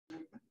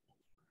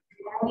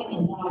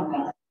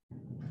All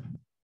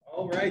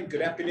right,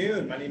 good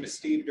afternoon. My name is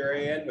Steve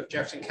Durian with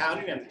Jefferson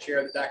County, and I'm the chair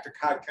of the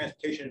DRCOG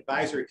Transportation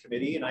Advisory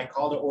Committee, and I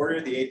call to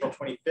order the April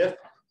 25th,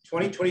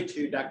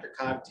 2022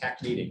 DRCOG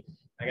TAC meeting.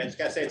 I just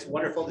gotta say, it's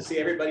wonderful to see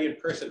everybody in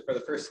person for the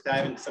first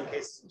time, in some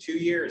cases 2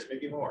 years,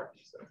 maybe more.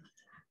 So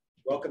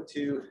welcome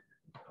to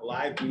a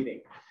live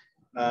meeting.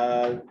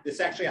 This is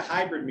actually a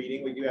hybrid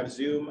meeting. We do have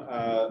Zoom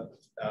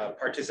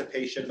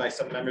participation by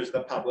some members of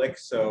the public.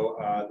 So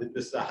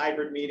this is a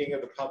hybrid meeting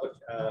of the public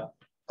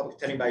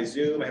attending by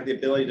Zoom. I have the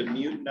ability to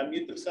mute and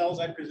unmute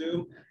themselves, I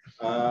presume,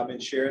 and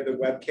share the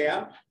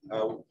webcam.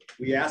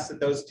 We ask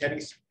that those attending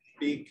to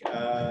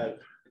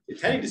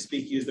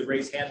speak use the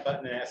raise hand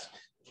button and ask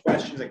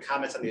questions and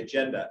comments on the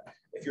agenda.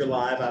 If you're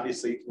live,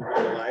 obviously, you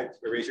can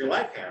raise your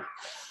live hand.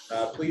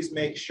 Please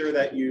make sure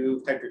that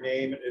you type your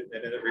name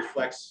and it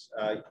reflects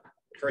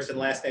first and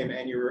last name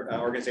and your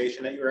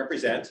organization that you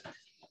represent.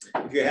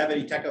 If you have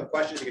any technical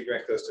questions, you can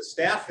direct those to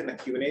staff in the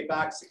Q&A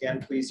box.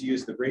 Again, please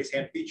use the raise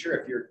hand feature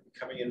if you're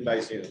coming in by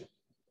Zoom.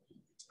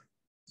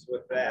 So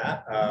with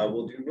that,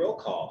 we'll do roll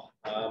call.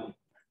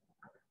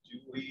 Do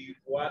we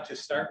want to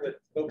start with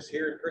folks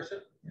here in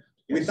person?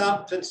 We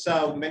thought, since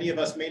many of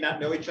us may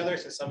not know each other,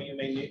 since some of you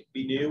may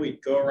be new,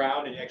 we'd go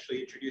around and actually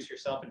introduce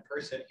yourself in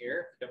person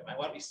here.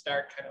 Why don't we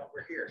start kind of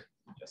over here?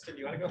 Justin, do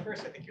you want to go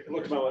first? I think you're the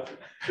first. Look to my left.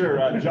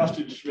 Sure.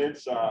 Justin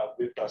Schmitz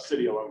with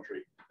City of Lone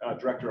Tree,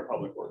 Director of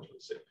Public Works for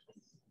the city.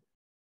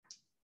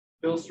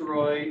 Bill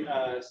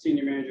Soroy,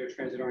 Senior Manager of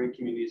Transit-Oriented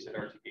Communities at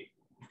RTP.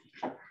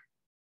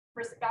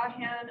 Chris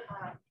Gahan,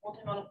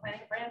 Multimodal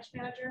Planning Branch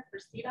Manager for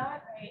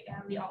CDOT. I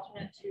am the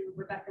alternate to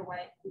Rebecca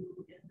White, who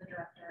is the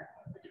Director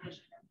of the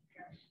Division of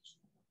Communications.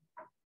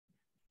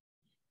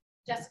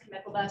 Jessica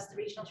Mickelbus, the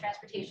Regional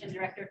Transportation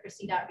Director for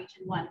CDOT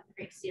Region 1.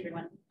 Great to see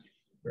everyone.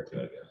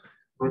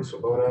 Brooke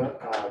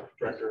Svoboda,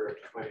 Director of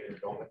Planning and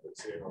Development at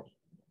the City of Lone Tree.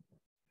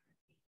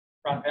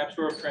 Ron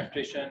Papsdorf,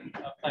 Transportation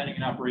Planning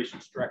and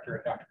Operations Director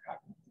at DRCOG.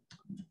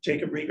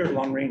 Jacob Rieger,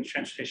 Long Range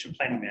Transportation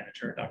Planning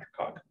Manager at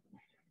DRCOG.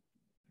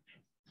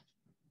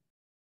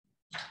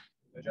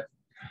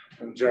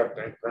 And Jeff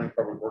Dankern,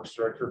 Public Works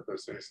Director for the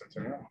City of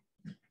Centennial.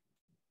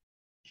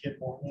 Kit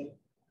Mormon,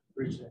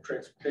 Regional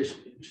Transportation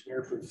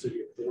Engineer for the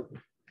City of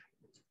Thornton.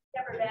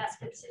 Deborah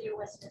Basket, City of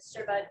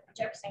Westminster, but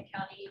Jefferson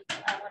County,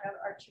 one of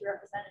our two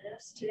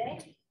representatives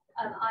today.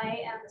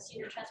 I am the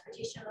Senior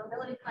Transportation and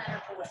Mobility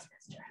Planner for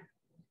Westminster.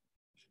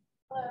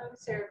 Hello,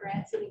 Sarah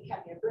Grant, City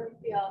County of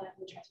Broomfield, and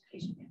the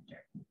Transportation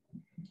Manager.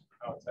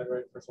 Ted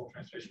Wright, Personal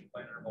Transportation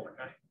Planner in Boulder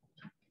County.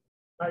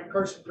 Hi,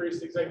 Carson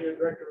Priest, Executive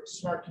Director of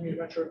Smart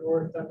Community Metro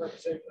North. I'm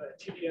representing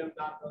TDM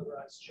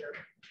non-motorized chair.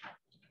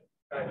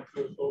 Hi,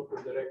 Bruce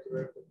Volker,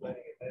 Director of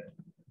Planning and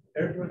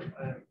Everyone,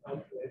 I'm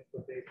alternate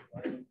for Dave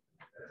Martin.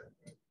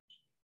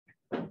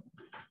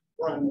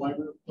 Brian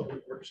Weimer,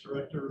 Public Works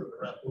Director of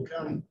Arapahoe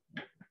County.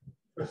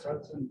 Chris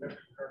Hudson,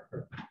 Deputy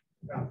Director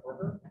of Town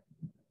Worker.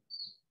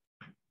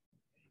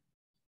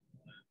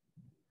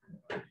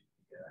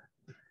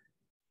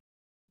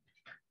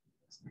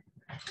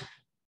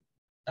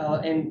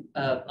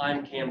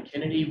 I'm Cam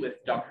Kennedy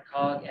with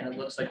DRCOG, and it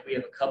looks like we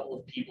have a couple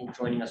of people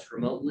joining us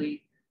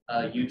remotely.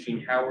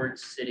 Eugene Howard,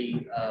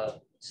 City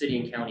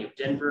and County of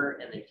Denver,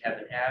 and then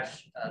Kevin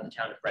Ash, the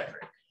Town of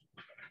Frederick.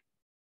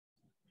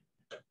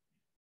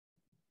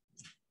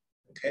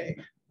 Okay.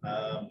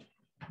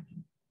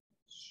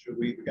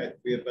 We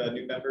have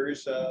new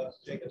members,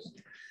 Jacob?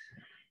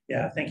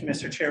 Yeah, thank you,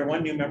 Mr. Chair.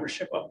 One new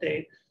membership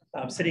update.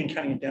 City and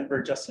County of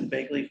Denver, Justin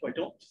Bagley, who I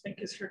don't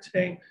think is here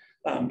today.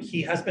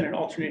 He has been an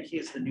alternate. He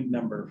is the new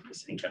member for the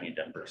City and County of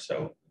Denver.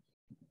 So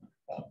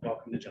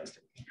welcome to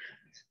Justin.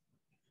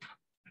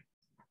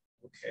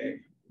 Okay.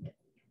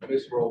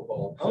 This roll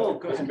call. Oh,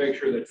 good. Let's make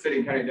sure that City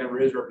and County of Denver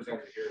is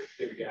represented here.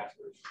 David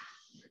Gaspers.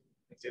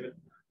 Thanks, David.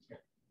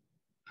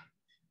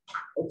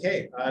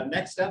 Okay,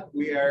 next up,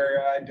 we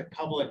are into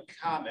public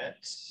comment,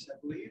 I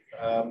believe.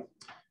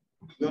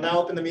 We'll now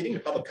open the meeting to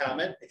public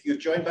comment. If you've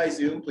joined by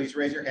Zoom, please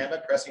raise your hand by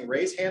pressing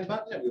raise hand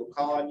button, and we will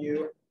call on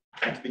you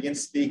to begin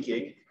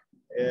speaking.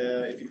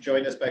 If you've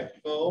joined us by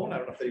phone, I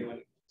don't know if anyone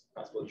is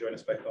possible to join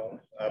us by phone.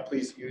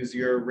 Please use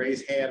your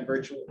raise your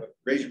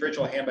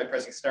virtual hand by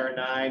pressing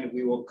 *9.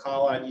 We will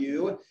call on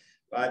you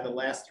by the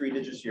last 3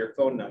 digits of your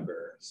phone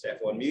number. Staff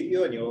will unmute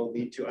you, and you'll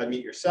need to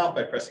unmute yourself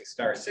by pressing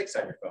 *6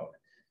 on your phone.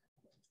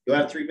 You'll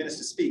have 3 minutes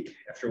to speak,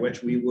 after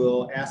which we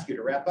will ask you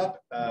to wrap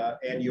up,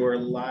 and your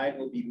line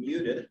will be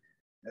muted.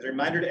 As a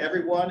reminder to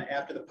everyone,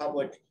 after the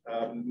public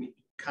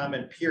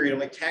comment period,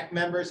 only TAC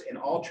members and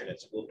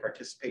alternates will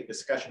participate in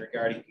discussion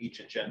regarding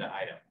each agenda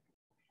item.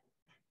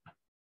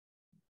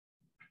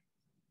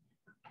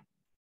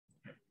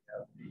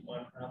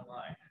 One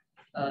online.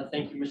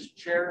 Thank you, Mr.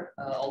 Chair.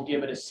 I'll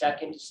give it a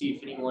second to see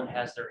if anyone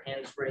has their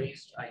hands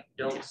raised. I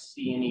don't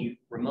see any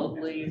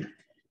remotely,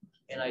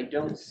 and I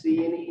don't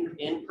see any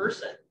in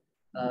person.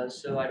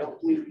 So I don't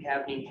believe we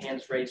have any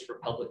hands raised for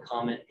public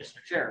comment,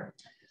 Mr. Chair.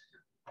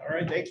 All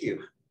right, thank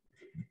you.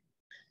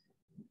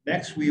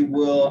 Next, we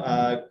will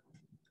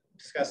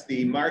discuss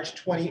the March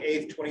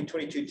 28th,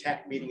 2022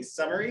 TAC meeting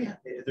summary.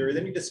 If there is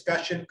any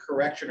discussion,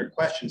 correction, or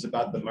questions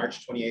about the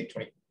March 28th,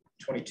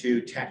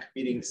 2022 TAC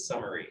meeting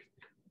summary.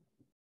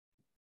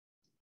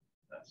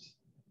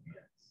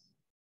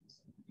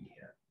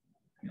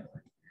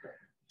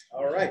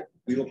 All right,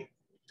 we will.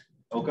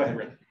 Oh, go ahead,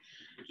 Rick.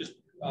 Just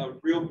a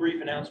real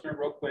brief announcement,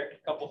 real quick,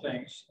 a couple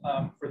things.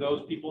 For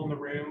those people in the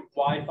room,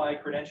 Wi-Fi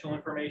credential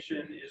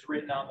information is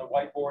written on the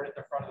whiteboard at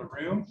the front of the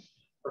room.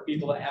 For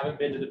people that haven't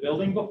been to the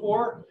building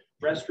before,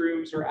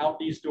 restrooms are out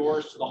these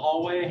doors to the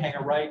hallway, hang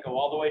a right, go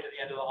all the way to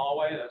the end of the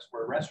hallway. That's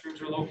where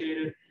restrooms are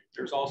located.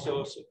 There's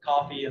also some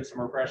coffee and some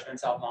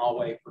refreshments out in the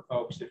hallway for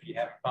folks if you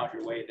haven't found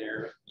your way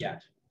there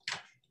yet.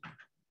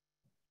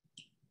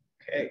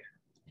 Okay.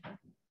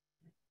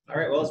 All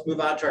right, well, let's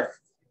move on to our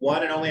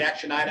one and only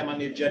action item on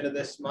the agenda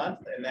this month,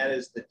 and that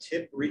is the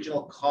TIP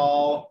regional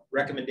call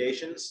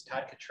recommendations.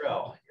 Todd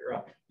Cottrell, you're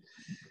up.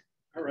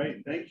 All right,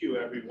 thank you,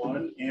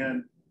 everyone.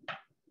 And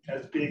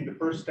as being the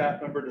first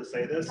staff member to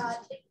say this,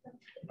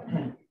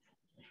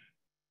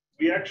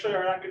 we actually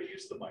are not going to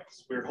use the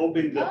mics. We're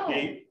hoping that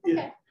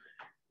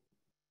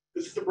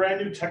this is a brand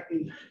new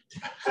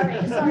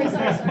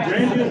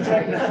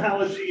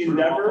technology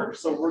endeavor,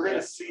 so we're going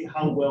to see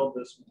how well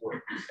this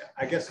works.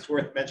 I guess it's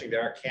worth mentioning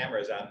there are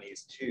cameras on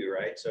these too,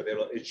 right? So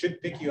it should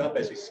pick you up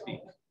as you speak,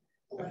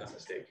 if I'm not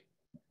mistaken.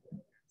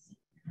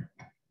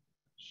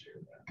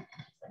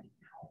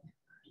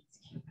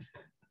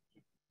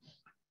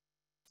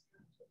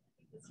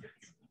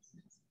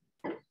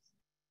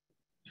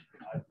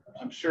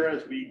 I'm sure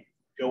as we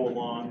go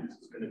along, this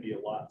is going to be a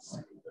lot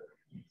smoother.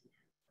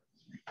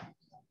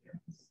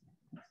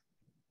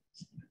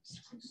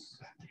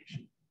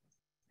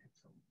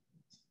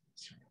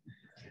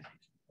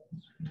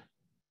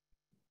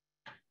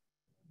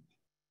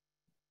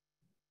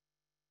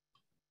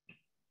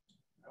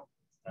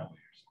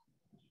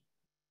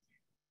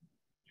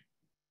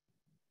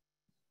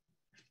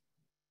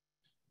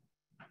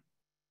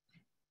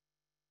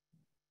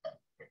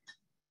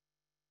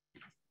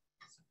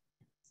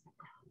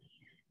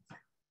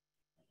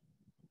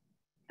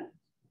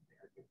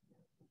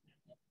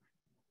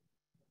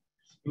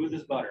 Smooth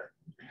as butter.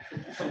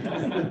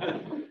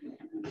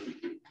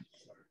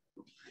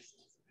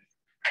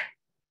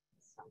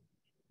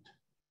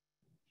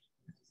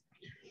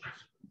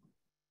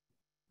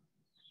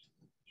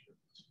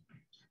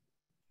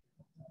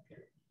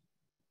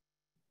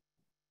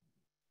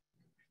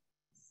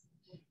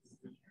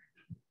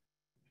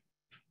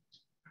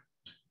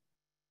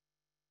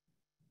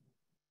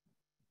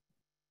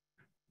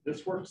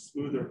 This worked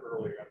smoother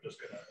earlier. I'm just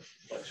going to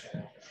let you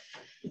know.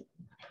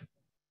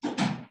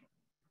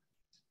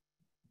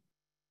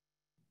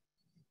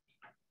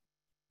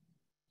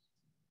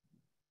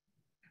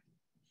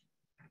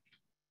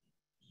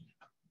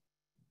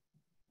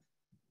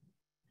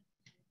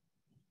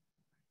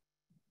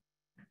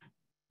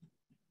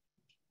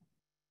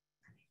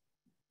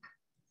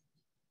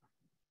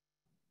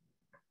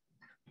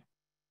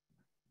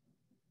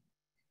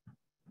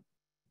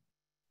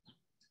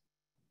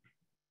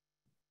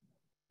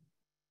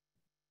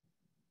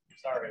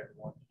 Sorry,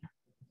 everyone.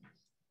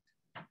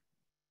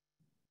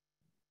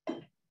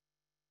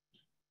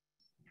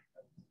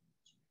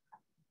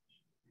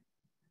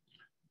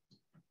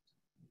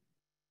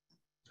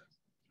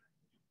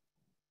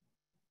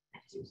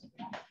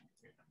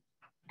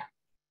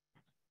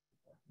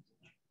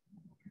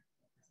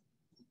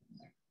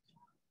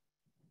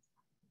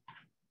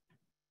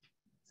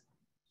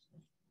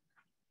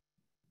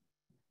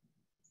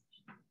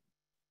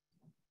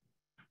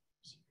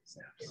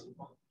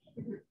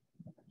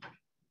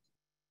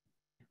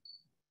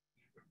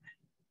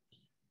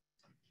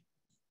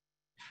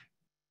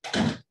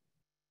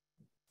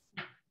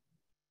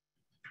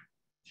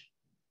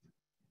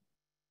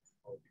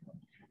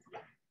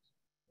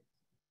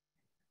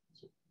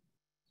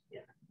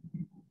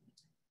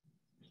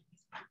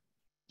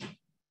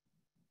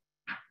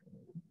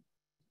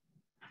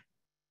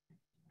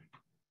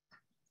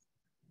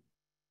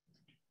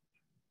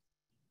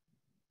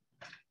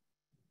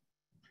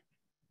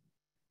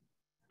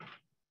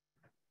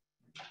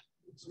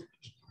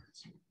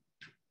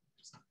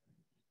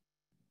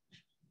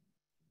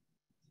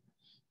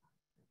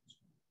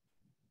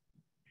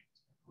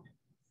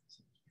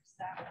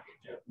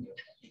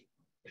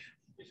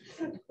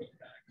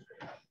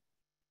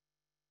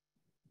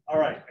 All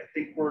right, I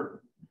think we're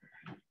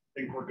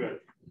good.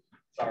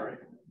 Sorry,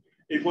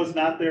 it was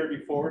not there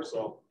before,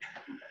 so.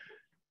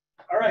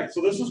 All right,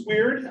 so this is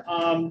weird,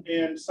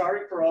 and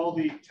sorry for all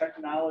the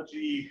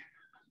technology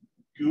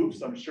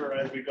goofs. I'm sure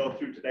as we go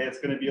through today, it's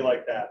going to be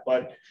like that.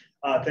 But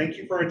thank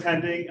you for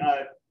attending.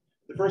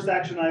 The first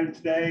action item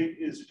today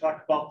is to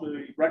talk about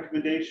the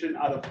recommendation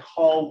out of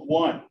call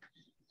 1.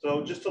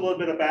 So just a little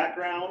bit of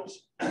background,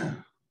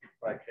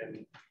 if I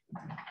can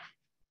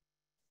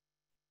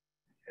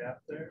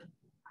tap there.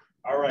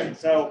 All right,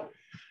 so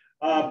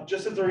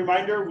just as a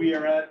reminder, we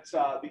are at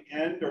the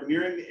end or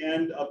nearing the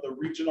end of the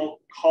regional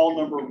call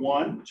number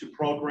 1 to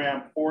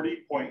program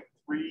 40.3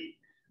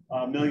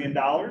 million.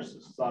 This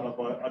is out of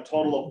a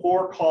total of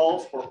 4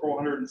 calls for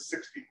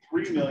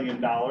 $463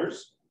 million. A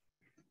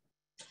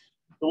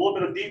little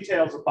bit of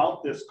details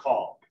about this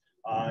call.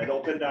 It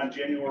opened on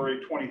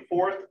January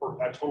 24th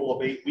for a total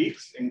of 8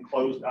 weeks and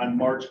closed on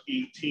March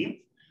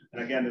 18th.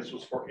 And again, this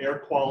was for air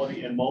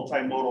quality and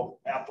multimodal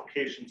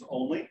applications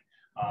only.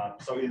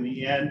 So in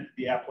the end,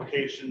 the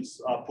applications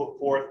put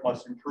forth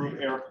must improve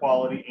air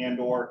quality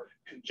and/or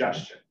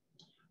congestion.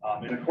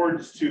 In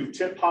accordance to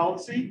TIP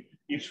policy,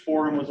 each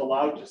forum was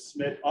allowed to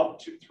submit up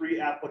to 3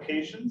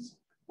 applications,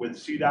 with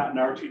CDOT and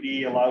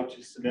RTD allowed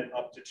to submit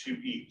up to 2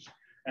 each.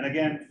 And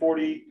again,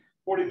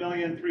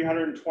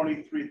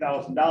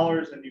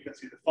 $40,323,000, and you can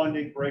see the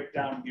funding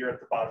breakdown here at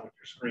the bottom of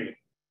your screen.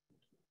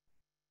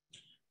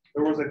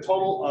 There was a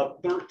total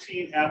of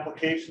 13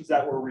 applications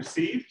that were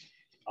received,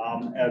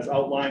 as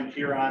outlined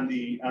here on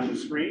the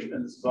screen,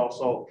 and this is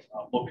also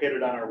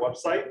located on our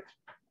website.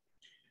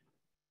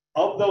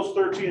 Of those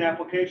 13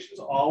 applications,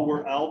 all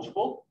were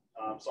eligible.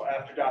 So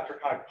after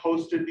DRCOG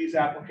posted these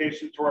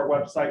applications to our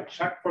website,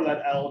 checked for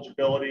that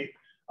eligibility.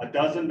 A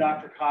dozen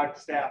DRCOG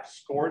staff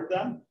scored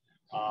them.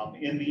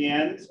 In the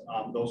end,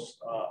 those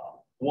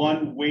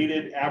one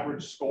weighted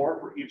average score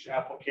for each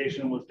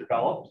application was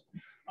developed.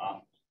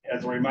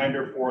 As a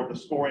reminder for the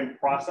scoring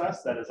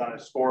process, that is on a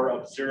score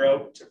of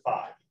 0 to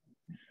 5.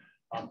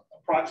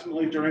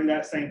 Approximately during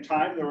that same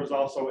time, there was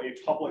also a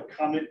public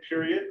comment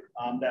period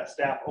that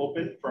staff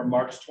opened from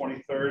March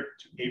 23rd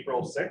to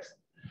April 6th.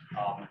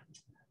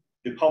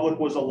 The public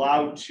was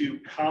allowed to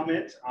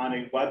comment on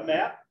a web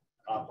map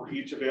for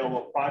each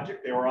available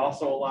project. They were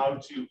also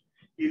allowed to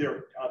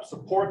either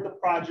support the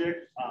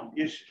project,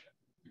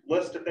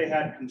 list if they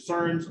had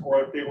concerns,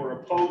 or if they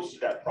were opposed to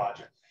that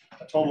project.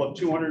 A total of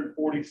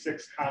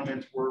 246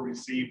 comments were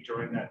received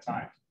during that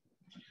time.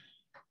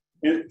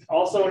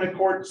 Also in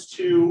accordance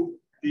to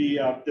the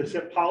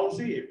TIP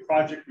policy, a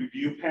project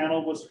review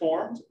panel was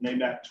formed. They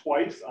met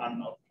twice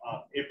on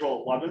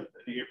April 11th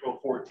and April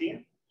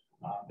 14th.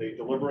 They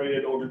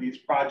deliberated over these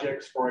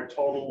projects for a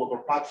total of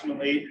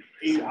approximately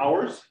 8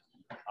 hours.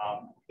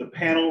 The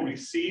panel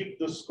received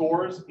the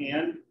scores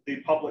and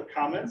the public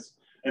comments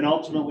and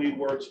ultimately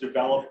were to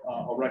develop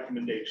a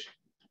recommendation.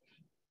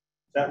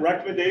 That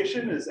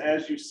recommendation is,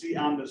 as you see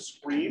on the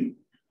screen,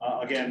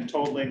 again,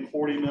 totaling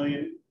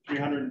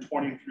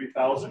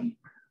 $40,323,000.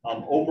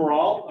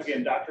 Overall,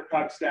 again,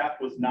 DRCOG staff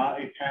was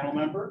not a panel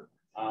member,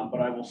 but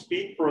I will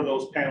speak for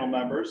those panel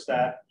members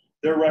that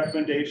their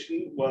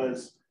recommendation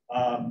was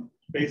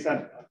based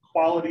on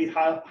quality,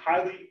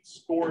 highly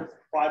scored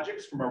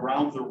projects from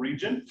around the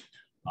region,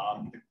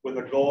 with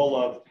a goal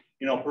of,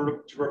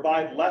 to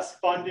provide less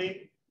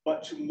funding,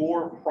 but to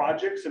more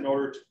projects in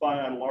order to fund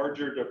a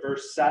larger,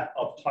 diverse set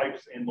of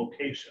types and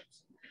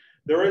locations.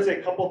 There is a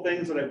couple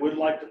things that I would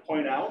like to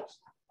point out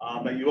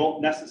that you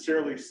won't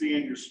necessarily see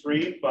in your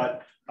screen,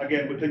 but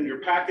again, within your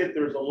packet,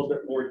 there's a little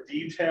bit more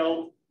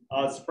detailed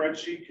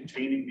spreadsheet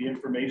containing the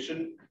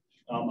information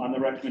on the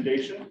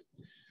recommendation.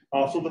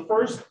 So the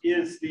first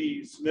is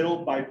the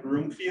submittal by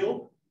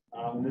Broomfield.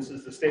 And this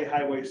is the State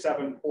Highway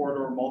 7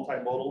 corridor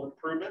multimodal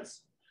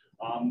improvements.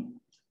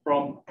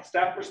 From a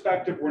staff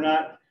perspective, we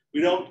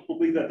don't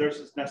believe that this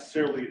is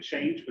necessarily a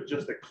change, but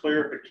just a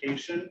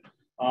clarification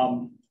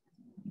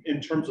in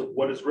terms of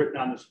what is written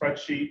on the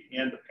spreadsheet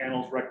and the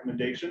panel's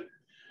recommendation.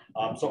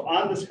 So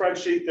on the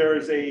spreadsheet, there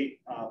is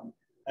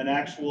an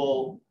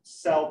actual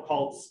cell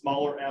called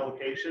smaller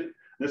allocation.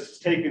 This is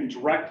taken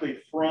directly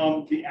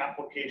from the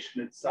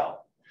application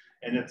itself.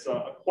 And it's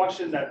a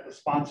question that the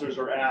sponsors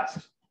are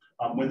asked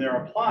when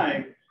they're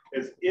applying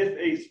is, if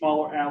a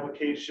smaller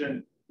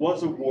allocation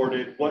was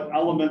awarded, what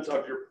elements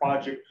of your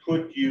project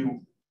could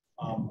you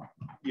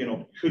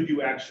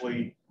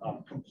actually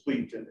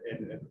complete,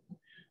 and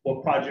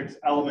what projects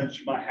elements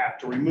you might have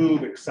to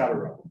remove,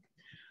 etc.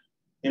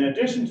 In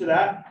addition to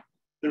that,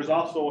 there's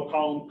also a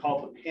column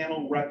called the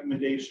panel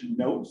recommendation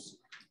notes.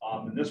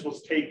 And this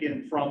was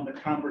taken from the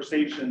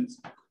conversations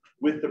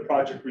with the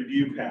project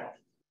review panel.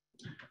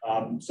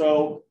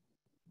 So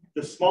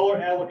the smaller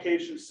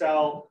allocation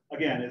cell,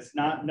 again, it's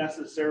not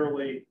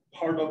necessarily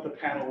part of the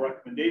panel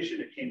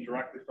recommendation. It came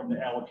directly from the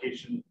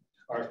allocation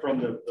or from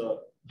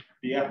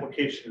the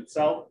application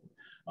itself.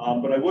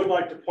 But I would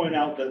like to point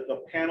out that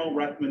the panel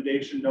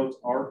recommendation notes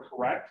are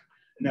correct,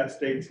 and that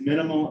states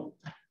minimum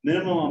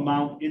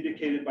amount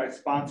indicated by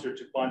sponsor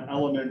to fund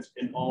elements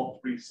in all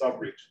 3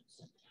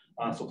 subregions.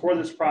 So for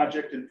this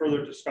project and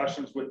further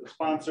discussions with the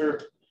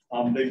sponsor,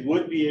 they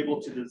would be able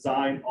to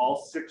design all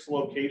 6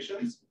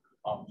 locations,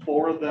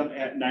 4 of them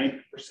at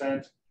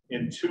 90%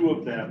 and 2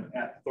 of them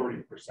at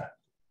 30%.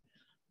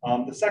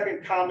 The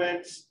second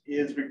comment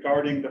is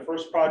regarding the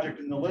first project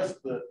in the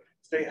list, the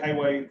State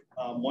Highway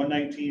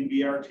 119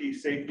 BRT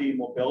safety and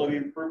mobility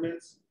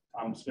improvements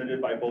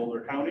submitted by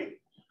Boulder County.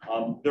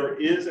 There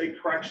is a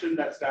correction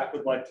that staff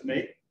would like to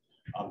make.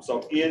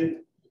 So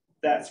in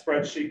that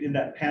spreadsheet, in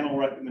that panel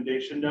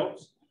recommendation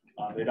notes,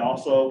 it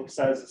also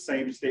says the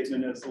same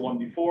statement as the one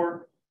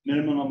before,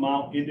 minimum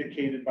amount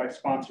indicated by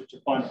sponsor to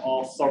fund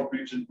all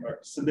subregion or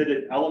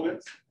submitted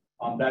elements.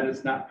 That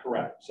is not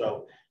correct.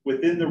 So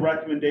within the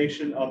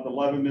recommendation of the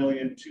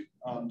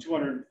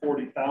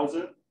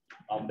 11,240,000,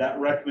 that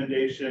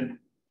recommendation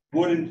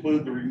would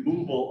include the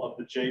removal of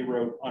the J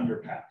Road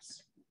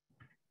underpass.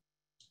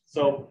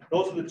 So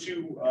those are the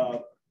two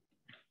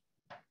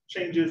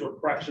changes or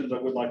corrections I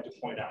would like to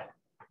point out.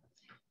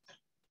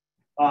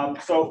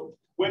 So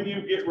when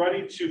you get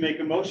ready to make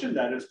a motion,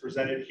 that is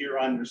presented here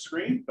on your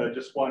screen, but I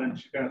just wanted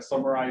to kind of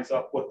summarize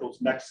up what those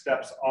next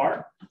steps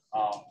are.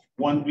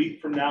 1 week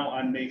from now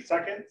on May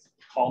 2nd,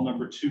 call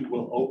number 2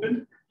 will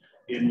open.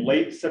 In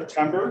late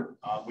September,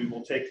 we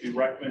will take the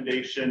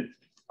recommendation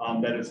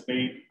that is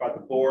made by the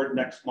board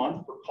next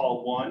month for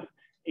call 1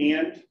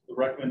 and the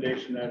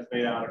recommendation that is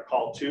made out of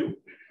call 2.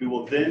 We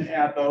will then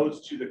add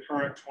those to the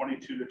current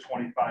 22 to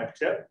 25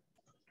 tip.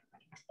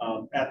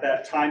 At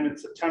that time in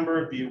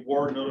September, the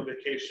award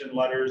notification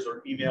letters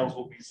or emails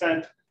will be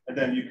sent, and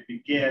then you can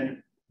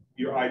begin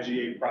your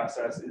IGA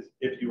process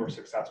if you are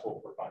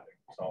successful for funding.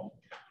 So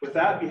with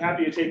that, be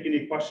happy to take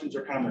any questions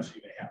or comments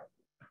you may have.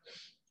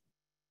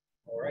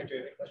 All right, do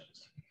you have any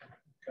questions?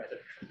 Go ahead.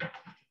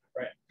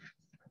 Right.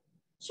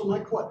 So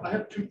I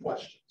have 2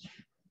 questions.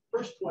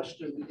 First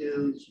question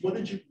is, what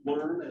did you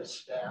learn as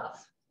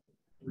staff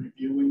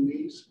reviewing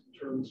these in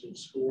terms of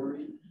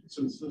scoring,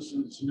 since this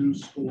is new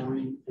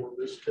scoring for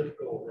this tip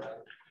go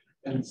around?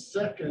 And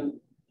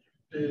second,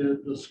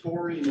 did the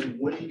scoring and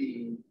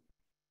weighting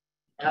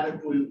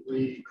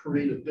adequately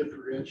create a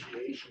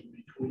differentiation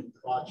between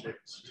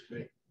projects to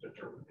make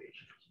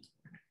determinations?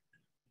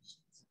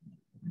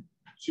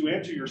 To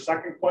answer your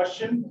second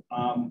question,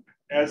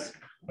 as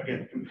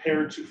again,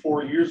 compared to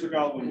 4 years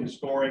ago when the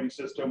scoring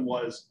system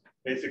was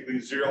basically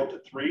 0 to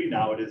 3,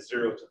 now it is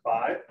 0 to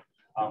 5.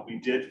 We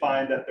did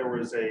find that there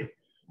was a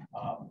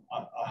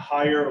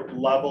higher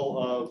level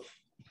of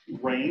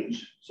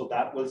range, so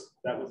that was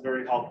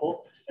very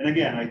helpful. And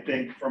again, I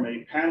think from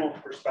a panel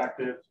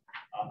perspective,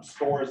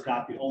 score is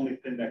not the only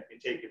thing that can be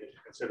taken into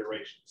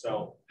consideration.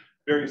 So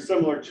very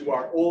similar to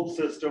our old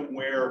system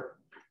where,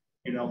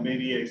 you know,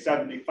 maybe a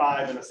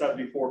 75 and a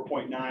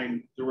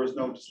 74.9, there was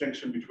no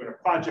distinction between a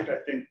project. I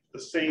think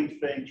the same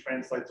thing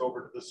translates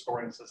over to the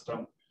scoring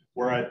system,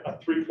 where at a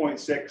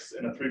 3.6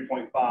 and a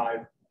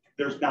 3.5,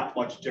 there's not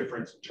much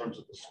difference in terms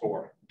of the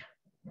score.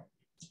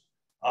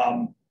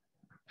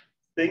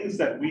 Things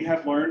that we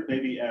have learned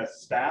maybe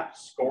as staff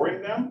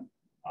scoring them,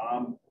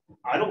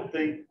 I don't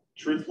think,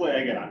 truthfully,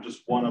 again, I'm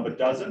just one of a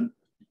dozen,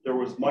 there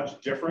was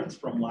much difference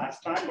from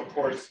last time. Of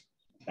course,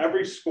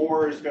 every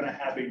score is going to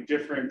have a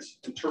different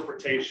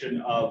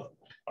interpretation of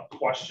a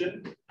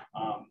question.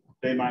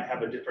 They might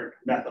have a different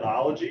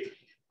methodology.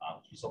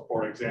 So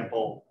for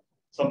example,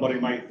 somebody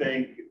might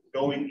think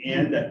going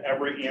in that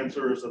every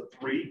answer is a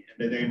 3, and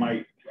then they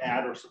might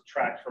add or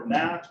subtract from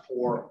that,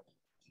 or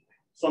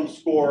some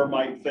scorer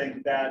might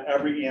think that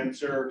every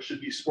answer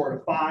should be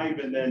scored a 5,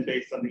 and then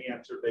based on the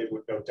answer, they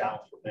would go down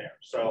from there.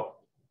 So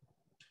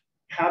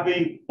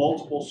having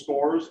multiple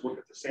scores look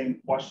at the same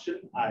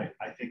question, I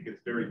think is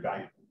very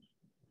valuable.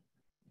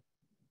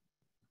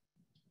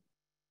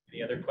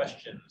 Any other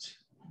questions?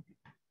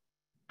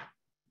 Go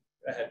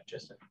ahead,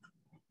 Justin.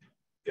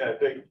 Yeah, I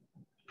think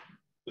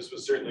this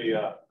was certainly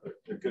a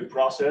good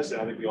process,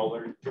 and I think we all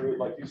learned through it,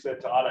 like you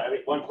said, Todd. I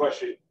think one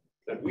question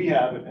that we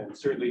have, and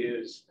certainly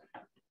is,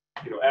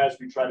 you know, as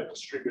we try to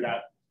distribute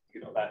out,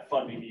 you know, that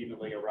funding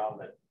evenly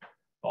around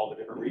all the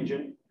different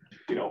region,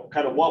 you know,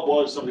 kind of what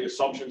was some of the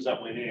assumptions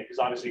that went in, because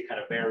obviously it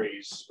kind of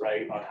varies,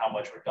 right, on how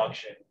much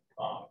reduction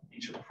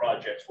each of the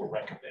projects were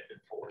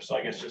recommended for. So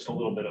I guess just a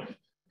little bit of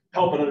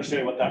help in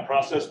understanding what that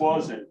process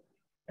was, and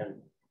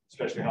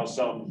especially how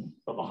some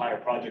of the higher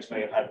projects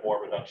may have had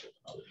more reduction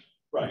than others.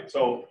 Right.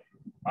 So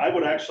I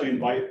would actually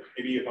invite,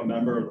 maybe if a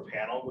member of the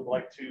panel would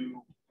like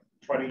to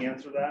try to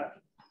answer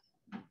that.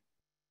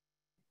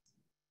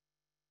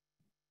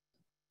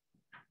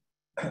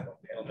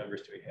 What panel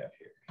members do we have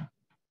here? Do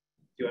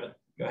you want to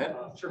go ahead?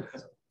 Sure.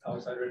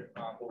 Alex Hydrate,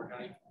 Boulder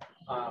County.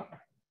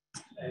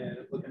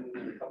 And looking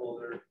at a couple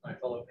of my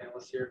fellow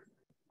panelists here,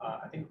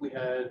 I think we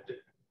had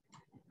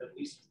at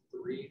least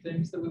 3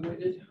 things that we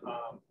weighted.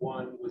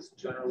 One was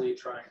generally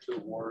trying to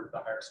award the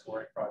higher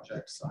scoring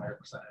projects a higher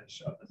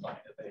percentage of the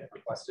funding that they had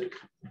requested.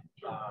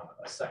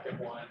 A second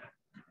one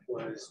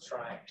was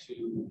trying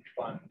to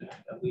fund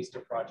at least a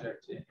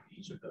project in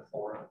each of the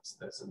forums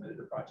that submitted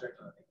the project,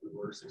 and I think we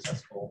were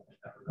successful in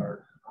that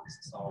regard,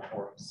 since all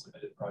forums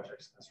submitted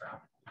projects in this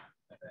round.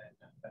 And then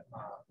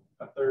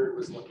a third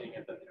was looking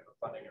at the minimum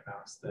funding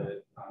amounts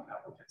that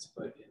applicants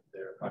put in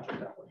their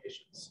project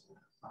applications.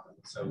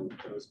 So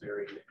those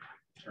varied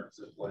in terms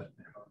of what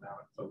minimum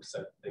amount folks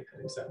said they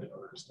could accept in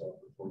order to still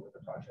move forward with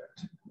the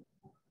project. I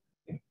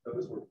think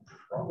those were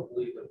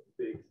probably the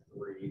big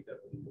 3 that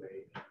we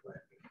weighed when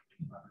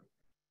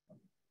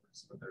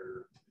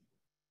other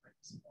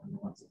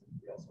ones that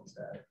we also wants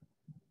to add.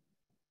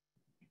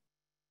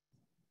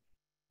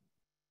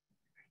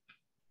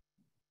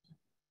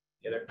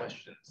 Any other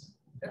questions?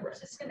 I was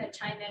just going to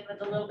chime in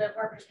with a little bit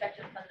more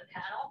perspective from the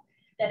panel,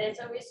 that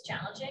it's always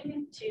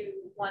challenging to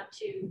want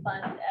to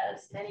fund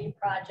as many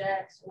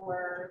projects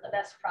or the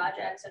best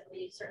projects, and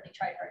we certainly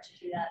tried hard to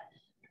do that.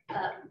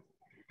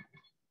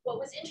 What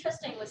was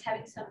interesting was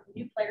having some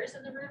new players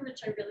in the room,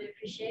 which I really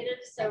appreciated.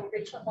 So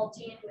Rachel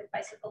Hulteen with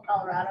Bicycle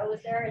Colorado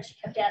was there, and she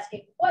kept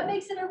asking, what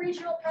makes it a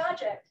regional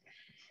project?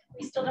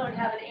 We still don't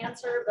have an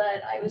answer,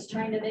 but I was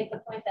trying to make the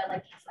point that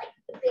like it's like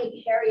the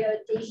big, hairy,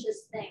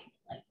 audacious thing.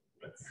 Like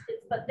it's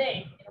the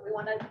thing. You know, we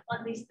want to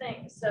fund these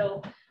things.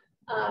 So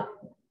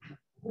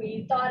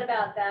we thought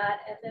about that.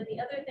 And then the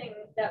other thing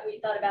that we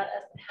thought about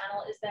as a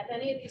panel is that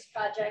many of these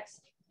projects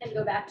can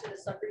go back to the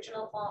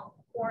sub-regional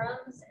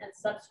forums and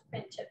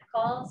subsequent tip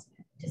calls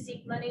to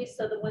seek money.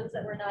 So the ones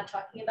that we're not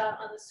talking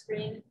about on the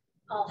screen,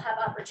 I'll have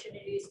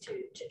opportunities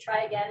to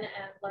try again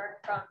and learn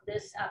from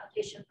this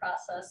application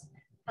process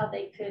how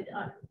they could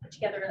put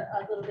together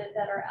a little bit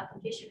better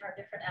application or a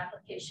different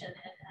application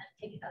and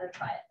take another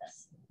try at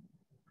this.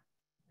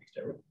 Thanks,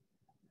 Deborah.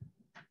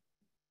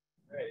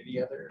 All right,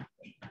 any other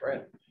questions?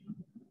 Brad?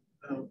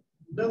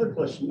 Another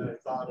question I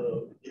thought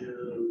of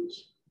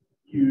is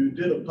you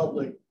did a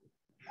public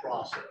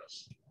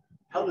process.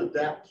 How did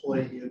that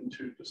play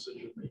into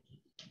decision making,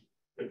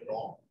 if at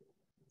all?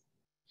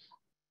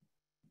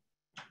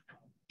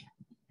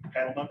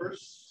 Panel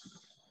members,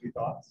 any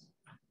thoughts?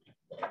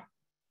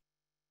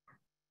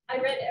 I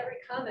read every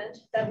comment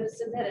that was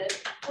submitted.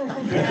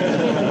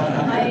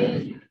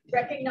 I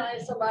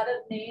recognized a lot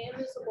of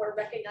names or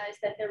recognized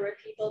that there were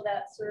people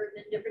that served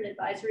in different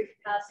advisory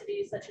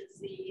capacities, such as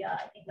the,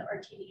 I think the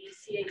RTD,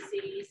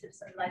 CAC,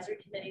 Citizen Advisory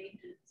Committee.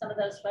 Some of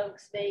those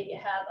folks may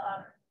have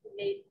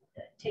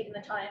taken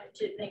the time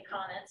to make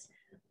comments.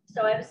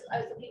 So I was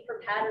looking for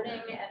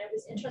patterning, and it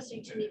was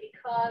interesting to me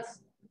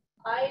because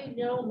I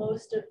know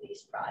most of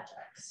these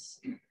projects.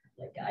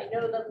 Like I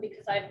know them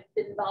because I've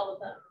been involved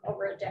with them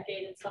over a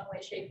decade in some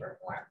way, shape, or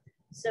form.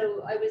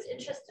 So I was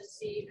interested to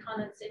see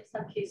comments in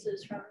some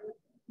cases from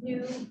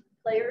new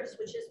players,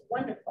 which is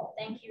wonderful.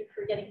 Thank you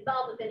for getting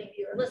involved. If any of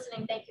you are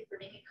listening, thank you for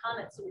making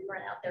comments so we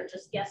weren't out there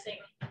just guessing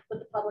what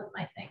the public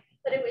might think.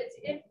 But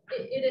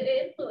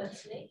it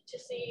influenced me to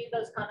see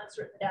those comments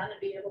written down and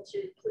be able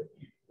to put,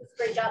 it's a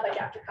great job by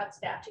Dr. Cott's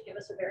staff to give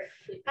us a very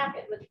complete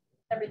packet with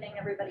everything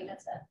everybody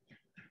had said.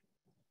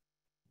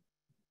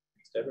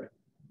 Thanks, Deborah.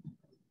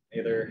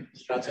 Any other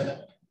thoughts on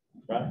that?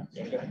 Ron?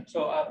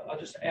 So I'll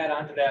just add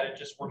on to that and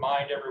just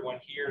remind everyone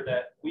here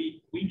that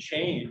we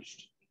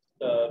changed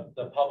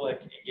the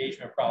public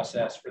engagement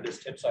process for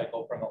this tip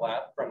cycle from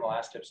the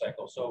last tip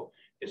cycle. So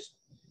it's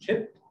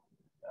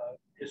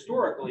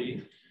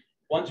historically,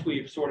 once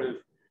we've sort of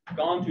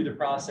gone through the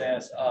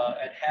process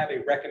and have a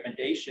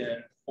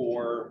recommendation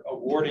for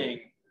awarding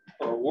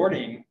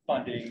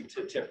funding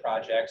to tip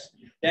projects,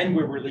 then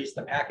we release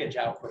the package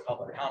out for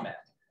public comment.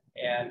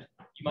 And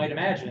you might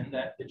imagine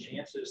that the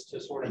chances to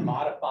sort of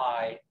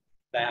modify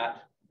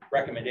that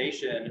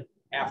recommendation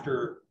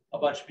after a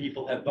bunch of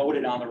people have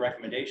voted on the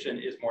recommendation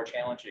is more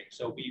challenging.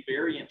 So we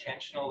very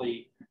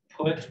intentionally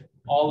put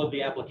all of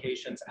the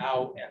applications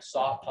out and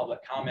sought public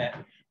comment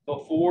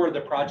before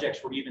the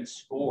projects were even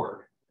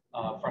scored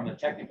from the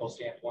technical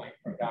standpoint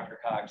from Dr.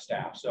 Cogg's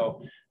staff.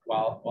 So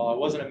while I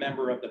wasn't a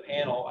member of the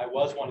panel, I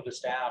was one of the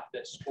staff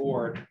that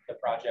scored the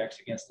projects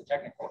against the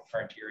technical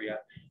criteria.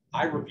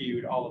 I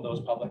reviewed all of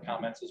those public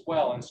comments as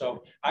well. And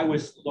so I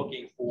was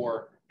looking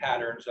for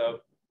patterns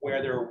of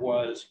where there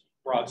was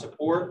broad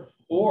support,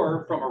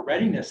 or from a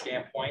readiness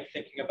standpoint,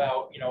 thinking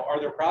about, you know, are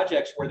there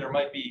projects where there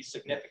might be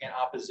significant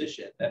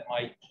opposition that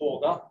might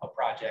hold up a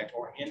project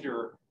or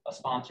hinder a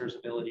sponsor's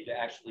ability to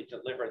actually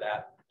deliver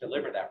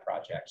that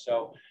project.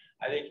 So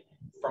I think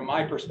from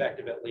my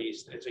perspective, at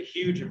least, it's a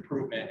huge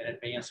improvement and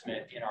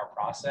advancement in our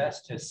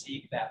process to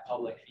seek that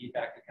public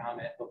feedback and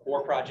comment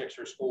before projects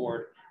are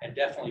scored, and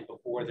definitely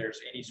before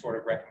there's any sort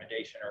of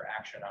recommendation or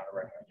action on a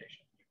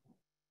recommendation.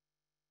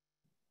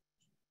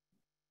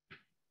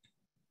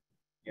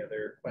 Any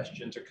other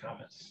questions or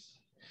comments?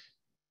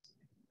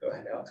 Go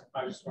ahead, Alex.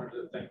 I just wanted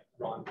to thank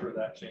Ron for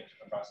that change in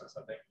the process.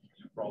 I think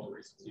for all the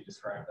reasons you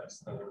described, that's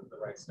the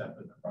right step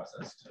in the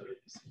process to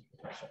seek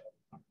permission.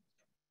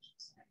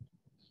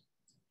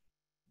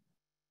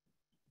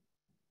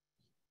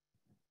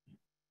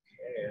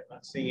 Okay, I'm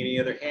not seeing any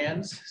other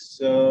hands.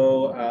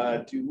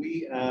 So do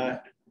we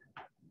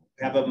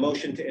have a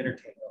motion to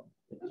entertain?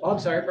 Oh, I'm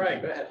sorry,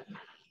 Brian, go ahead.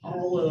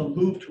 I'll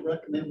move to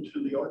recommend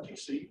to the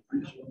RTC,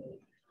 Regional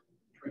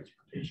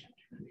Transportation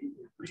Committee,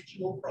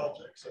 regional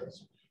projects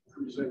as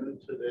presented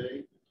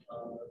today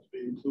to be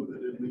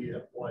included in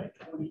the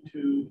FY22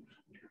 to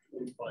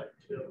 25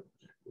 tip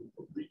with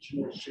the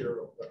regional share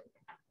of them.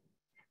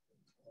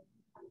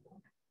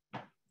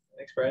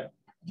 Thanks, Brad.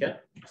 Ken?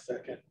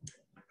 Second.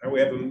 All right, we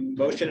have a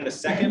motion and a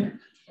second.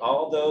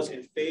 All those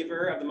in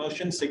favor of the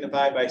motion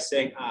signify by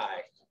saying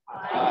aye.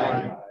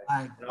 Aye.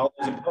 Aye. And all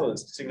those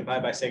opposed signify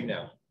by saying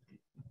no.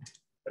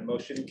 The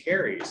motion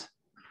carries.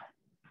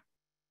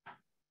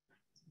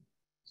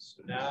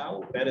 So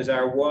now that is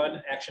our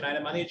one action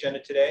item on the agenda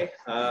today.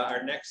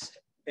 Our next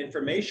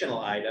informational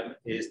item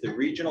is the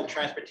Regional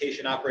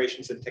Transportation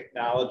Operations and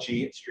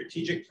Technology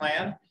Strategic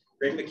Plan.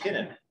 Greg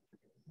McKinnon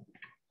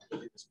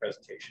will do this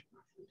presentation.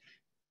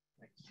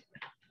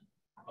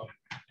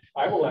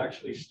 I will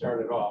actually start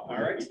it off.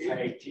 All right,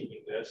 tag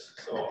teaming this.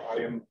 So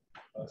I am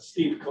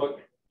Steve Cook,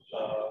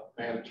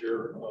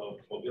 manager of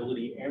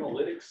mobility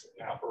analytics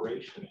and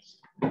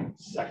operations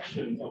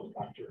section of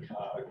Dr.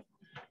 Cog.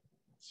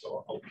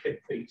 So I'll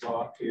kick things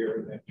off here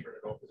and then turn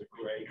it over to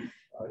Greg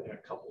in a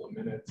couple of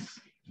minutes.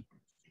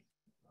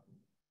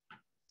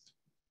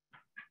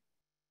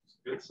 It's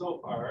good so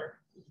far.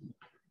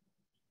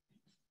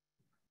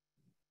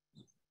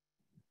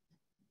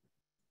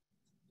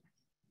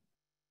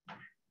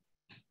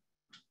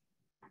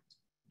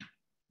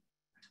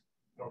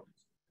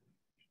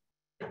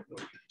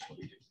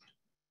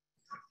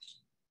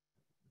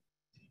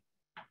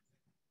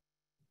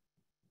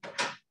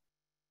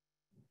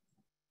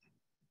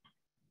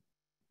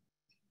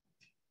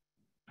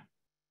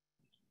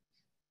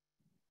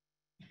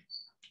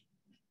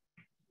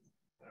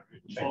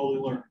 Slowly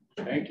learn.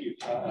 Thank you,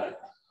 Todd.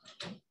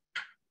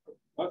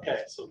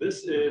 Okay, so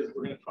this is,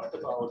 we're going to talk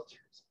about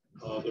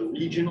the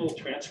Regional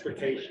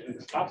Transportation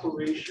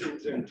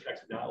Operations and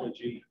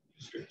Technology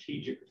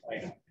Strategic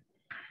Plan.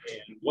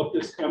 And what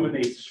this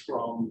emanates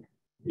from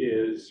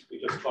is,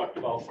 we just talked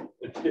about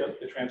the TIP,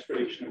 the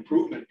Transportation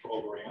Improvement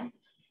Program.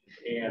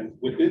 And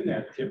within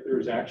that TIP,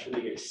 there's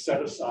actually a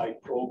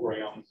set-aside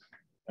program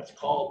that's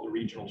called the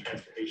Regional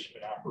Transportation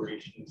and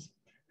Operations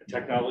and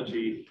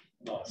Technology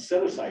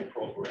set-aside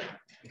program.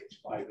 It's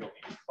 $5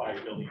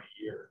 million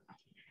a year.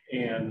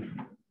 And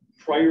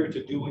prior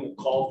to doing a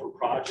call for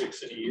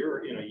projects in a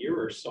year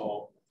or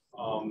so,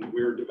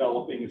 we're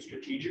developing a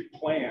strategic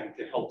plan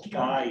to help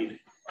guide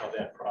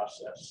that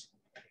process.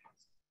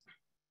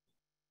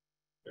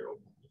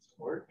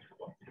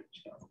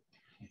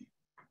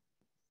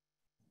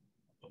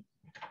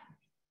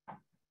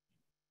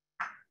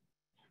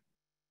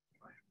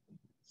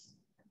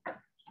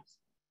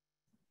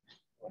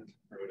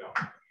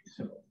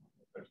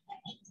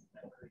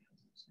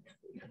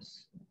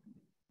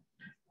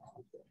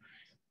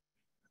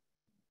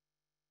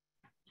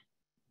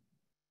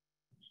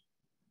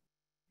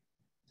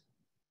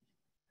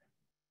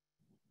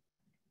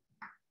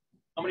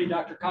 How many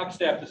Dr. Cog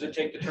staff does it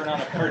take to turn on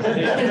a car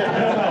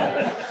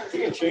today? We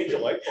can change the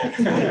light bulb.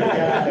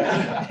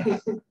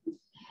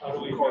 How do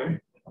we work?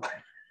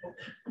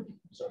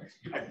 Sorry,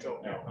 I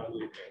don't know. How do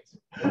we advance?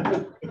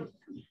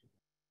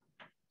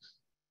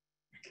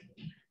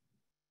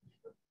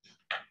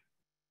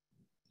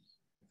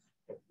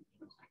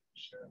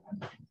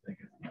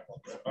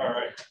 All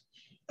right.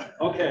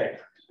 Okay.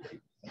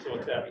 So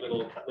with that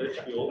little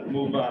glitch, we'll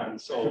move on.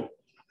 So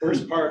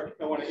first part,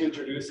 I want to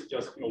introduce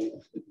just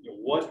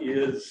what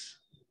is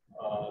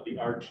the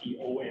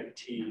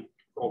RTONT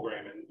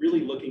program, and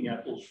really looking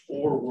at those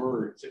 4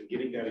 words and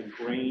getting that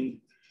ingrained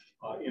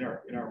in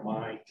our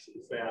minds.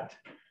 Is that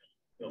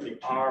the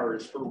R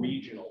is for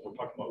regional. We're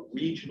talking about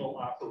regional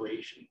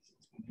operations.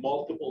 It's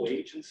multiple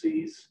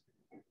agencies,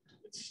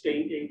 it's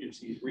state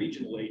agencies,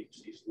 regional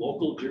agencies,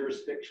 local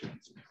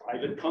jurisdictions,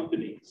 private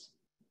companies.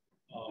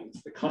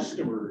 It's the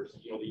customers,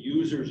 the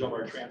users of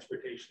our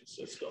transportation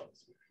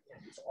systems.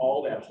 It's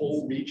all that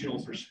whole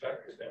regional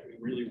perspective that we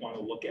really want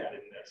to look at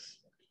in this.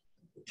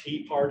 The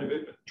T part of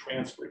it,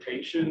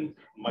 transportation,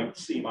 might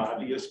seem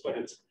obvious, but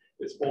it's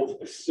both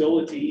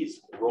facilities,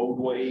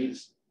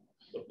 roadways,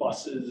 the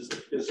buses, the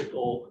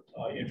physical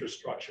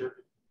infrastructure,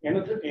 and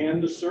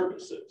the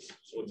services.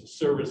 So it's the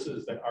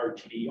services that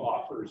RTD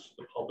offers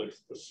the public,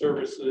 the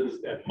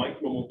services that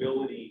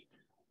micromobility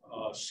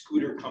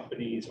scooter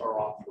companies are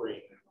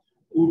offering,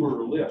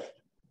 Uber or Lyft.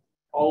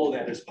 All of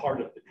that is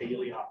part of the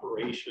daily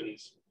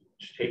operations,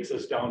 which takes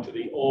us down to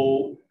the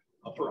O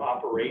for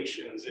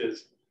operations.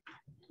 Is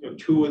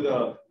 2 of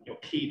the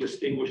key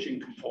distinguishing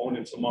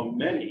components among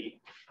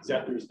many is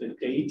that there's the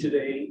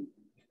day-to-day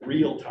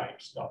real-time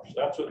stuff. So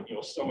that's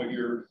what some of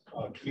your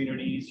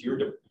communities,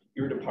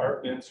 your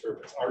departments, or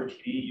if it's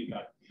RTD, you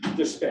got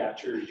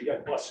dispatchers, you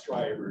got bus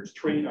drivers,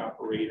 train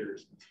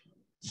operators,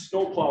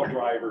 snowplow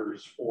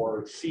drivers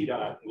for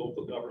CDOT and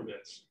local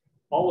governments.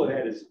 All of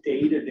that is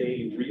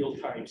day-to-day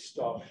real-time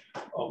stuff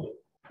of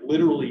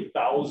literally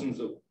thousands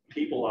of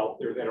people out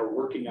there that are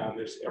working on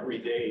this every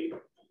day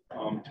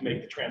to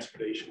make the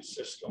transportation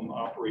system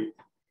operate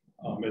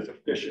as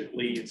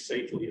efficiently and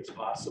safely as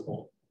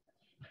possible.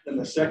 Then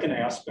the second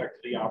aspect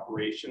of the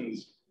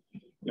operations,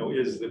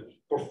 is the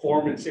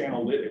performance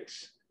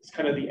analytics. It's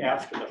kind of the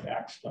after the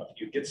fact stuff.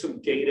 You get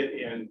some data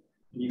in,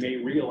 and you may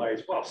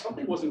realize, wow,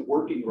 something wasn't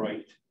working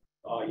right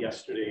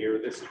yesterday, or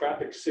this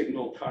traffic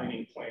signal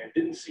timing plan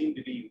didn't seem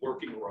to be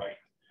working right.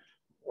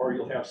 Or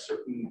you'll have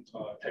certain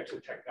types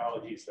of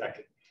technologies that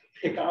can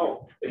pick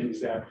out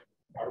things that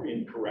are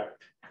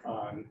incorrect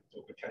on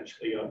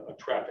potentially a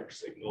traffic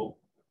signal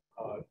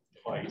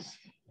device.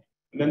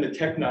 And then the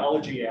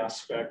technology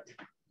aspect,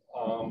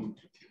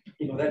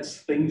 that's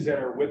things that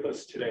are with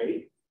us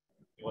today,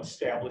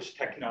 established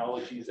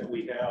technologies that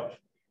we have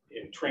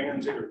in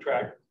transit or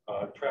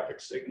traffic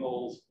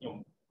signals,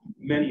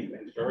 many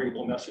things,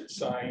 variable message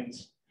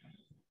signs.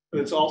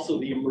 But it's also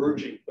the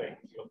emerging things,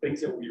 things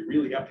that we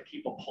really have to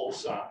keep a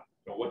pulse on.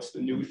 What's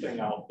the new thing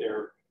out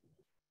there,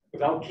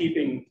 without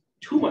keeping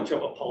too much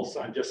of a pulse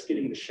on just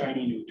getting the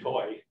shiny new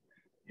toy.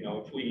 You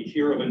know, if we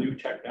hear of a new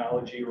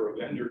technology or a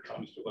vendor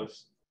comes to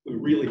us, we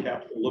really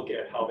have to look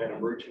at how that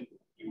emerging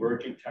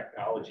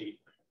technology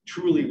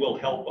truly will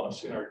help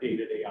us in our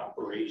day-to-day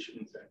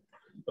operations and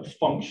the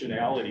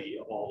functionality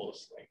of all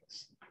those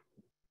things.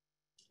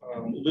 A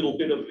little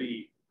bit of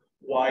the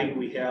why do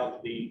we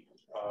have the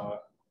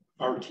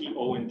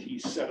RTO&T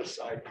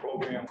set-aside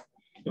program.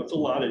 You know, it's a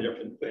lot of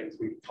different things.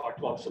 We've talked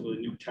about some of the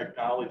new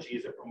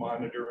technologies that we're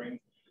monitoring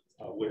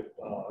with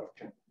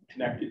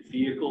connected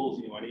vehicles.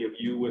 You know, any of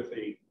you with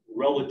a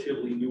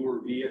relatively newer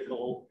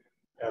vehicle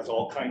has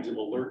all kinds of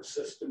alert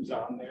systems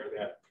on there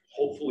that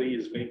hopefully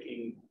is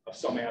making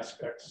some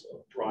aspects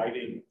of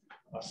driving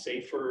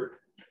safer.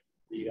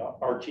 The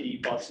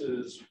RTD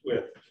buses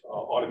with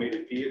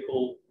automated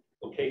vehicle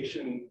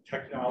location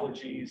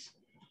technologies,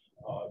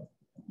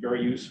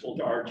 very useful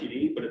to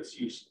RTD, but it's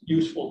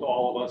useful to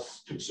all of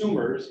us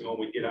consumers. You know,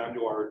 when we get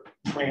onto our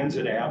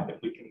transit app, and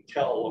we can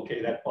tell,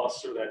 okay, that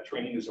bus or that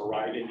train is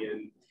arriving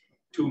in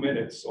 2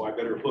 minutes, so I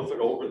better hoof it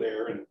over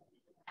there and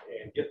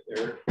get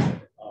there.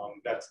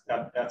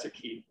 That's a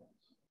key.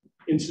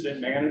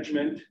 Incident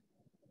management,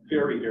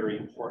 very, very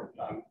important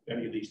on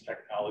any of these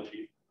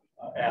technology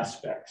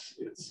aspects.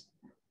 It's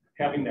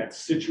having that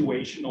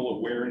situational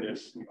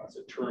awareness. You know, that's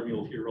a term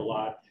you'll hear a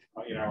lot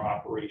in our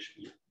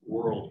operations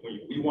world.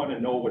 We want to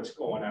know what's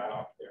going on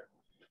out there.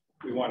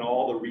 We want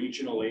all the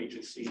regional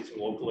agencies and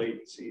local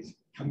agencies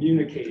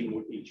communicating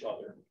with each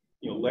other,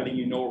 you know, letting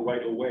you know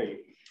right away,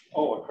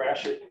 oh, a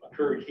crash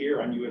occurred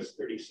here on US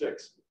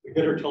 36. We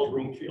better tell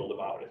Broomfield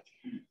about it.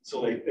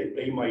 So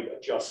they might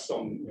adjust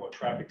some, you know,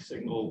 traffic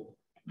signal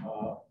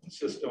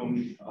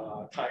system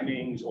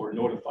timings or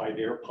notify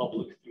their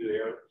public through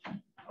their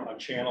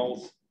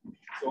channels.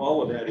 So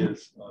all of that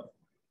is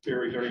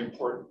very, very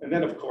important. And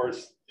then, of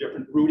course,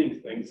 different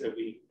routing things that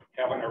we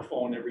have on our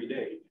phone every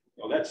day.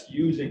 You know, that's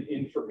using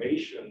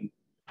information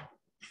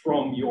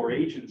from your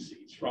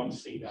agencies, from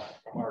CDOT,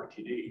 from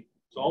RTD.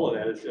 So all of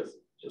that is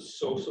just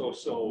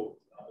so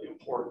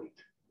important.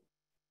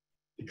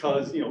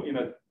 Because, you know,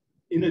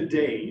 in a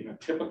day, in a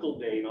typical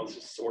day, you know, this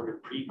is sort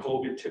of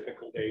pre-COVID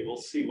typical day, we'll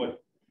see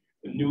what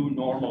the new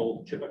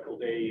normal typical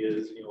day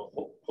is. You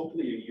know,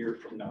 hopefully a year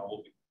from now,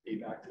 we'll be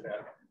back to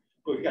that.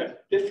 But we've got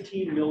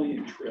 15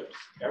 million trips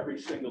every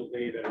single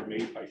day that are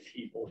made by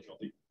people, you know,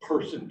 the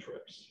person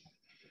trips.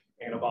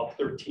 And about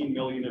 13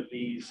 million of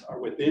these are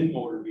within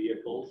motor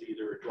vehicles,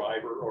 either a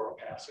driver or a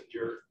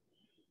passenger.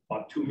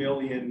 About 2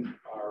 million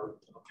are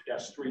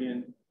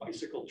pedestrian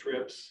bicycle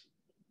trips.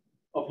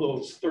 Of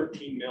those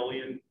 13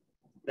 million,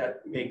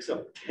 that makes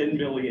up 10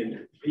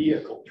 million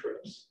vehicle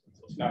trips.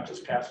 So it's not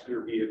just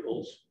passenger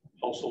vehicles,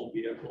 household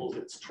vehicles,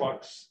 it's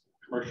trucks,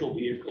 commercial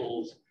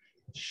vehicles,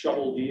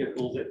 shuttle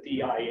vehicles at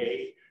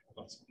DIA,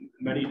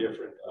 many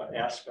different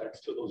aspects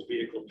to those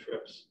vehicle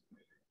trips.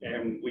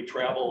 And we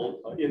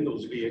travel in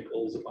those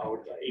vehicles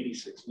about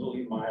 86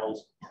 million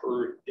miles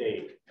per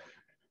day.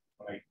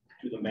 When I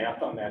do the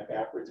math on that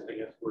backwards, I think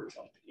it works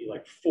out to be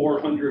like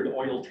 400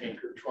 oil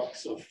tanker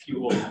trucks of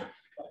fuel a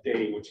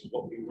day, which is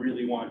what we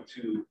really want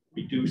to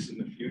reduce in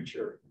the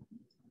future.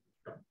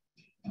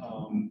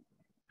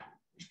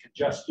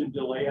 Congestion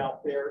delay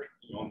out there.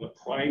 You know, the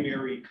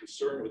primary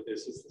concern with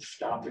this is the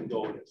stop and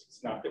go.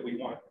 It's not that we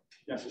want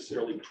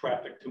necessarily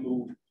traffic to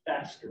move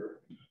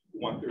faster. We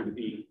want there to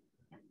be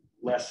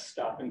less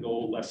stop and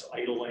go, less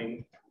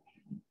idling.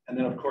 And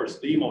then, of course,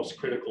 the most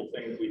critical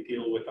thing that we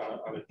deal with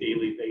on a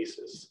daily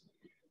basis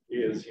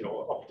is, you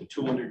know, up to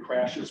 200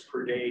 crashes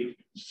per day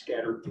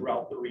scattered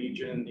throughout the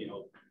region, you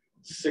know,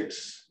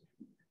 6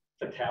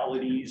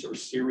 fatalities or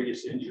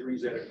serious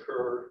injuries that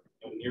occur,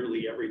 you know,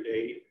 nearly every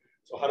day.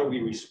 So how do we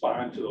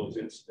respond to those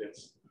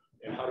incidents,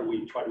 and how do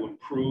we try to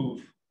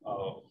improve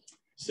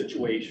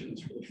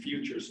situations for the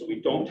future so we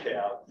don't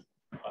have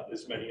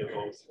as many of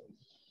those?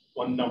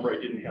 One number I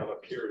didn't have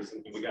up here is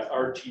we got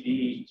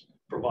RTD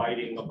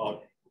providing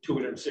about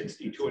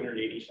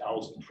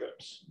 280,000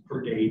 trips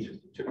per day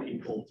to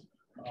people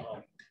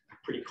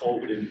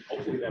pre-COVID, and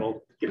hopefully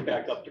that'll get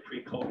back up to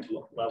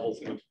pre-COVID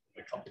levels in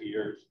a couple of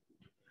years.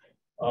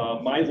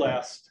 My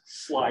last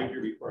slide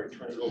here before I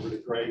turn it over to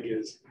Greg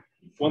is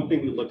one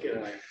thing we look at,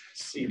 and I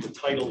see the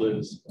title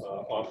is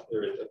off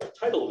there. The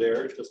title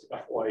there, just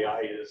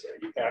FYI, is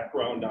a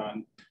background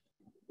on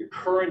the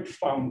current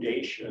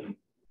foundation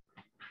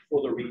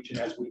for the region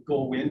as we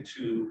go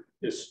into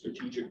this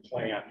strategic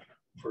plan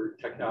for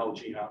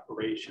technology and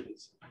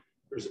operations.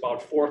 There's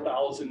about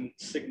 4,000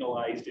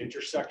 signalized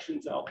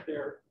intersections out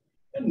there,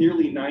 and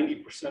nearly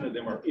 90% of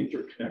them are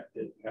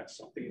interconnected. And that's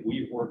something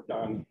we've worked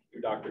on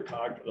through Dr.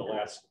 Cog for the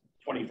last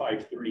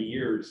 25, 30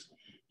 years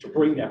to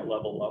bring that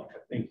level up. I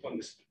think when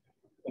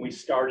we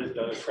started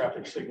the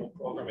traffic signal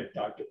program at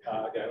Dr.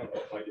 Cog, I don't know,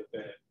 it might have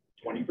been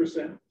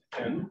 20%,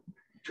 10,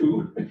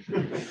 2.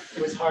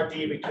 It was hard to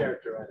even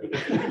characterize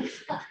it.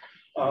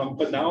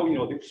 But now, you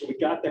know, so we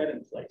got that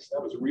in place.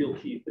 That was a real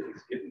key thing,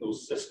 getting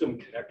those system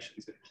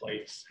connections in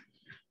place.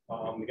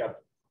 We got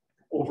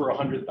over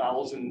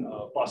 100,000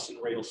 bus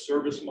and rail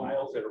service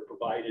miles that are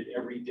provided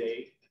every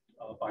day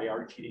by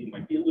RTD.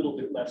 Might be a little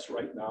bit less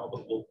right now,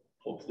 but we'll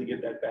hopefully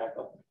get that back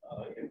up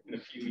in a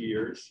few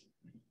years.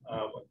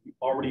 We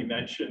already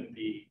mentioned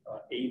the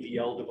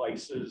AVL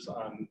devices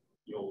on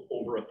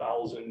over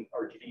 1,000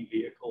 RTD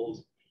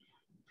vehicles.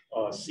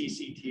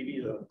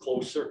 CCTV, the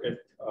closed circuit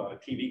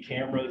TV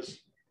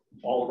cameras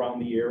all around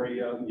the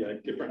area.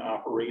 Different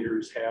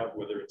operators have,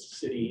 whether it's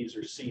cities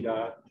or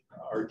CDOT,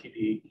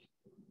 RTD.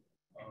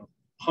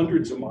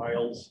 Hundreds of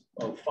miles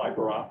of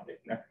fiber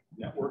optic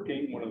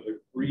networking, one of the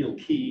real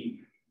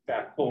key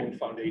backbone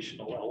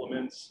foundational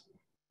elements.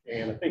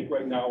 And I think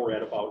right now we're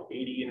at about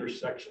 80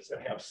 intersections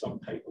that have some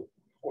type of,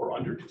 or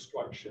under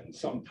construction,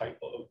 some type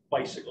of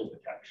bicycle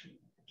detection,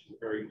 which is a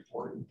very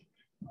important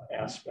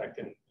aspect.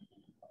 And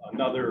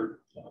another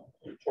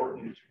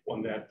important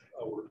one that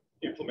we're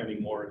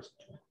implementing more is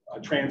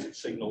a transit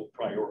signal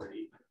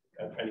priority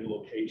at any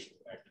location.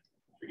 I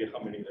forget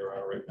how many there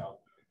are right now.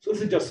 So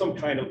this is just some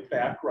kind of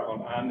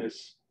background on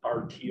this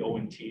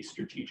RTO&T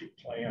strategic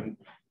plan,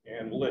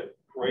 and we'll let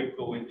Greg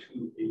go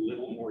into a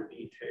little more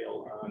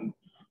detail on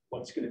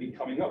what's going to be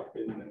coming up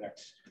in the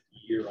next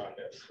year on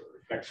this,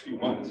 or next few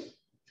months,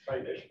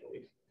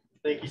 initially.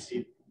 Thank you,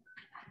 Steve.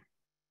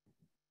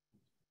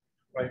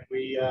 Right,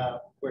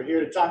 we're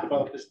here to talk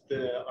about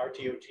the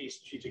RTO&T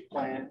strategic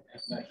plan,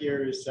 and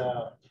here is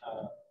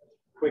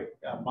quick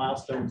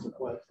milestones of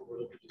what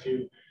we're looking to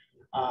do.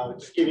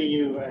 Just giving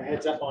you a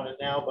heads up on it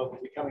now, but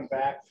we'll be coming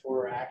back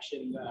for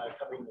action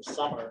coming this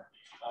summer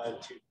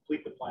to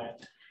complete the plan.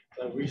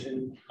 The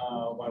reason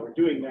why we're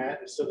doing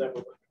that is so that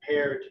we're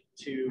prepared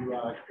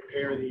to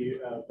prepare the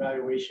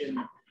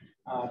evaluation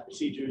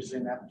procedures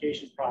and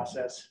applications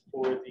process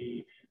for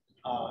the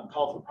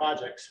call for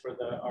projects for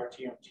the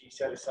RTO&T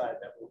set aside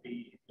that will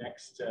be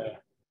next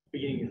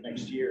beginning of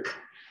next year.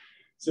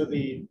 So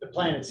the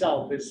plan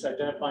itself is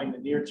identifying the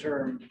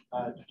near-term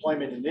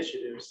deployment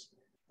initiatives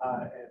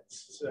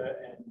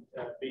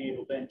and being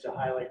able then to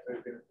highlight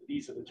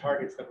these are the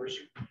targets that we're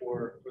shooting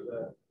for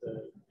the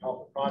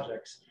call for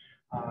projects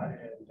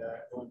and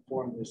will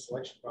inform the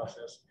selection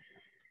process.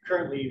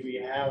 Currently, we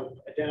have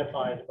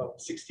identified about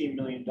 $16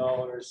 million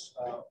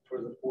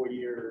for the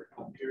 4-year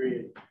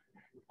period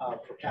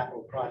for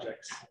capital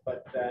projects,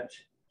 but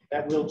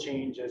that will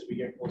change as we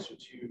get closer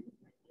to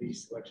the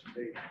selection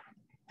date.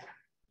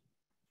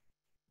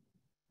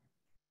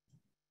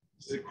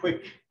 This is a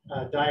quick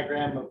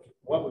diagram of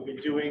what we've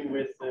been doing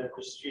with the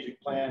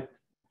strategic plan,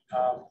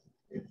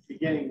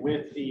 beginning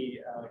with the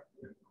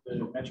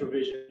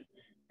MetroVision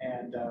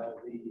and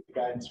the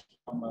guidance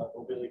from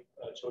Mobility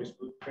Choice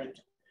Blueprint.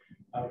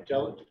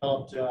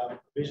 Developed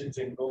visions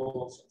and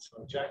goals and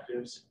some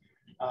objectives,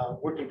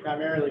 working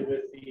primarily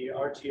with the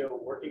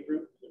RTO working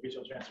group, the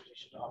Regional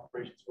Transportation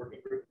Operations Working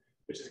Group,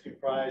 which is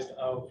comprised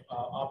of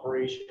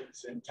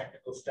operations and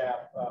technical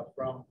staff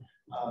from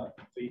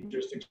the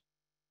jurisdiction.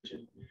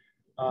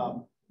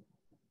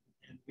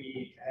 And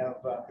we have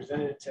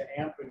presented it to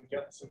AMP and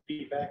gotten some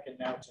feedback, and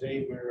now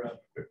today we're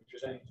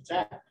presenting to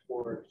TAC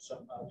for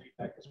some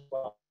feedback as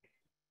well.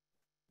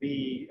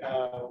 We're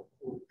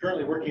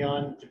currently working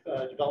on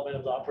development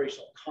of the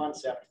operational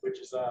concept, which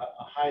is a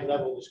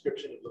high-level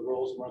description of the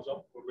roles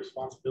and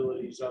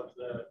responsibilities of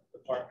the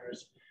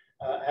partners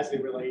as they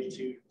relate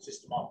to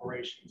system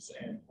operations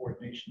and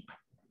coordination.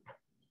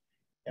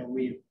 And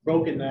we've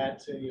broken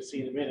that, and you'll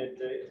see in a minute,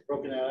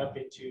 broken that up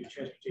into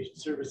transportation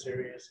service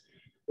areas,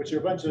 which are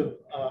a bunch of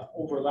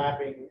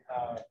overlapping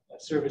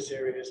service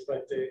areas,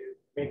 but it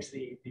makes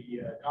the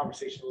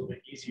conversation a little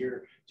bit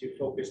easier to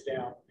focus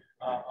down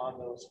on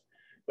those.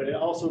 But it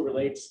also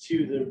relates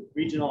to the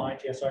regional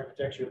ITS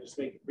architecture. I'll just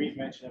make a brief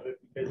mention of it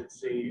because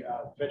it's a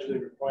federally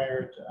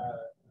required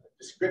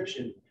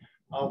description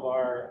of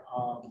our,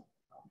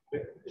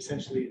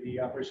 essentially the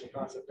operational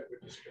concept that we're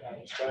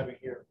describing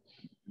here.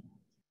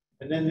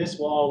 And then this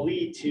will all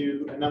lead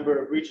to a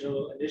number of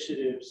regional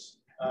initiatives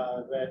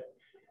that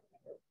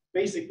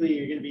basically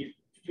you're going to be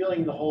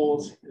filling the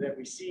holes that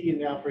we see in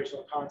the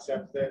operational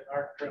concept that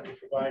aren't currently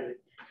provided.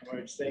 And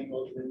we're saying,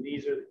 well, then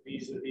these are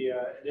the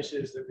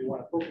initiatives that we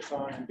want to focus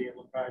on and be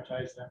able to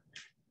prioritize them.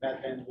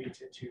 That then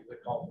leads into the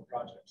call for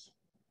projects.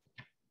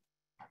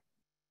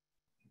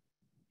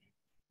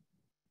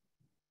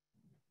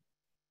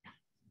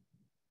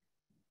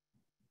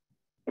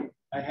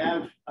 I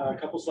have a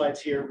couple slides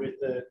here with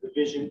the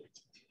vision.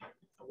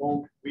 I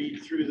won't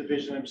read through the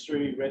vision. I'm sure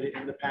you read it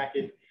in the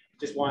packet.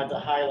 Just wanted to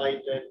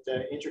highlight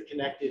that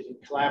interconnected and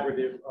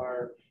collaborative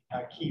are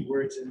key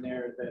words in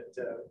there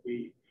that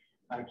we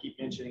keep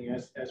mentioning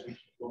as we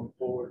keep going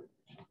forward.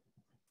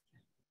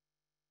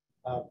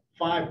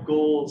 5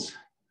 goals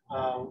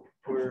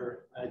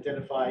were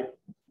identified: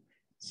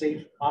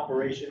 safe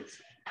operations,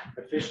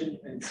 efficient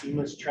and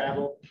seamless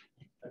travel,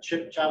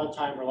 travel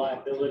time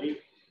reliability.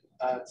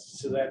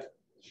 So that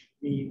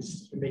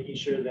means making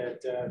sure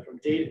that from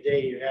day to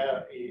day you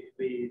have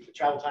the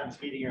travel time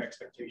is meeting your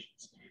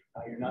expectations.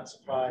 You're not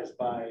surprised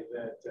by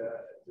that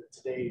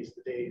today is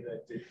the day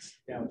that it's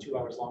now 2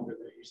 hours longer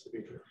than it used to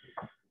be.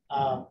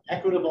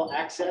 Equitable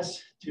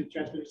access to the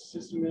transportation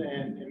system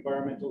and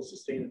environmental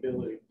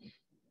sustainability.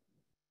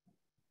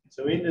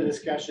 So in the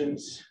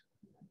discussions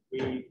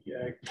we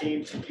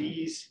came to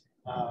these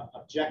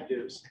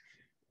objectives,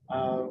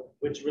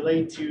 which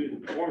relate to the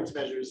performance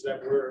measures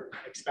that we're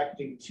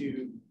expecting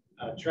to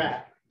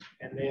track,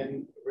 and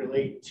then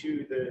relate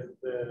to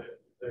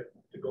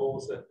the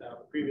goals that the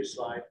previous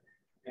slide,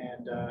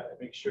 and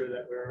make sure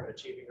that we're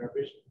achieving our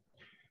vision.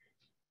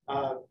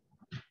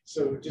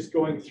 So just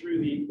going through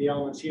the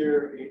elements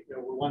here,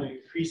 we want to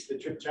increase the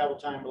trip travel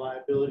time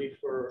reliability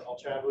for all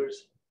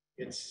travelers.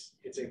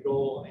 It's a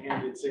goal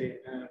and it's an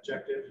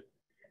objective.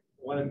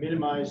 We want to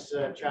minimize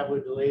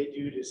traveler delay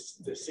due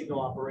to signal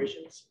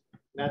operations.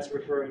 And that's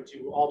referring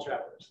to all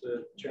travelers,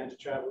 the transit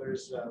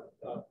travelers,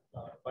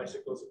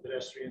 bicycles and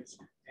pedestrians,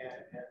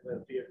 and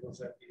the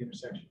vehicles at the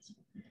intersections.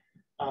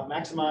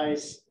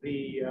 Maximize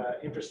the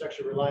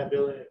infrastructure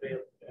reliability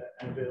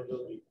and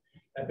availability.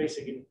 That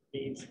basically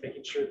means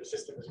making sure the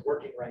system is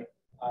working right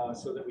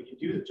so that we can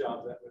do the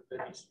job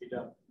that needs to be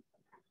done.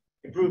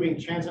 Improving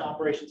transit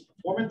operations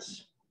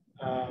performance,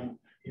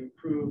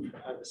 improve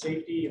the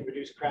safety and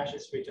reduce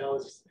crashes,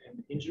 fatalities,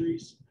 and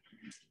injuries.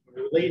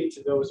 Related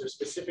to those are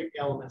specific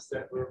elements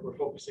that we're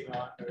focusing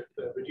on.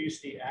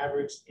 Reduce the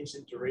average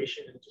incident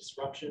duration and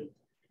disruption,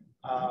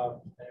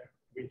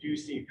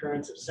 reduce the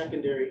occurrence of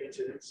secondary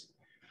incidents.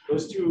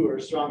 Those two are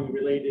strongly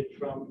related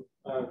from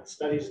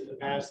studies in the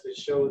past that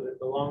show that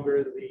the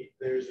longer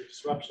there's a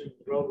disruption in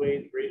the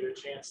roadway, the greater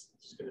chance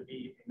there's going to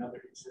be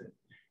another incident.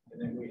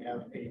 And then we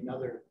have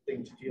another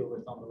thing to deal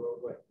with on the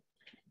roadway.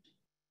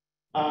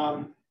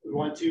 We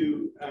want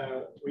to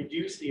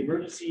reduce the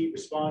emergency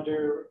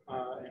responder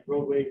and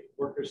roadway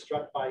workers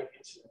struck by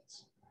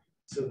incidents.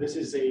 So this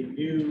is a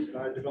new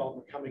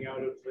development coming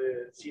out of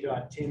the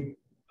CDOT TIM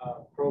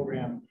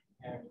program,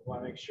 and we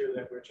want to make sure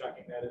that we're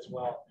tracking that as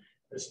well.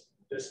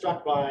 The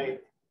struck by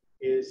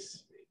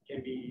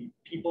can be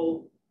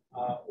people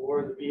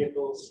or the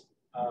vehicles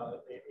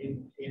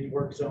in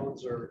work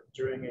zones or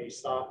during a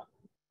stop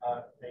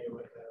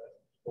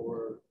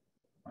or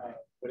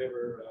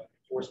whatever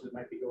enforcement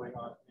might be going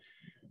on.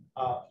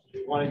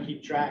 We want to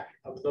keep track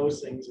of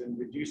those things and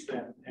reduce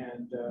them,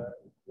 and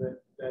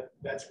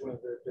that's one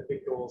of the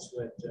big goals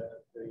that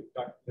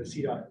the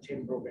CDOT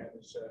TIM program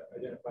has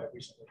identified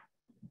recently.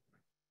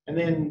 And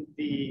then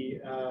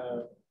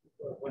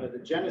one of the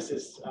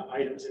Genesis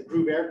items,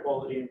 improve air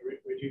quality and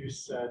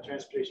reduce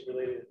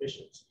transportation-related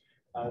emissions.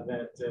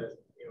 That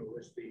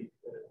was when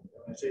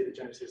I say the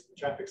Genesis, the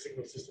traffic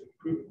signal system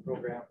improvement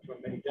program from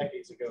many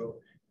decades ago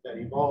that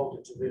evolved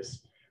into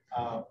this.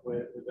 That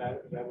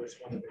was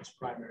one of its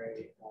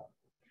primary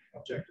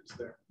objectives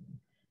there.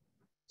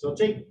 So I'll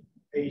take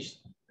a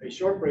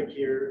short break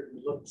here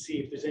and look to see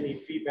if there's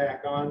any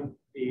feedback on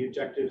the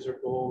objectives or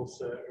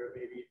goals or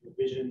maybe the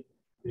vision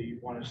that you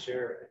want to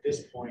share at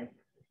this point,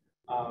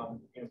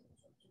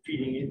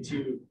 feeding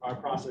into our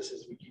process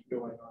as we keep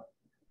going on.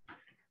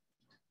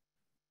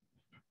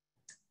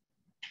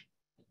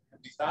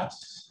 Any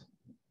thoughts?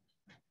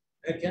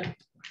 Again.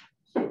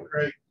 So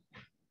Craig,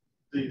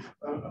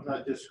 I'm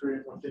not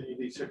disagreeing with any of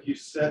these. Have you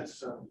set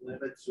some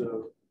limits of,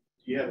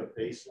 do you have a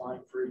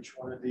baseline for each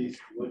one of these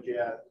to look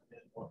at,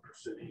 and what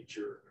percentage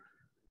or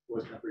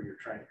what number you're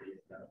trying to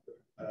get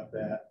out of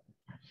that?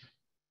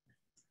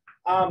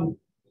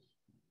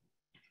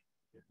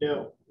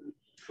 No.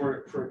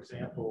 For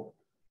example,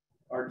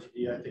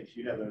 RTD, I think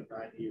you have a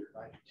 90 or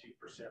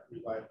 92%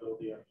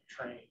 reliability on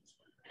trains.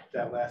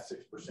 That last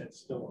 6% is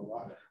still a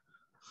lot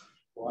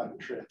of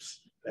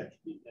trips that can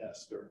be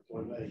missed or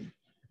delayed.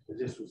 I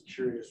just was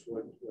curious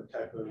what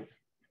type of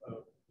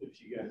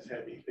if you guys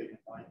had anything in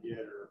mind yet,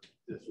 or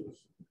this was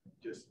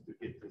just to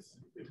get this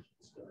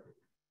started.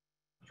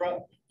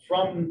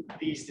 From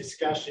these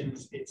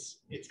discussions,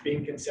 it's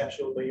being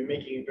conceptual, but you're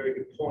making a very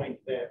good point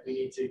that we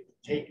need to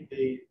take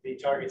the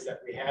targets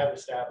that we have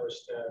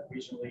established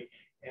regionally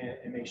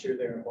and make sure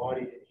they're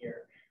embodied in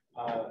here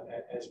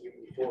as we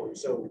move forward.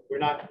 So we're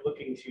not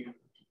looking to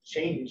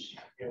change,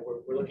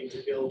 we're looking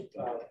to build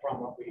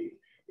from what we've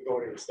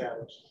already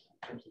established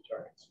in terms of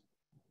targets,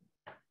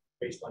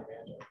 baseline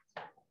and targets.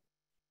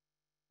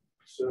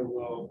 So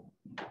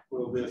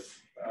will this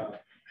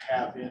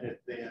have in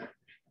it then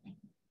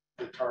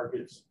the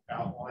targets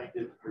outlined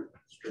in the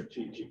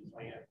strategic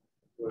plan,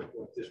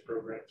 what this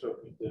program's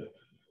hoping to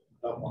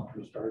help on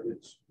those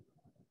targets?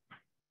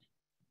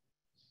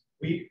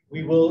 We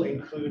will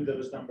include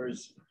those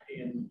numbers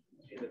in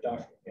the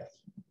document,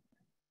 yes.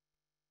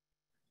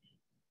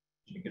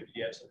 Do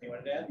you have something you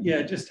wanted to add?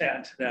 Yeah, just to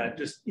add to that,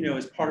 just,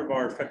 as part of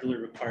our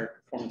federally required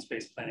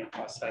performance-based planning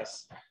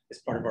process, as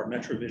part of our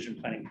Metro Vision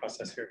planning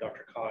process here at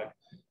DRCOG,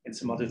 and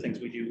some other things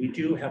we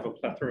do have a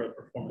plethora of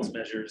performance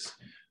measures,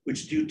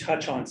 which do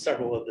touch on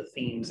several of the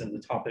themes and the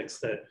topics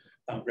that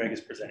Greg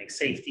is presenting: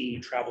 safety,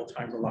 travel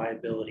time,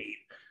 reliability.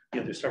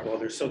 There's several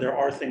others. So there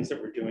are things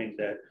that we're doing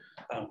that,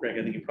 Greg,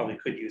 I think you probably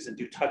could use and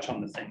do touch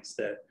on the things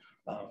that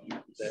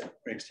that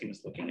Greg's team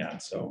is looking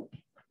at. So.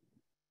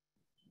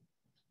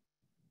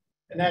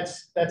 And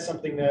that's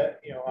something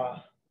that,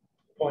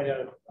 point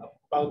out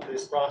about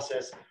this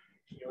process.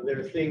 There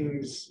are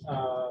things,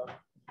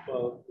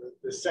 well,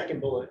 the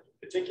second bullet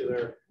in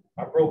particular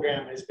our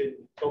program has been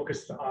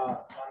focused on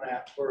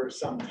that for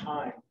some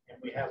time, and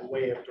we have a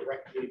way of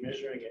directly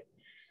measuring it,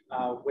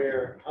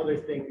 where other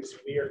things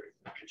we are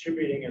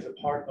contributing as a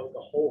part of the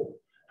whole.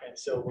 And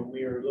so when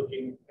we are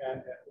looking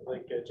at,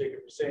 like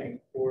Jacob was saying,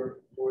 for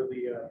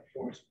the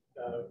performance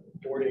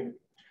boarding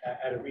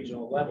at a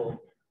regional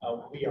level,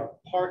 we are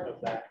part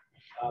of that,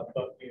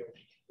 but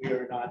we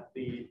are not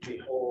the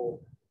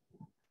whole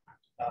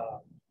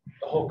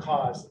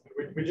cause.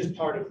 We're just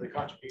part of the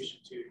contribution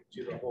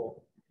to the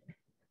whole.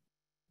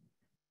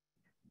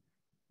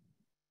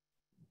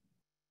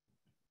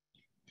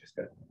 Just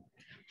good.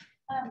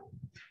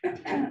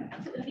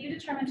 Have you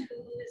determined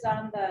who is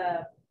on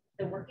the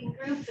working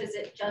group? Is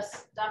it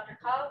just Dr.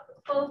 Cobb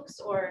folks,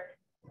 or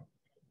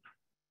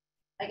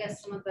I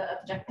guess some of the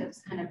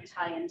objectives kind of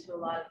tie into a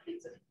lot of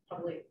things that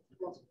probably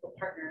multiple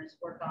partners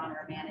work on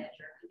or manage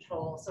or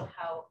control. So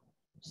how,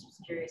 just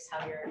curious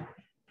how you're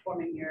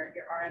forming your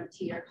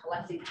RMT or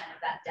collecting kind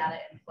of that data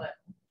input.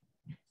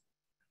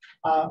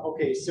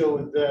 Okay,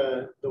 so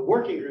the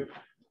working group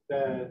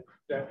that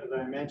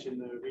I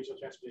mentioned, the Regional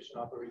Transportation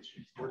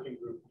Operations Working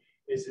Group,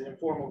 is an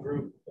informal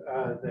group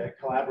that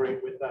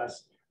collaborate with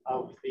us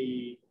of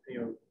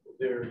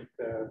their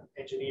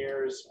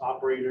engineers,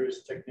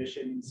 operators,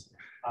 technicians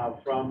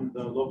from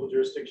the local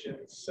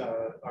jurisdictions,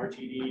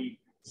 RTD,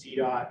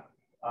 CDOT,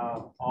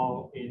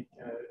 all in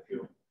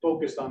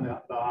focused on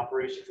the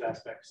operations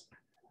aspects.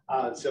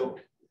 So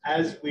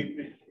as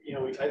we,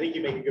 I think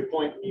you make a good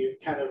point when you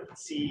kind of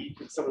see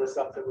some of the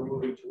stuff that we're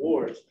moving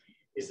towards,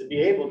 is to be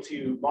able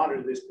to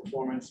monitor this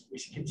performance. We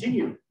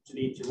continue to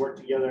need to work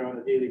together on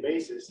a daily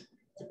basis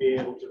to be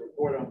able to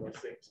report on those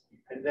things.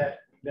 And that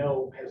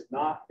has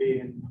not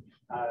been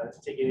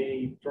taken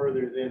any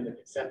further than the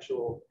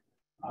conceptual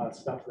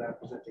stuff that I'm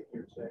presenting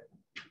here today.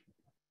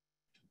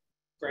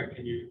 Greg,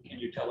 can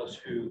you tell us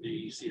who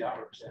the CDOT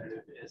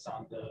representative is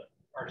on the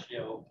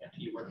RTO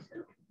MT working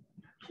group?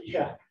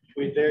 Yeah,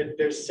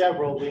 there's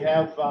several. We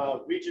have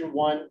Region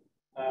 1,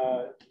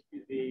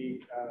 the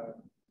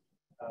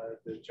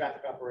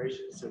traffic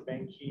operations, so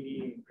Ben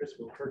Keeney and Chris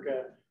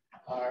Wilkerka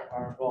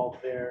are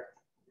involved there.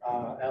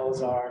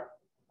 Elazar,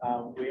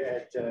 we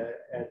at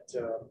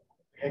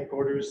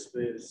headquarters,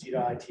 the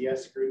CDOT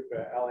ITS group,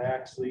 Ali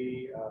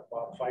Axley,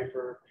 Bob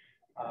Pfeiffer,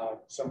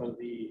 some of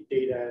the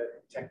data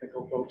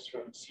technical folks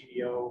from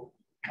CDO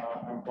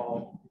are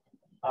involved.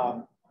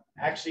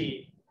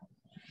 Actually,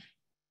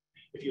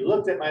 if you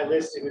looked at my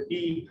list, it would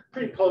be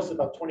pretty close to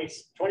about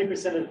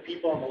 20% of the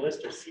people on the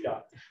list are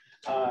CDOT,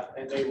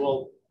 and they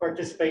will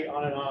participate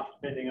on and off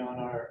depending on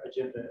our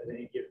agenda at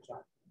any given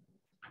time.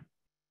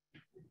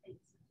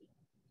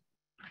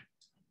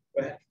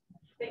 Go ahead.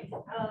 Thanks.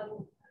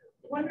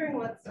 Wondering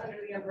what's under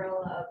the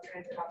umbrella of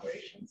transit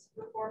operations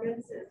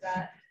performance. Is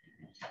that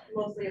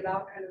mostly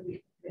about kind of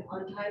the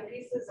on-time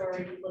pieces, or are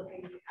you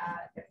looking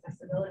at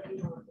accessibility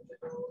from a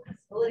physical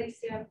accessibility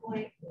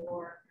standpoint,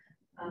 or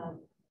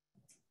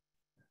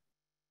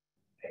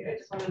I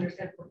just want to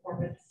understand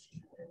performance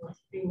and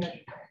what's being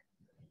measured there.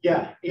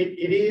 Yeah,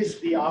 it is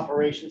the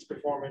operations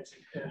performance,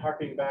 and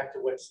harkening back to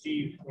what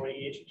Steve, when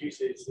he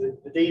introduced it, it's the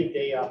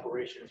day-to-day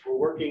operations. We're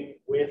working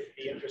with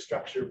the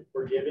infrastructure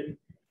we're given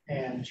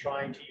and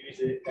trying to use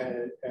it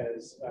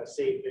as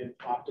safe and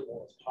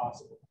optimal as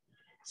possible.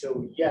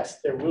 So yes,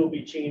 there will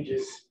be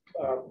changes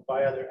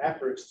by other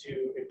efforts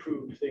to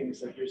improve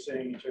things like you're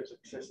saying in terms of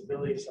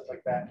accessibility, stuff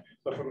like that.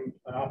 But from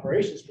an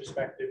operations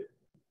perspective,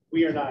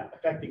 we are not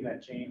affecting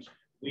that change.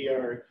 We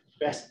are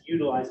best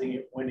utilizing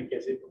it when it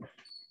gets implemented.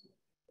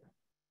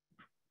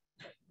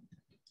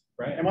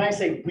 Right. And when I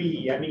say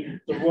we, I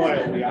mean the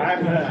royal we.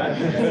 I'm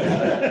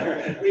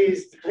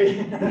please.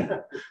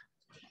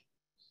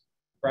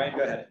 Brian,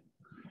 go ahead.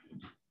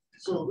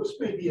 So this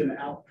may be an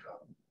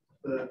outcome,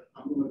 but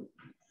I'm going to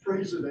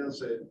phrase it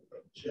as an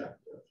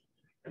objective.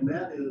 And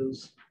that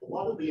is a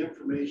lot of the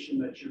information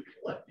that you're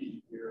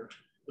collecting here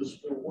is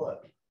for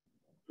what?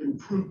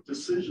 Improved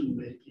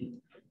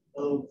decision-making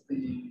of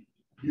the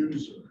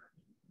user.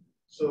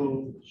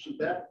 So should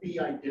that be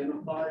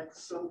identified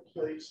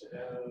someplace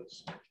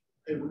as,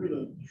 hey, we're going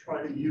to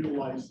try to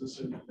utilize this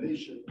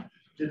information,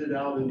 get it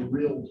out in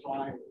real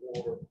time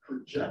or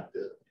project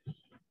it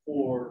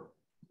for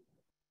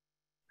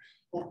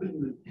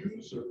helping the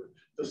user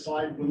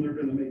decide when they're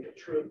going to make a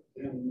trip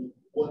and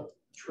what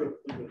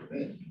trip they're going to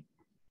make?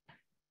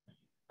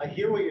 I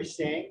hear what you're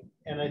saying,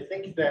 and I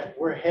think that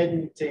we're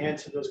heading to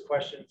answer those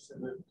questions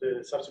in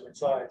the subsequent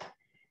slides.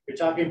 You're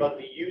talking about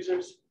the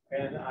users,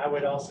 and I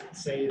would also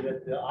say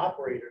that the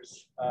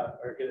operators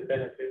are going to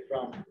benefit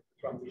from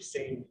these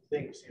same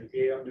things, and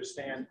be able to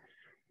understand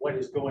what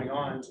is going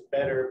on to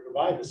better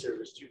provide the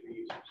service to the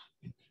users.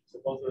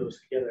 So both of those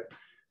together.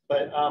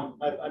 But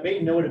I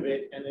made note of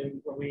it, and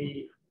then when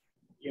we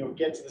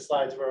get to the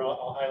slides where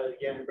I'll highlight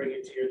again and bring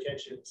it to your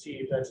attention, see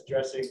if that's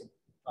addressing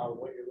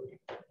what you're looking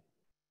for.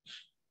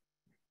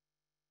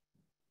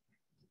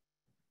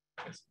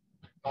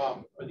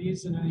 Are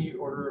these in any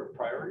order of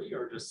priority,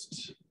 or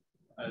just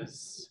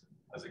as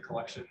a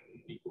collection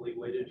equally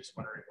weighted? Just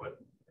wondering if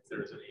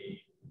there's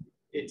any.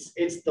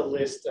 It's the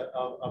list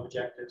of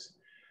objectives.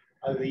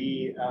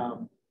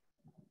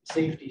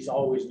 Safety is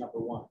always number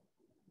one.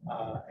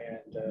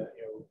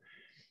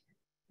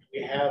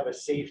 We have a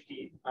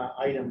safety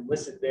item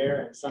listed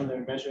there, and some that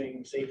are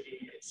measuring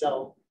safety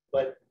itself,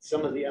 but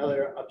some of the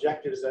other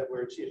objectives that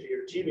if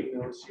you're achieving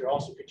those, you're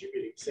also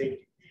contributing to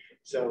safety.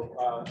 So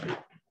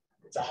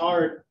it's a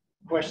hard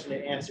question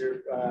to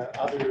answer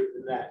other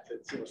than that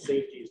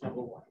safety is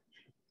number one.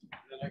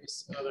 And then I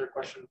guess another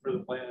question for the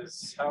plan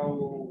is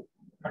how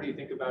do you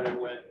think about it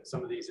when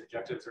some of these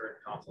objectives are in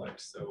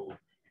conflict? So,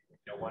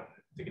 one,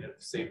 thinking of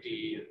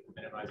safety and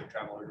minimizing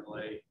traveler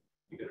delay,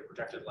 you get a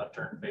projected left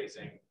turn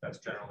phasing, that's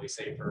generally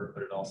safer,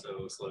 but it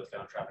also slows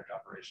down traffic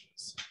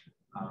operations.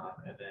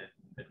 And then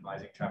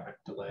minimizing traffic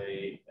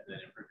delay and then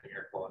improving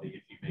air quality.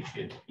 If you make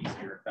it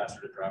easier and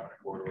faster to drive on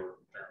a corridor,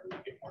 generally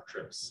you get more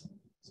trips.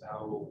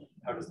 So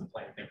how does the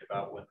plan think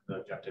about when the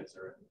objectives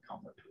are in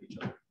conflict with each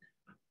other?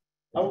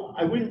 Oh,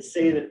 I wouldn't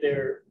say that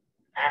they're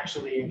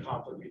actually in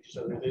conflict with each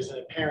other. There's an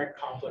apparent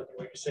conflict in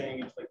what you're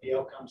saying. It's like the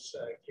outcomes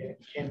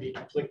can be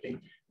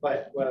conflicting,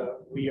 but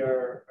we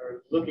are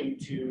looking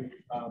to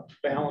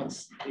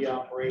balance the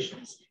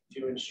operations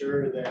to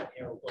ensure that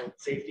both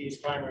safety is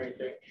primary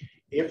thing.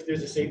 If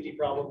there's a safety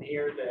problem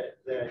here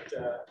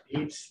that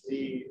needs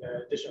the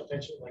additional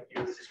attention, like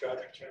you were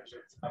describing in terms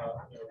of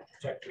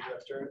protected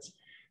left turns,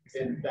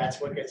 then that's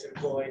what gets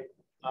employed,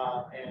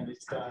 and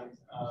it's done.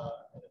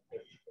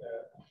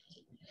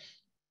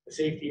 The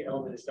safety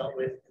element is dealt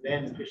with, and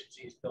then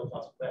efficiency is built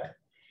off of that.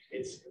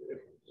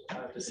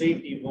 The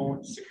safety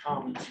won't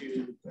succumb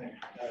to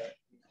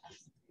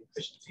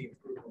efficiency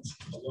improvements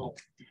alone,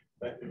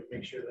 but we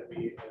make sure that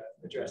we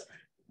address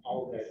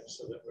all of that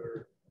so that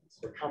we're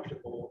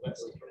comfortable that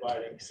we're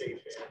providing safe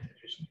and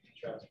efficient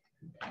traffic.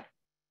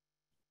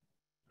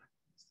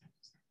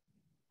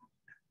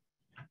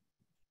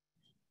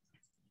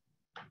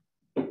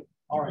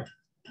 All right,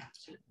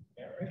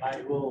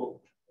 I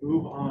will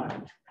move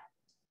on.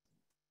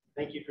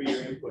 Thank you for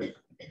your input.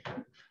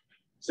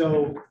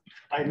 So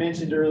I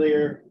mentioned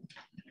earlier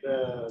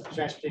the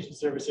transportation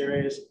service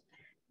areas.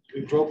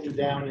 We broke them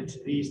down into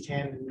these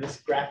 10, and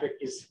this graphic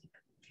is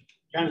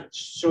kind of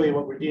show you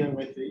what we're dealing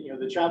with.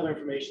 The traveler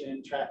information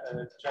and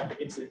traffic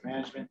incident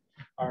management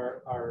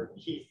are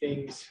key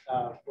things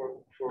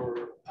for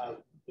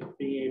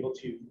being able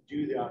to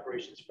do the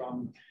operations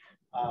from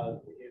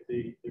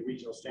the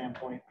regional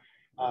standpoint.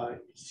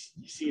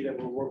 You see that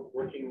we're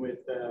working with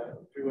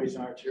freeways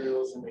and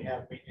arterials, and we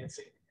have maintenance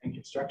and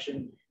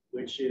construction,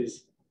 which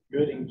is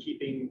good in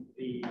keeping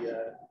the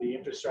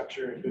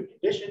infrastructure in good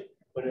condition,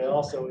 but it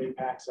also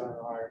impacts on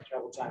our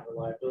travel time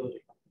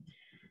reliability.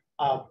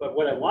 But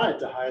what I wanted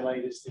to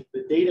highlight is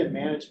the data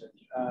management,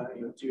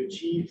 to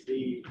achieve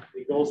the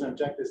goals and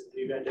objectives that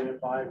we've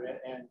identified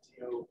and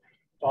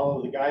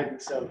follow the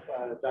guidance of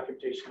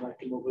documentation like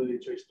the Mobility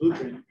Choice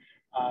Blueprint.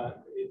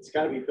 It's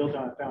got to be built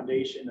on a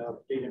foundation of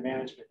data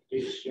management,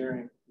 data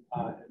sharing,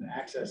 and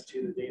access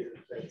to the data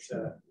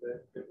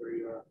that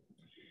we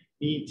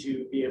need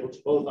to be able to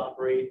both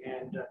operate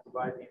and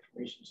provide the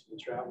information to the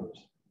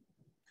travelers.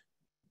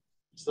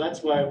 So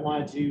that's why I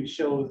wanted to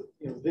show,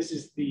 this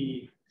is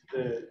the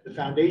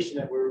foundation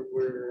that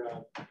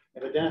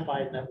have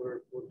identified and that we're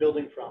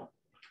building from.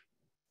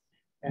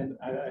 And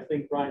I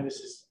think, Brian, this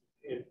is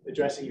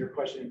addressing your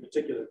question in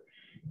particular.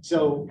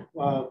 So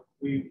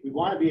we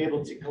want to be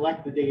able to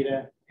collect the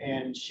data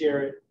and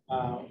share it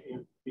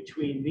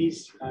between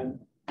these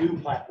new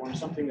platforms,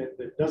 something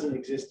that doesn't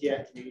exist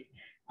yet.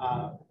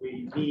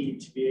 We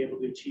need to be able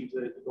to achieve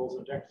the goals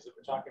and objectives that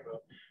we're talking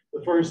about.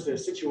 The first, the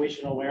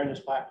situational awareness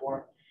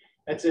platform.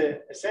 That's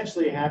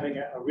essentially having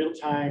a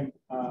real-time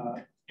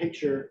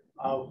picture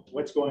of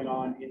what's going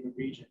on in the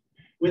region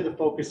with a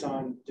focus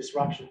on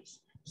disruptions.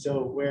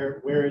 So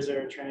where is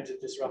there a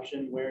transit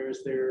disruption? Where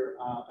is there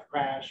a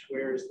crash?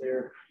 Where is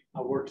there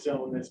a work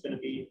zone that's going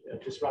to be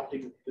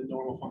disrupting the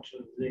normal function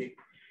of the day?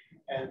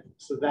 And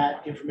so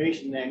that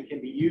information then can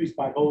be used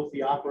by both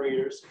the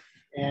operators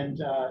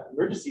and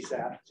emergency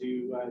staff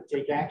to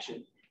take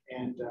action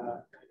and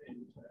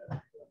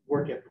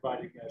work at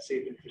providing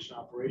safe and efficient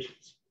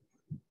operations.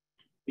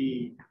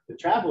 The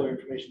traveler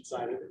information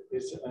side of it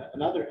is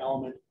another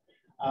element,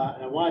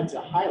 and I wanted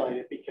to highlight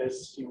it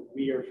because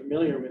we are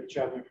familiar with the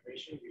traveler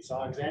information. We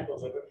saw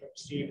examples of it from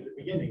Steve at the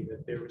beginning,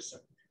 that there was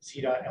some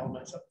CDOT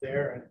elements up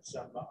there and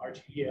some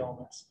RTE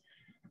elements.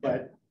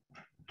 But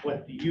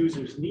what the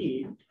users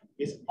need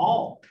is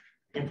all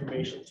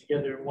information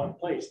together in one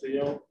place. They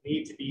don't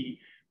need to be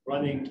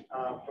running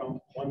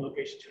from one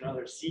location to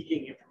another,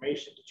 seeking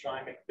information to try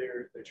and make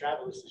their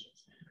travel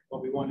decisions.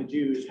 What we want to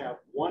do is have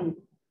one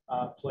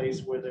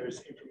place where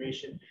there's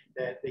information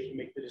that they can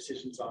make the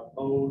decisions on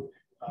mode,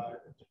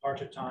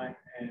 departure time,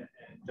 and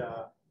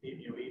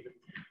even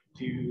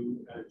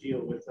to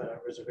deal with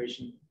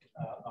reservation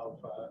of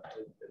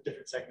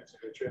different segments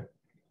of their trip.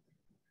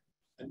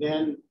 And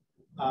then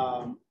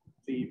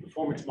the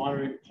performance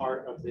monitoring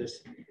part of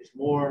this is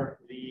more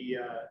the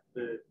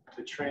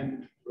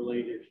trend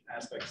related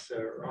aspects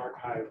or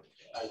archive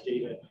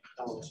data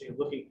elements.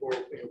 Looking for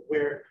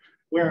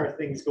where are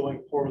things going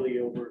poorly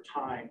over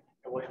time,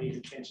 what needs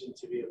attention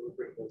to be able to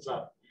bring those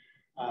up.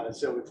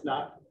 So it's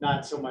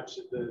not so much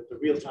the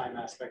real-time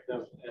aspect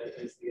of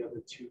as the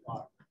other two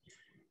are.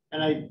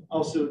 And I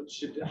also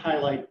should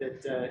highlight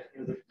that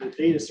you know, the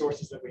data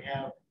sources that we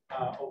have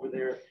over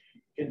there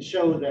can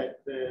show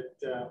that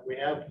we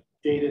have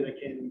data that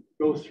can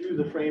go through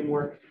the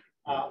framework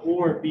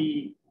or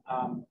be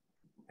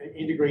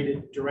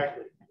integrated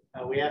directly.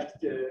 We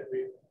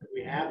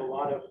have a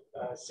lot of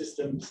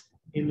systems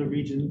in the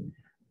region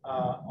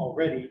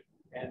already,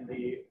 and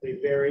they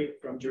vary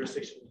from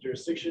jurisdiction to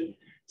jurisdiction.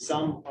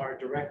 Some are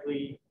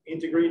directly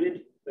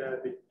integrated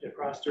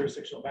across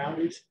jurisdictional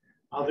boundaries.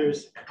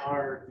 Others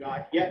are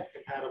not yet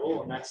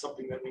compatible, and that's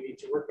something that we need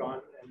to work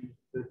on, and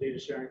the data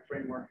sharing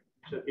framework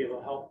should be able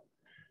to help.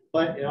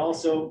 But it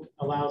also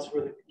allows for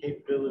the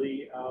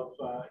capability of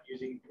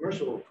using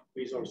commercial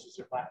resources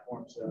or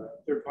platforms,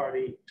 third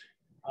party,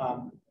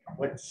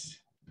 what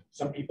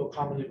some people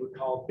commonly would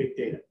call big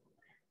data.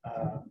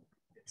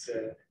 It's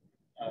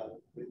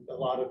a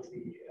lot of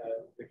the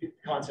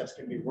concepts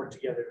can be worked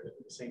together in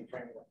the same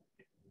framework.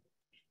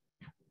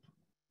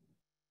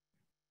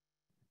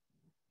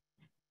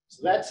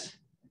 So that's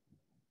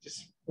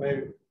just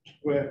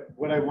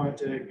what I wanted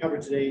to cover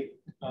today.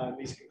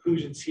 These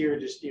conclusions here,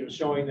 just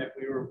showing that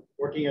we were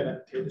working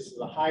at this is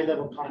a high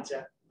level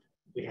concept.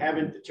 We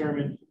haven't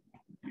determined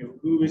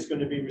who is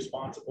going to be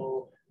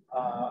responsible,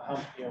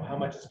 how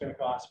much it's going to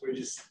cost. We're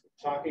just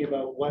talking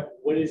about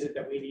what is it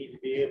that we need to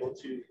be able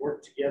to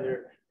work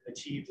together and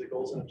achieve the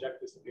goals and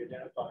objectives that we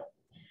identified.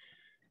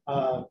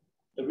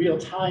 The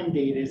real-time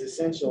data is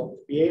essential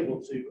to be able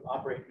to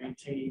operate and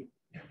maintain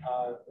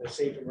a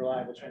safe and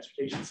reliable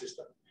transportation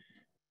system.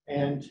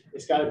 And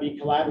it's got to be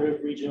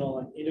collaborative, regional,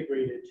 and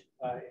integrated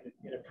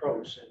in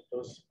approach. And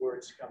those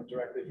words come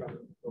directly from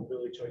the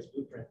Mobility Choice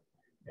Blueprint.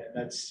 And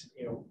that's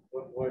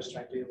what I was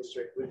trying to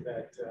illustrate with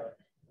that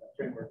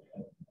framework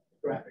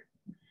graphic.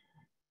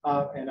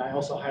 And I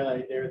also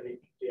highlighted there the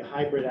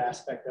hybrid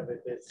aspect of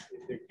it. That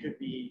there could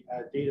be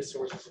data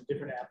sources and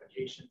different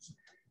applications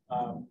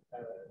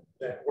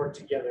that work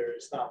together.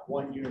 It's not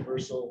one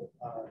universal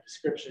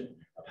description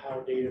of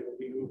how data will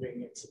be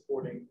moving and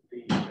supporting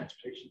the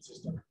transportation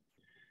system.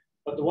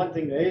 But the one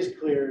thing that is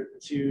clear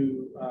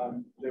to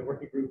the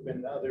working group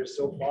and others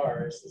so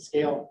far is the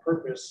scale and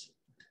purpose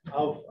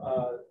of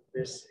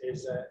this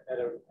is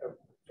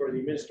for the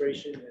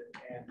administration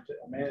and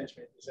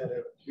management is at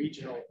a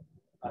regional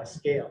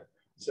scale.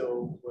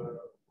 So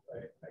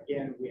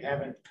again, we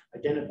haven't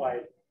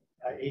identified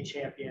a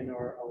champion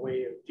or a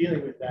way of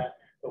dealing with that,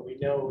 but we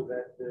know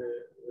that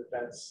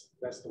that's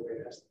the way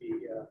it has to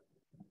be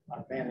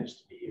managed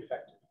to be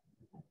effective.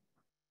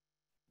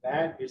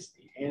 That is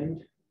the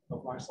end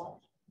of my slide.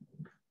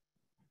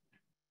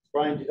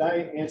 Brian, did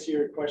I answer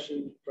your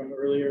question from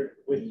earlier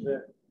with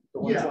the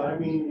one slide? I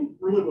mean,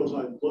 really what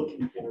I'm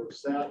looking for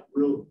is that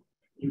real,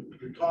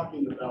 you're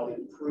talking about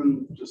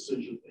improved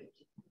decision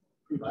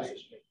making, right?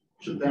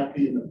 Should that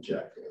be an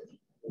objective?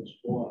 That's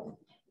one.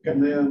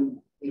 And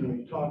then,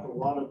 you talk a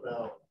lot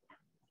about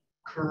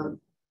current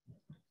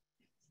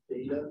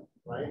data,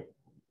 right?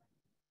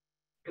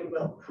 What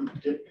about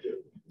predictive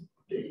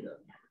data?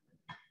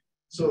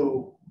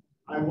 So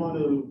I want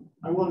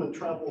to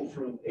travel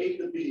from A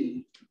to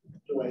B.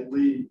 Do I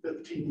leave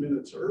 15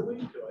 minutes early?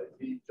 Do I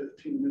leave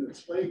 15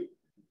 minutes late?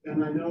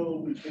 And I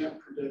know we can't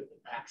predict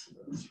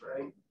accidents,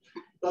 right?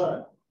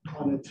 But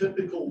on a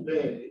typical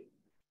day,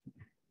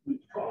 we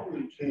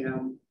probably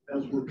can,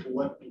 as we're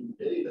collecting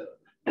data,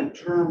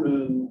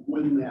 determine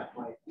when that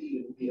might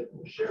be and be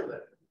able to share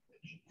that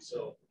information.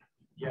 So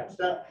yes,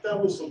 that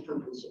was the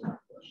purpose of my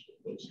question.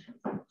 Those two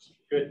things.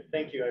 Good,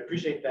 thank you. I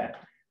appreciate that.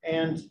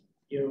 And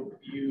you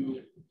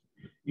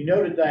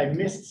noted that I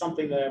missed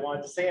something that I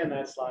wanted to say on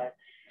that slide.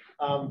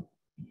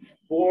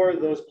 For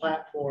those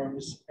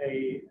platforms,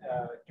 a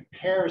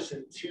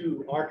comparison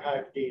to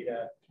archive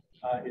data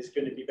is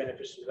going to be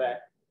beneficial to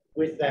that.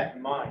 With that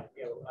in mind,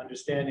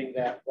 understanding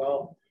that,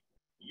 well,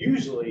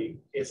 usually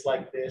it's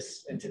like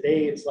this, and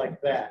today it's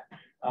like that.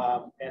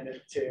 And then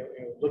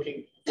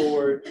looking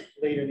forward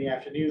later in the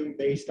afternoon,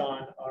 based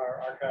on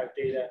our archive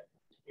data,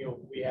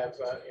 we have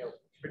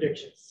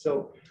predictions.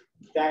 So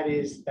that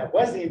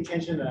was the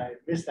intention, and I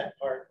missed that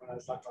part when I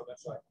was talking about that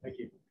slide. Thank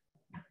you.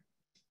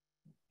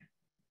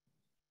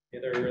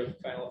 Any other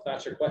final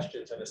thoughts or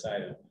questions on this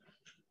item?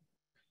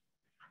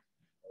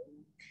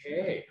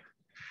 Okay,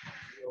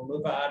 we'll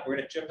move on. We're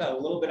going to jump out a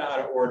little bit out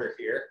of order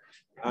here.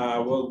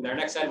 Our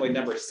next item will be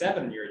number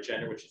 7 on your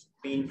agenda, which is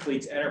Clean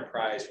Fleets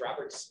Enterprise.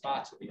 Robert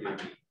Spots will be doing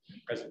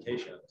the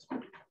presentation on this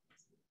one.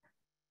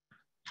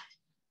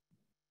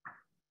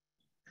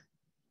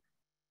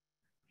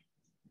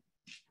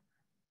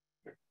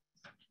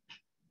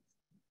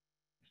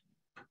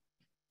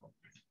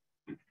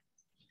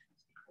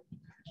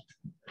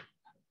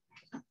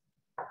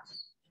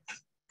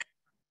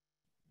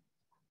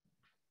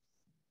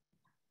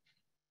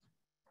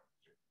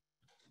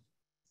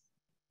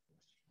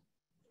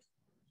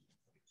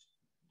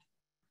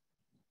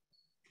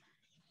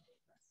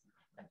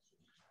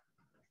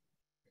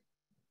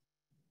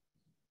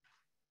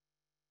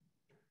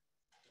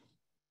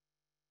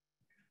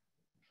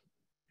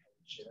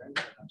 Sharing,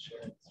 not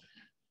sharing.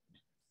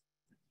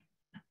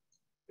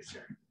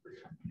 Sharing.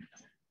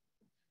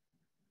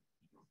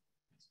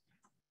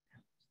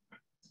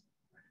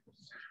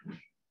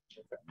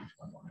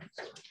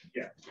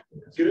 Yeah.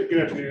 Good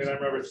afternoon.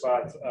 I'm Robert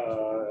Spots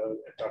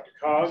at Dr.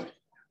 Cog.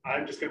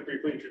 I'm just going to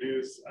briefly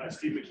introduce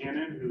Steve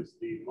McCannon, who's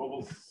the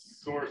Mobile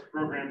Source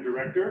Program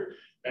Director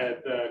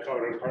at the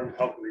Colorado Department of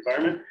Health and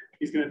Environment.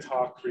 He's going to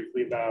talk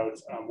briefly about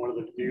one of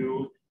the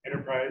new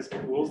enterprise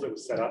tools that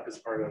was set up as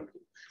part of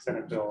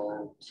Senate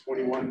Bill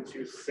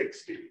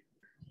 21260.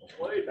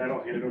 With that,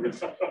 I'll hand it over to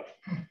Steve.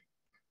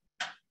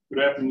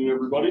 Good afternoon,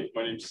 everybody.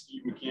 My name is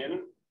Steve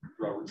McCannon,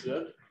 Robert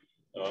said,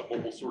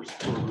 Mobile Source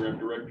Program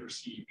Director,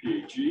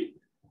 CEPAG.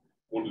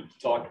 Wanted to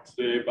talk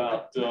today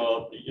about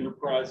the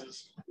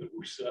enterprises that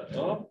were set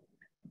up.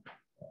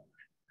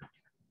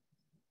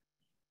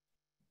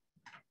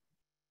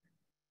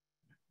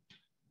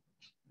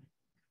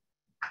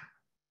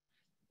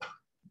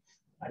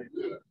 I didn't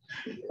do it.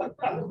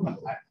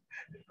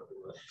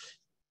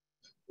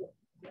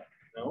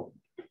 No,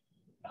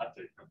 not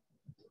take them.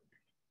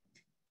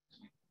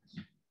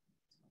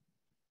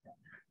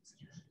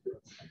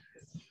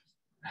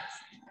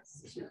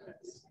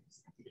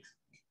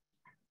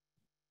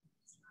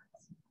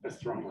 That's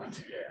the wrong one.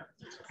 Yeah.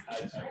 I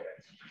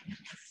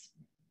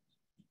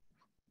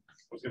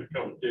was going to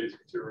cover Dave's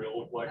material,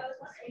 look like.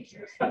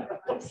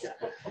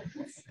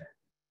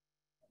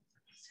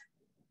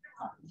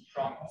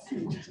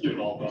 Just get it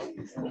all done.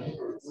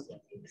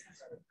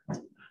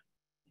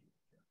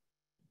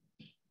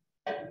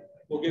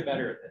 We'll get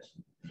better at this.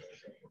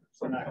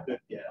 So not good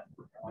yet.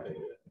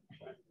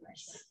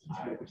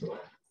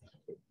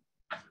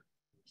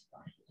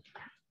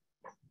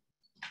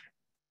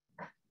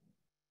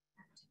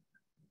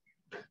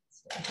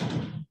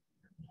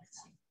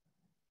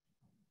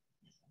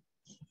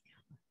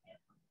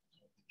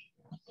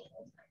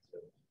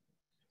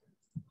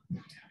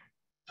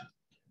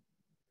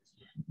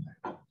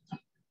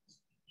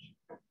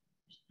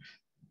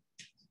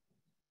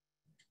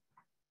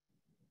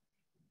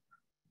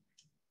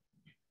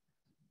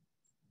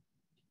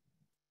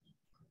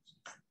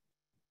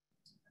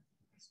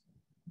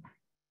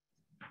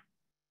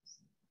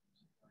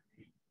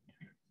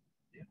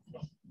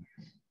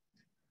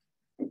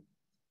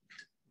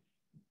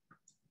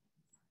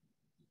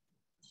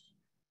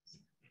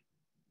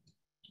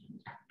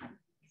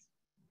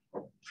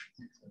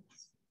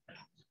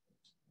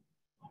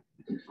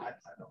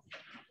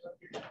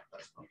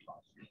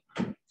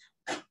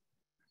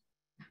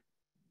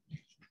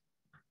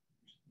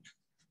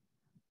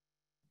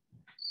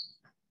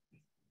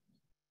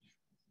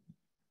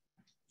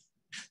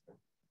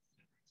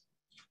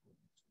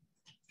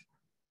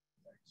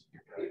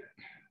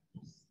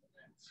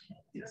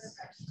 Yes.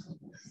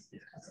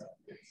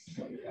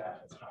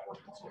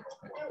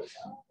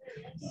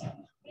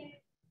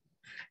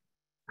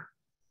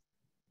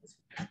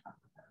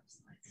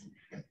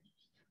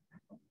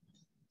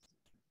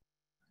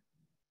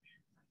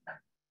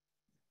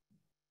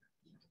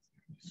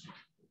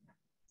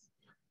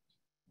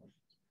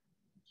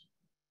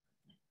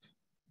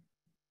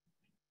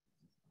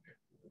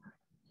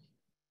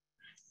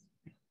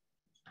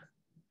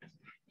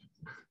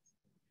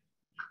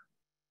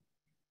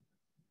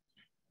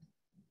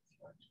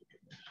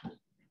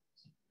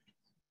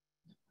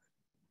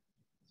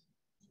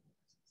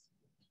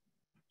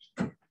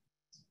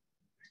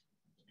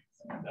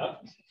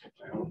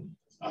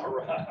 All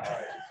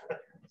right.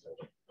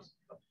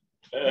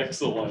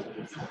 Excellent.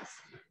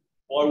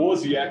 Well, I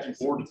was the acting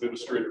board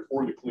administrator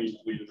for the Clean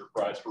Fleet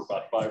Enterprise for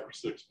about 5 or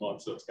 6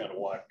 months. That's kind of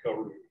why I'm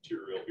covering the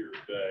material here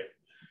today.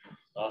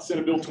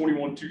 Senate Bill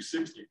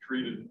 21260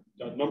 created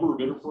a number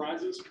of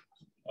enterprises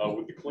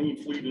with the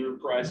Clean Fleet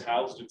Enterprise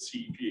housed at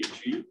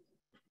CEPAG.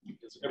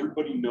 Does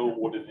everybody know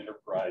what an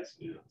enterprise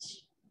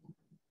is?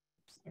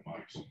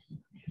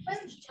 Why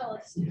don't you tell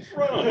us?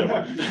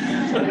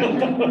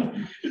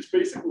 It's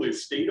basically a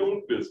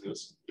state-owned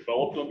business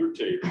developed under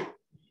TABOR,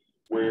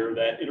 where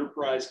that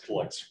enterprise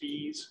collects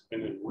fees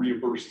and then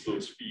reimburses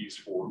those fees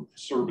for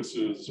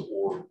services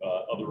or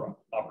other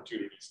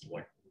opportunities to,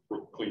 like for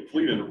the Clean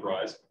Fleet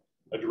Enterprise,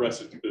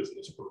 address it to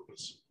business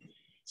purpose.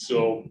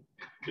 So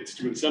it's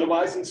to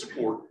incentivize and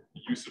support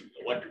the use of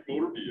electric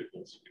motor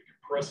vehicles and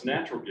compressed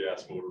natural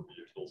gas motor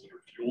vehicles that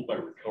are fueled by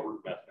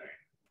recovered methane.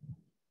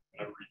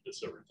 I read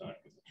this every time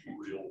because it's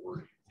real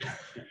word.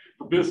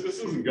 For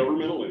businesses and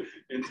governmental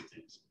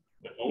entities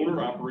that own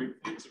or operate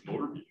fleets of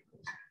motor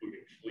vehicles,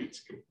 including fleets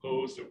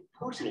composed of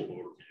personal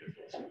motor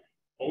vehicles,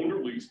 owned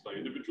or leased by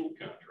individual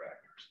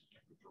contractors,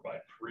 who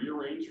provide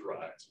prearranged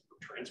rides for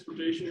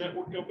transportation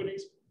network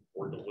companies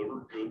or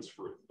deliver goods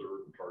for a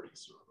third-party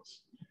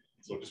service.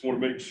 So I just want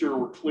to make sure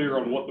we're clear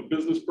on what the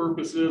business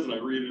purpose is, and I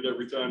read it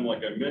every time,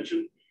 like I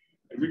mentioned.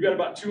 And we've got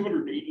about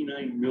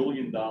 $289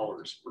 million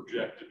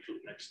projected for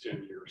the next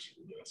 10 years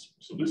for this.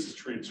 So this is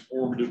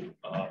transformative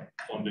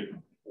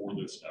funding for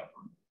this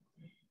effort.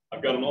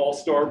 I've got an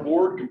all-star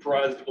board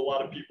comprised of a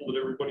lot of people that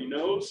everybody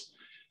knows.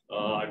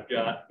 I've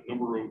got a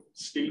number of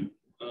state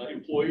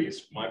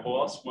employees. My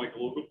boss,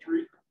 Michael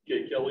Ogletree,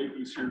 TK Kelly,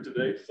 who's here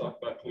today to talk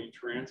about clean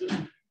transit.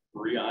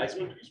 Maria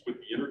Eisman, who's with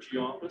the Energy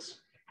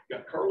Office. We've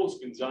got Carlos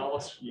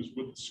Gonzalez, who's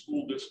with the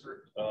school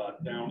district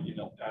down in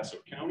El Paso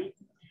County.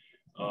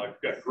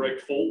 We've got Greg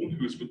Fulton,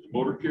 who's with the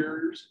motor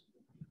carriers.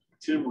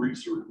 Tim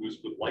Reeser, who is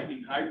with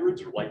Lightning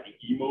Hybrids or Lightning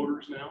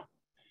E-Motors now.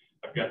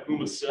 I've got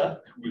Huma Seth,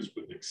 who is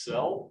with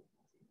Excel.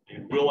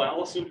 And Will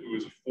Allison, who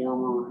is a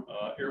former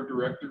air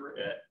director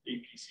at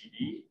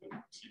APCD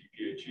and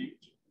CDPHE.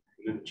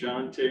 And then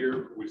John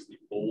Taylor, who is the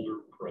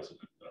Boulder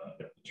president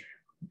at the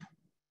chamber.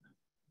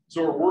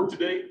 So our work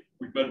today,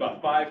 we've met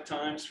about 5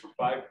 times for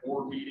 5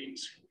 board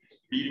meetings.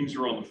 Meetings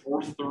are on the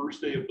 4th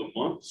Thursday of the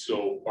month.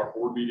 So our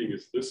board meeting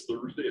is this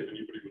Thursday, if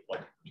anybody would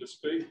like to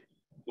participate.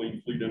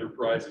 Clean Fleet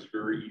Enterprise is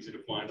very easy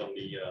to find on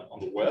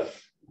the web.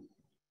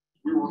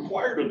 We were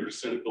required under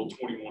Senate Bill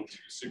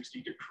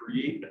 21-260 to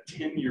create a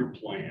 10-year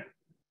plan.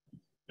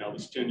 Now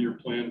this 10-year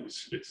plan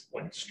it's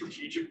like a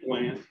strategic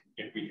plan,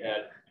 and we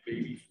had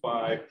maybe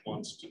 5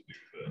 months to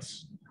do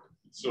this.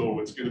 So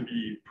it's going to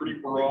be pretty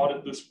broad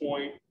at this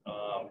point.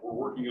 We're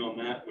working on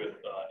that with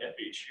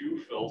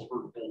FHU,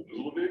 Felsberg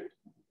Bolt-Nulavik,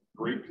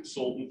 great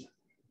consultant.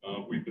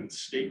 We've been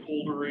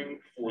stakeholdering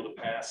for the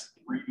past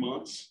 3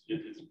 months.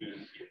 It has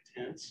been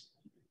intense.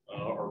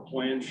 Our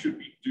plan should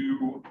be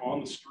due on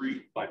the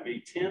street by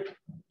May 10th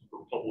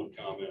for public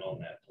comment on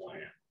that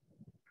plan.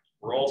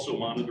 We're also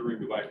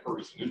monitoring the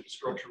bipartisan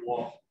infrastructure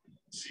law,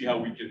 see how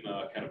we can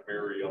kind of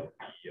marry up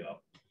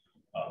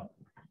the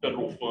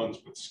federal funds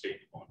with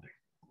state funding.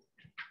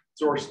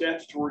 So our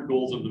statutory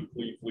goals under the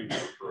Clean Fleet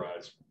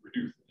Enterprise: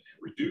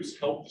 reduce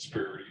health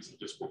disparities and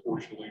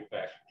disproportionately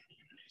impact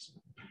communities.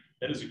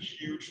 That is a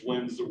huge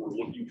lens that we're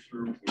looking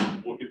through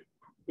when we look at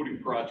putting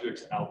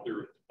projects out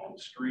there on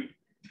the street,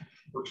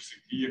 purchasing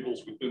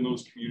vehicles within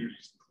those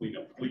communities to clean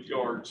up fleet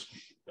yards,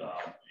 and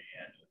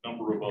a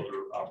number of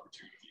other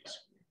opportunities.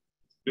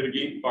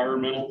 Mitigate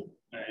environmental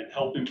and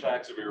health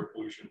impacts of air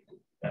pollution.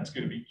 That's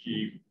going to be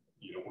key,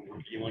 you know, when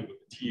we're dealing with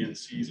the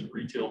TNCs and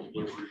retail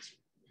deliveries.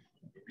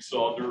 We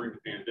saw during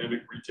the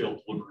pandemic, retail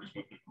deliveries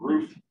went through the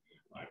roof.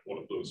 I'm one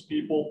of those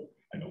people.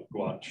 I don't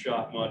go out and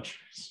shop much,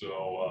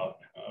 so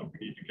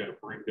we need to kind of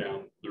bring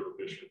down their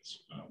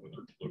emissions when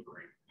they're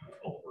delivering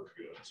all of our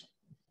goods.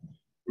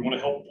 We want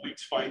to help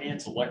fleets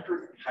finance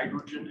electric,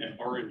 hydrogen, and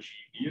RNG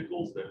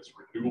vehicles, that is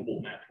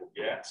renewable natural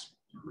gas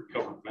through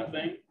recovered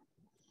methane.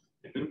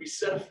 And then we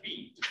set a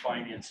fee to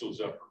finance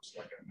those efforts,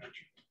 like I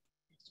mentioned.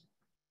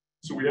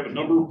 So we have a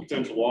number of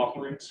potential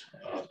offerings.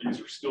 These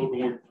are still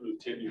going through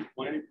the 10-year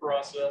planning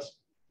process.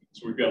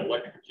 So we've got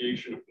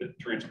electrification of the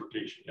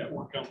transportation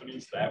network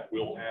companies. That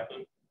will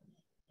happen.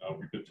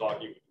 We've been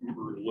talking with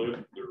Uber and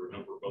Lyft. There are a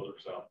number of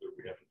others out there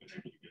we haven't been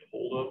able to get a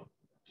hold of.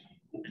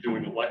 We'll be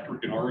doing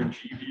electric and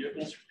RNG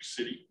vehicles for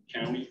city,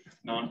 county,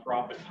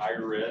 nonprofit,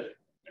 higher ed,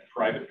 and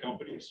private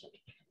companies.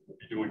 We'll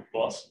be doing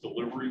bus,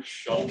 delivery,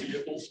 shuttle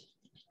vehicles,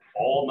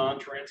 all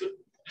non-transit.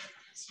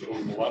 So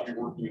we'll not be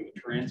working in the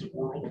transit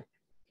world.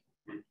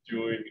 We're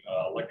doing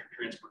electric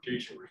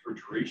transportation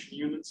refrigeration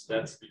units.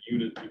 That's the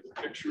unit in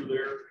the picture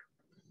there.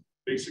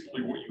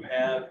 Basically, what you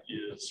have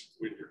is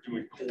when you're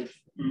doing cold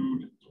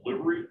food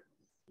delivery,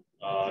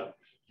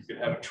 you can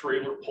have a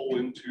trailer pull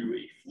into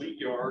a fleet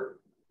yard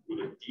with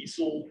a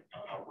diesel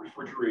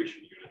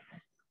refrigeration unit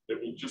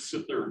that will just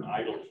sit there and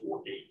idle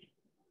for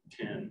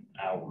 8-10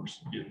 hours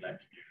in that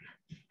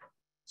community.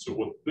 So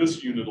what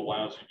this unit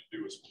allows you to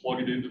do is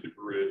plug it into the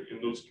grid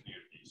in those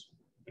communities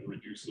and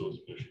reduce those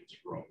emissions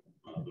from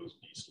those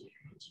diesel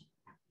units.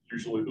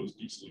 Usually those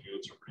diesel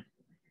units are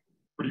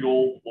pretty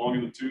old, long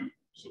in the tooth,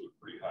 so they're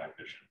pretty high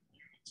emission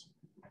units.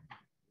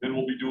 Then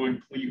we'll be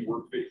doing clean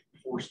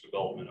workforce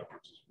development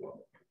efforts as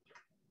well.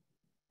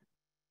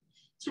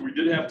 So we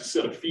did have to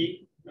set a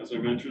fee, as I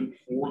mentioned,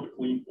 for the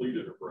Clean Fleet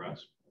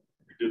Enterprise.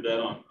 We did that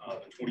on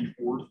the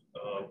 24th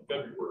of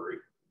February.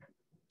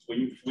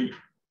 Clean Fleet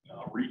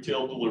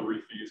retail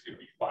delivery fee is going to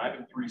be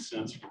 5 3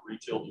 cents for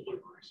retail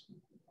deliveries.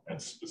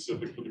 That's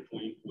specific for the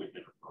Clean Fleet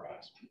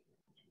Enterprise.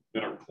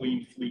 Then our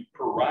Clean Fleet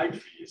per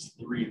ride fee is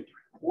 3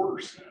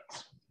 3/4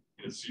 cents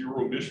in a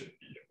zero emission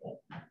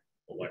vehicle,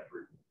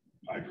 electric,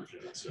 hydrogen,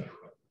 etc.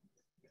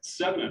 It's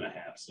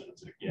 7.5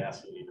 cents in a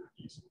gasoline or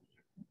diesel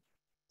vehicle.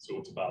 So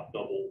it's about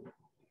double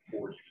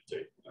for you to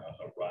take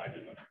a ride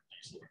in a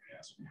diesel or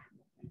gas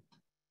vehicle.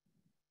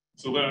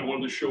 So then I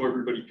wanted to show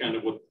everybody kind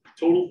of what the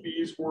total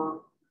fees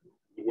were.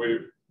 The way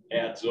it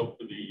adds up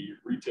to the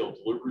retail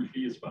delivery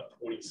fee is about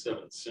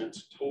 27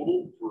 cents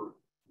total for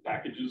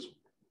packages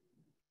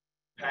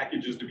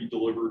to be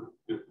delivered.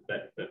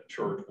 That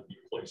charge will be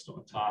placed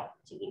on top.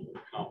 It's a little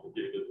more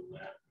complicated than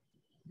that.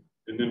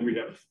 And then we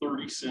have a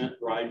 30-cent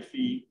ride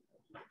fee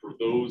for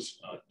those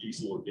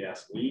diesel or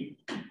gasoline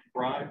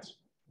rides,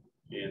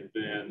 and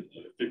then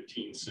a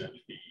 15-cent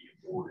fee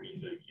for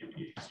anything in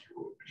a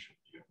zero emission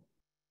vehicle.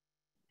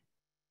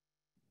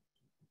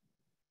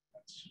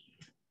 That's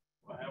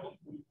what I have on the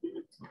Clean Fleet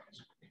Enterprise.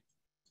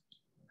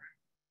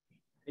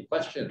 Any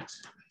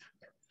questions?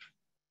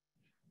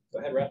 Go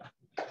ahead, Rep.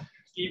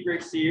 Steve,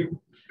 great to see you.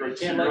 Great to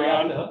see Can't you, let you off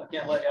Ron. the hook.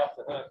 Can't let you off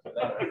the hook.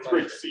 It's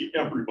great to see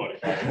everybody.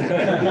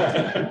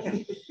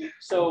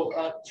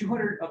 So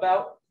 200,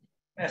 about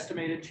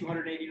estimated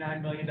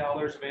 $289 million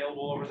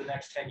available over the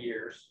next 10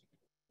 years.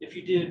 If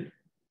you did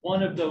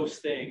one of those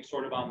things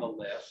sort of on the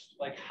list,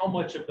 like how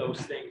much of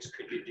those things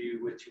could you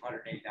do with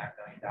 $289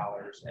 million?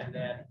 And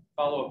then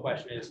follow-up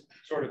question is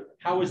sort of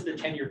how is the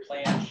 10-year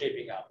plan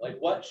shaping up? Like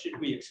what should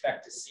we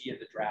expect to see in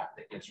the draft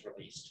that gets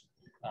released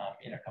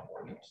in a couple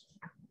of weeks?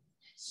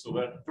 So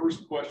that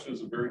first question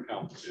is a very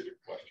complicated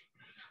question.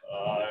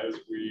 As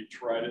we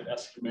try to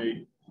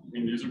estimate, I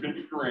mean, these are going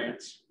to be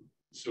grants.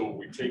 So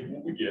we take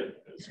what we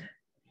get, as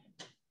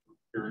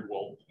very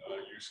well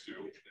used to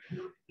in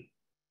your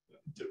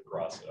TIP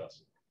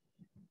process.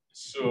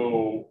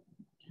 So,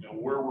 you know,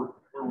 where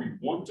we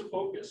want to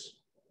focus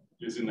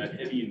is in that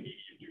heavy and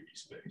medium duty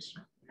space.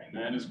 And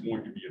that is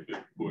going to be a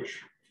big push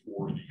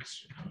for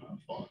these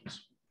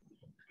funds.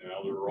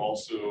 Now, there's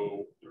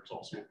also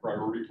a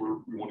priority where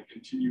we want to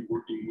continue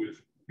working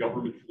with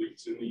government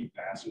fleets in the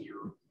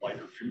passenger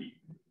lighter duty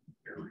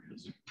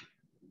areas.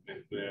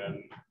 And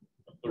then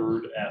the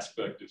third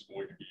aspect is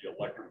going to be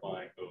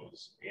electrifying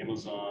those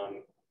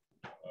Amazon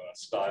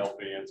style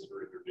vans that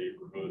are in their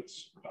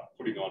neighborhoods,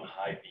 putting on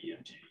high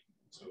VMT,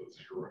 so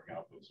zeroing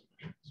out those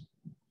emissions.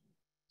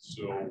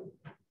 So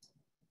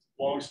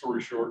long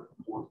story short,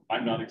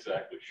 I'm not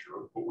exactly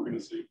sure, but we're going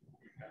to see,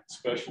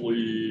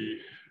 especially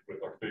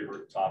with our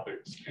favorite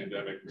topics,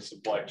 pandemic,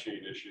 supply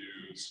chain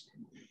issues.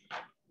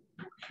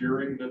 We're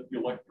hearing that the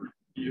electric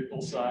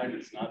vehicle side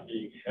is not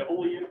being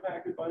heavily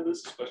impacted by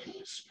this, especially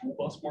the school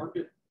bus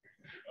market.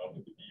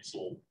 But the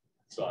diesel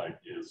side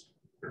is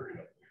very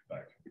heavily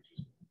impacted, which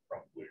is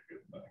probably a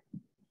good thing.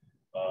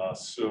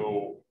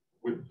 So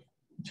with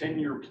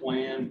 10-year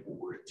plan, what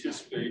we're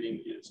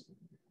anticipating is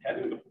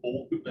having the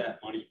bulk of that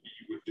money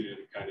be within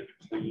kind of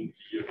the clean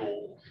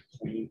vehicle,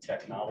 clean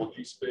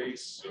technology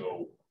space.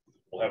 So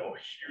we'll have a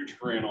huge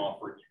grant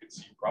offering. You can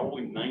see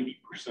probably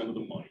 90% of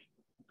the money.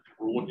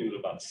 We're looking at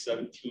about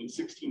 $16,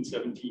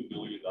 $17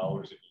 million in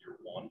year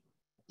one.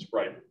 It's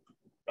right.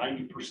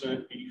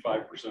 90%,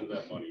 85% of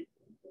that money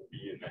will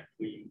be in that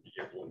clean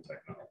vehicle and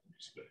technology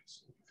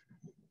space.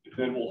 And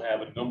then we'll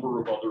have a number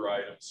of other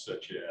items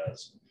such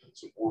as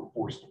some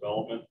workforce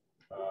development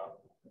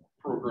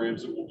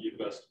programs that we'll be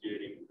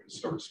investigating. We're going to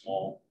start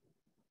small.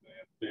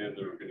 And then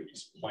there are going to be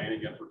some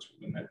planning efforts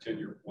within that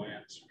 10-year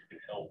plan so we can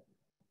help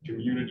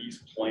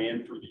communities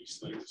plan for these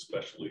things,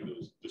 especially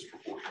those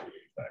disproportionately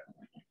impacted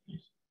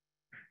communities.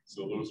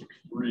 So those are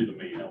three of the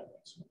main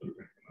elements that are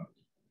going to come out.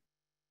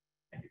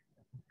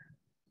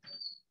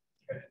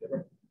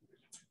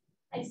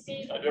 I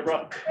see.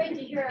 Deborah. Great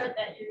to hear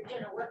that you're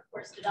doing a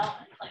workforce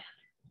development plan.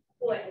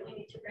 Boy, we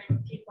need to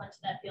bring people into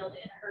that field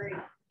in a hurry.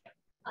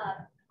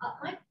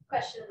 My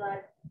question is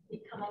I've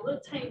become a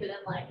little tiny bit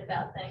enlightened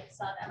about things.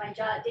 At my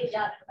day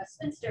job in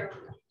Westminster,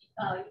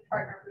 we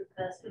partnered with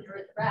the Spindler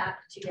at the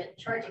Rack to get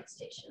charging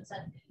stations.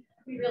 And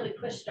we really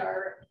pushed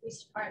our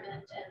police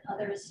department and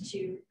others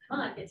to,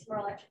 come on, get some more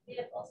electric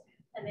vehicles.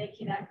 And they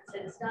came back and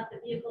said, it's not the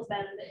vehicles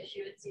that are the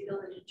issue, it's the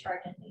ability to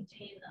charge and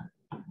maintain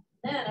them.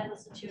 Then I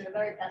listened to a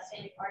very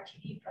fascinating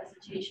RTD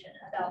presentation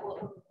about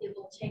what it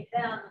will take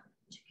them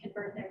to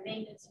convert their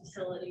maintenance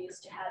facilities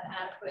to have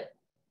adequate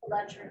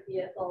electric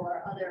vehicle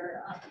or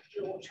other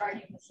fuel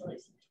charging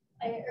facilities.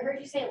 I heard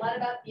you say a lot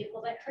about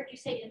vehicles. I heard you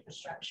say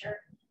infrastructure,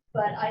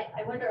 but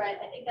I wonder, I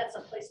think that's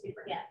a place we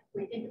forget.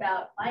 We think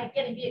about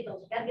getting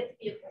vehicles, we got to get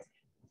the vehicles.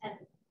 And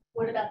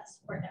what about the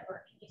support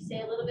network? Can you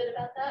say a little bit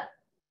about that?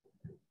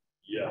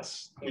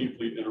 Yes, Clean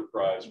Fleet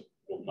Enterprise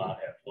will not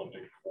have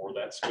funding for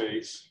that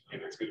space.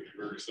 And it's going to be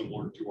very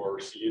similar to our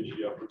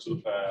CNG efforts of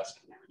the past.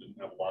 We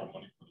didn't have a lot of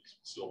money for these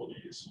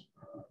facilities,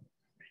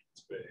 maintenance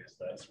space,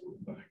 that sort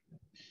of thing.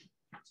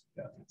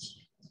 Yeah, it's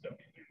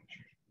definitely an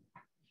issue.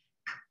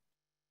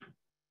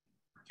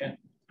 Ken.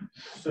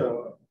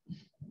 So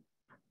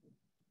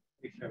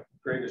we have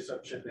great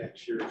assumption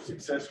that you're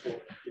successful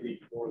in getting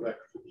more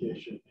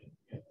electrification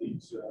in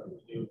these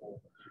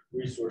renewable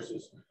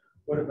resources.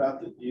 What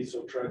about the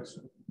diesel trucks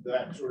and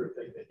that sort of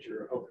thing that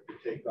you're hoping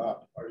to take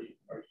off? Are you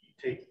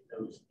taking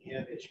those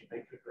in as you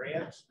make the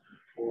grants,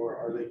 or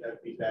are they going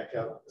to be back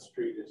out on the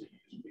street as a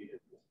used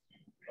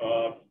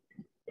vehicle?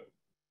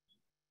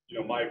 You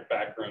know, my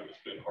background has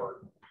been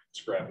hard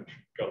scrappage,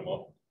 cut them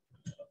up.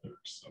 There's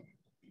some,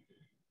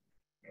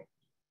 you know,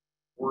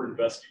 we're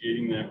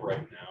investigating that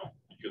right now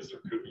because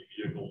there could be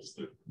vehicles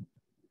that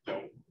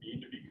don't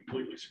need to be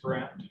completely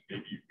scrapped.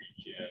 Maybe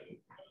we can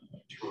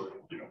turn,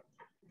 you know,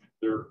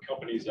 there are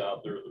companies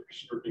out there that are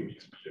stripping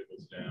these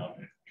vehicles down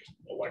and just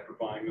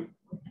electrifying them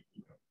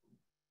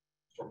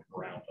from the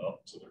ground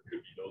up. So there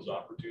could be those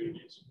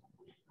opportunities.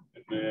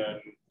 And then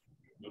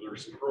you know, there are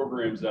some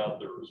programs out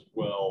there as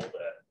well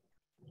that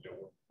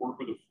work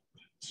with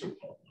so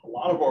a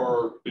lot of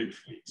our big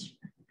fleets.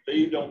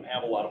 They don't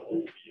have a lot of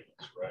old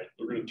vehicles, right?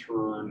 They're going to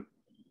turn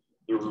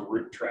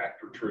their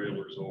tractor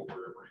trailers over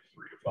every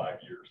 3 to 5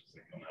 years as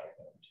they come out of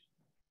warranty.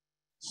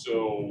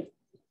 So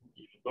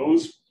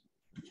those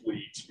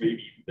fleets,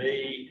 maybe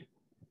they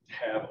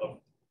have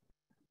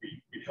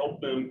we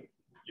help them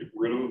get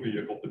rid of a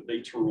vehicle, but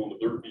they turn one of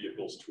their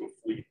vehicles to a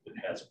fleet that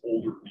has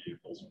older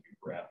vehicles and we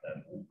scrap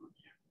that overview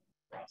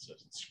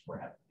process and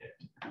scrap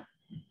it.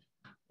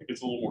 It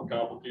gets a little more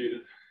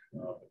complicated,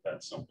 but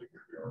that's something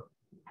we are.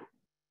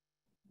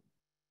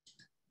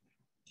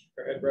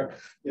 Go ahead, Brett.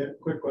 Yeah,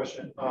 quick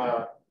question.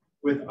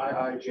 With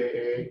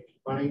IIJA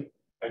money,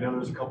 I know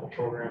there's a couple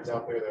programs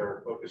out there that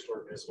are focused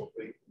toward municipal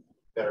fleet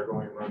that are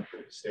going to run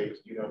through the state.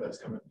 Do you know if that's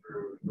coming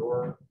through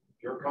your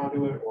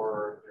conduit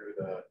or through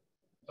the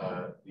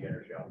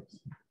energy office?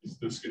 Is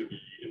this going to be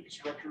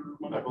infrastructure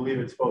money? I believe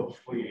it's both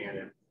fleet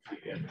and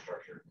fleet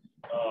infrastructure.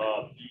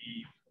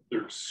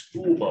 There's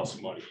school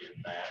bus money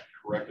in that,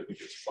 correct? I think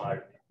it's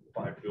 $5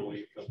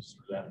 billion comes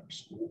through that for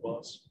school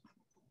bus.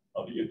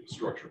 The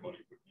infrastructure money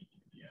would be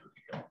the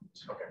energy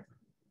office. Okay,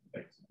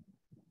 thanks.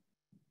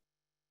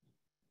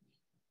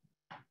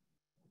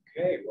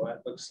 Okay, well,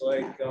 it looks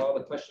like all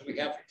the questions we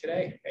have for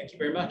today. Thank you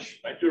very much.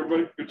 Thank you,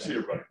 everybody. Good to see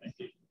everybody. Thank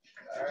you.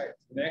 All right,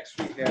 next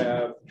we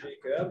have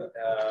Jacob.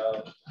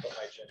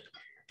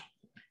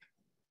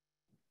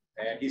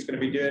 And he's going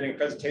to be doing a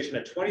presentation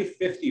of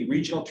 2050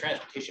 Regional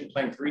Transportation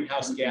Plan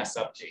Greenhouse Gas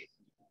Update.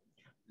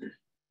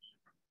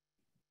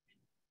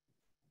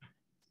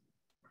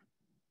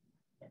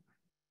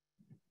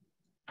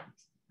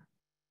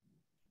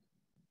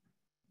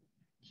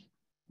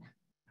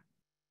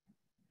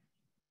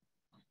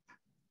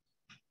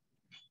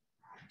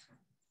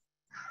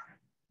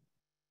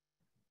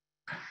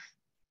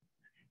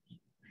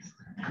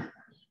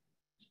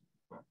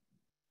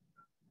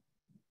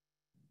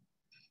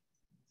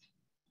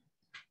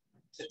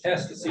 To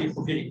test to see if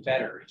we're getting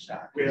better each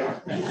time. We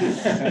are.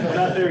 We're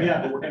not there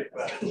yet, but we're getting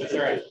better. That's all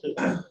right.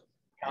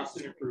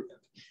 Constant improvement.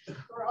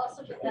 We're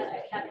also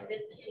pathetic, having been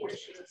in your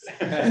shoes.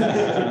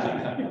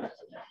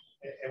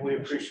 And we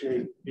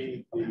appreciate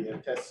being the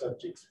test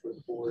subjects for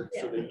the board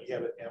so that you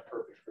have it now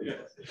perfectly.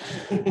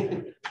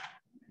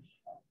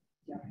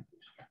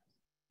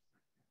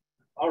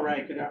 All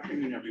right, good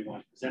afternoon,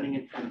 everyone. Presenting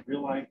in front of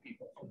real live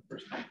people for the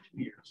first time in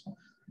 2 years.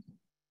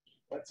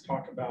 Let's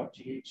talk about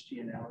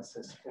GHG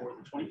analysis for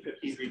the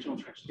 2050 Regional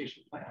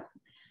Transportation Plan.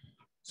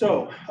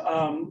 So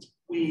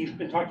we've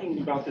been talking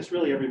about this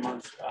really every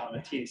month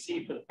at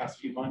TAC for the past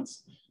few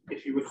months.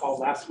 If you recall,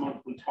 last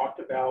month we talked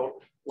about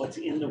what's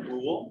in the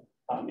rule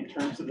in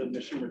terms of the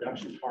emission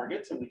reduction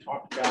targets, and we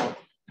talked about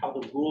how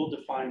the rule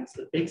defines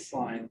the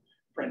baseline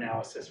for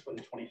analysis for the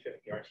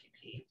 2050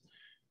 RTP.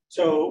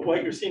 So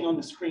what you're seeing on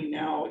the screen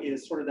now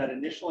is sort of that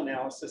initial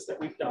analysis that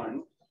we've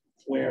done,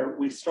 where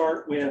we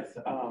start with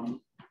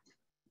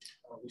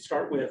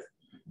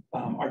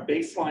our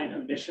baseline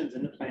emissions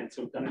in the plan.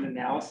 So we've done an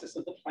analysis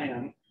of the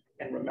plan,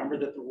 and remember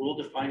that the rule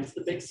defines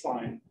the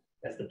baseline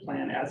as the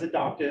plan as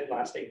adopted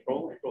last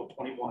April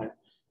 21,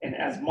 and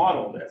as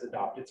modeled as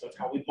adopted. So it's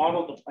how we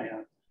modeled the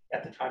plan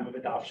at the time of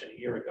adoption a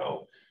year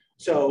ago.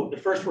 So the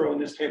first row in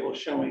this table is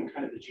showing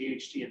kind of the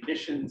GHG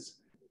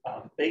emissions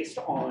based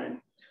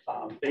on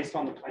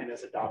the plan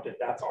as adopted.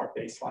 That's our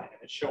baseline,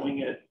 and it's showing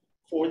it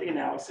for the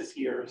analysis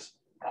years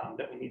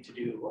that we need to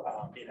do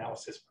the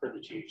analysis per the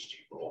GHG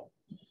rule.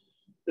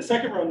 The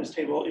second row in this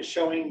table is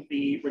showing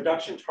the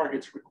reduction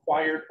targets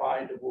required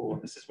by the rule.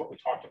 And this is what we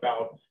talked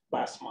about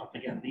last month.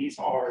 Again, these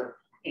are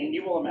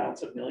annual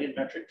amounts of million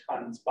metric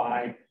tons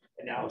by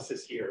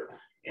analysis year.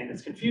 And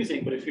it's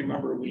confusing, but if you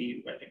remember,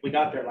 I think we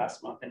got there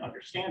last month in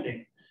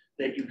understanding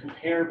that you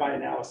compare by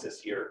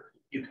analysis year.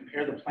 You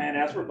compare the plan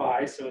as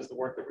revised, so as the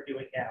work that we're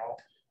doing now,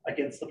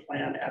 against the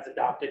plan as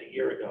adopted a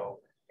year ago.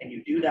 And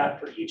you do that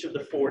for each of the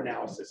 4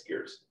 analysis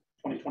years,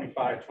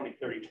 2025,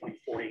 2030,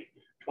 2040,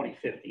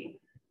 2050,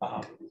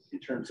 in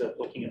terms of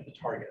looking at the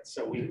targets.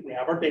 So we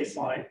have our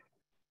baseline,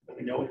 and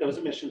we know what those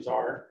emissions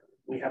are.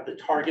 We have the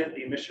target,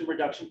 the emission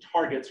reduction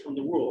targets from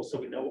the rule, so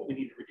we know what we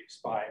need to reduce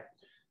by.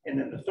 And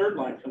then the third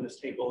line from this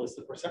table is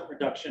the %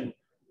 reduction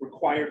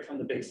required from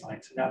the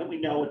baseline. So now that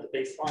we know what the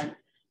baseline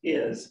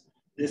is,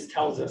 this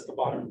tells us the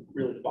bottom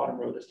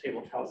row of this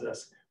table tells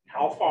us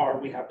how far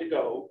we have to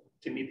go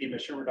to meet the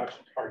emission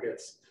reduction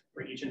targets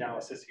for each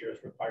analysis year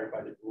as required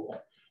by the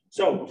rule.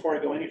 So before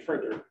I go any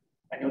further,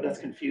 I know that's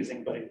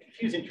confusing, but in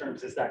confusing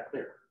terms, is that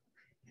clear?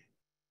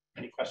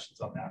 Any questions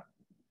on that?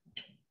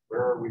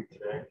 Where are we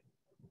today?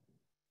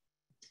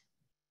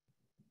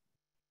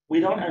 We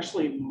don't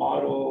actually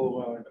model,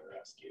 well, I'm gonna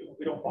ask you,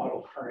 we don't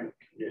model current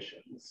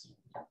conditions.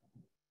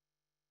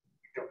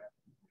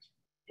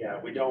 Yeah,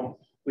 we don't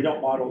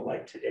model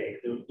like today.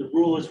 The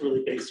rule is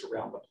really based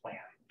around the plan.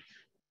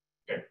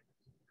 Okay.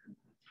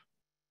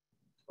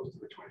 Close to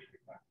the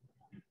 2025.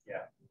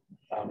 Yeah.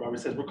 Robert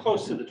says we're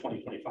close to the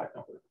 2025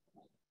 number.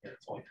 Yeah,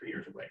 it's only 3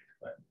 years away,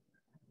 but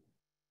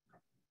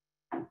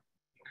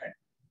okay.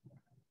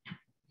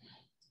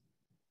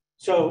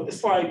 So the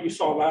slide you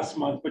saw last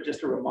month, but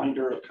just a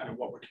reminder of kind of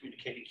what we're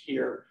communicating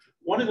here.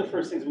 One of the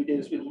first things we did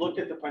is we looked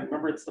at the plan.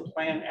 Remember, it's the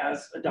plan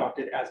as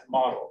adopted, as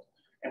modeled.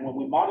 And when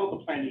we modeled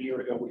the plan a year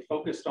ago, we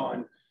focused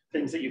on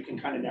things that you can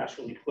kind of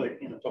naturally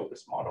put in a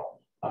focus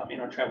model, in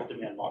our travel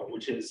demand model,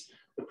 which is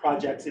the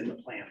projects in the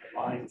plan, the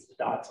lines, the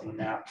dots on the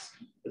maps,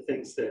 the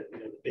things that, you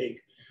know,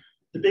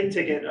 the big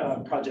ticket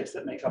projects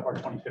that make up our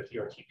 2050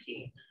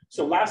 RTP.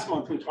 So last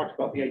month, we talked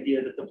about the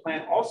idea that the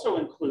plan also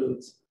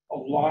includes a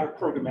lot of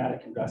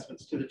programmatic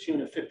investments to the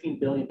tune of $15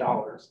 billion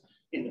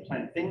in the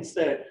plan. Things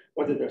that,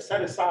 whether they're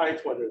set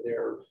asides, whether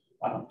they're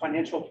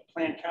financial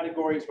plan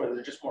categories, whether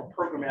they're just more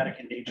programmatic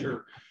in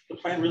nature, the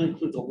plan really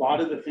includes a lot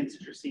of the things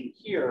that you're seeing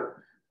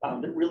here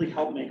that really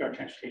help make our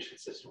transportation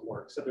system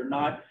work. So they're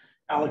not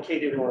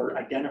allocated or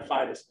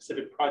identified as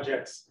specific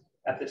projects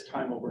at this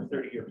time over a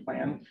 30-year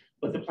plan,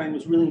 but the plan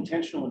was really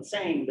intentional in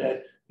saying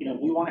that, you know,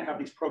 we want to have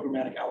these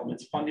programmatic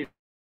elements funded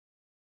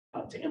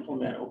to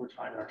implement over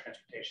time in our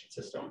transportation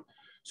system.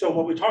 So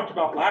what we talked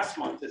about last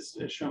month, as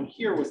shown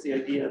here, was the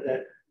idea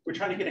that we're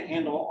trying to get a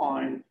handle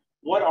on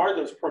what are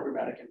those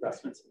programmatic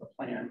investments in the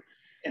plan.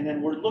 And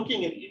then we're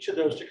looking at each of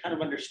those to kind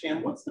of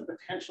understand what's the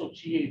potential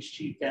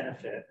GHG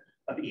benefit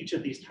of each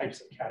of these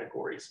types of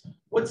categories.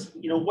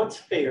 What's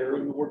fair,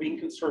 and we're being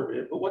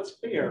conservative, but what's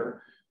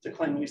fair to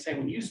claim when we say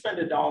when you spend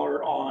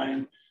 $1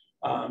 on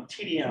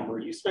TDM or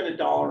you spend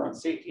 $1 on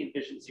safety and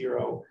vision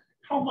zero,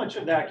 how much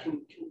of that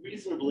can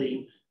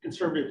reasonably,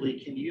 conservatively,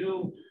 can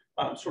you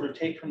sort of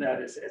take from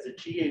that as a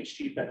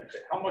GHG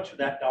benefit? How much of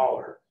that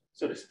dollar,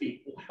 so to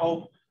speak, will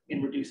help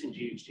in reducing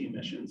GHG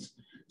emissions?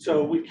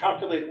 So we've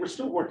calculated, we're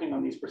still working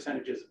on these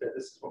percentages a bit.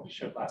 This is what we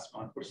showed last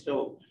month. We're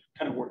still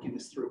kind of working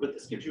this through, but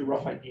this gives you a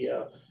rough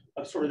idea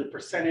of sort of the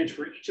percentage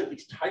for each of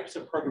these types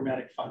of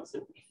programmatic funds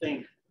that we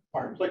think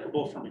are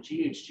applicable from a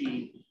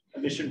GHG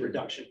emission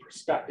reduction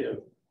perspective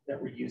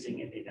that we're using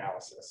in the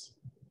analysis.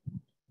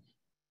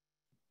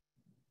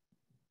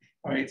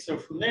 All right, so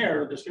from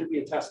there's going to be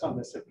a test on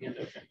this at the end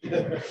of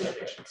the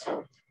presentation. So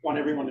I want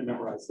everyone to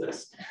memorize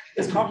this.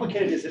 As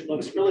complicated as it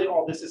looks, really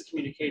all this is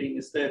communicating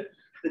is that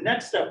the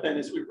next step then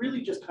is we're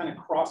really just kind of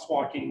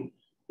crosswalking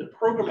the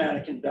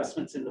programmatic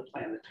investments in the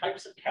plan, the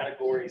types of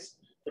categories,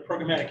 the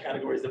programmatic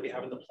categories that we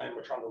have in the plan,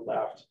 which are on the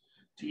left.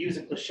 To use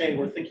a cliche,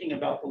 we're thinking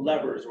about the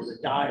levers or the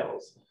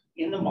dials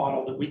in the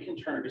model that we can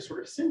turn to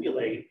sort of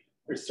simulate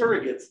or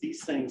surrogates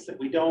these things that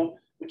we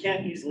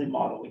can't easily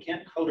model. We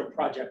can't code a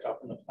project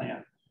up in the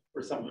plan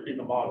for in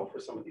the model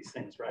for some of these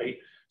things, right?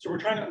 So we're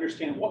trying to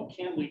understand what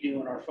can we do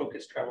in our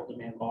focused travel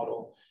demand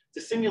model to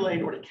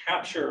simulate or to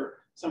capture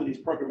some of these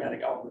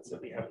programmatic elements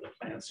that we have in the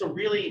plan. So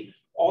really,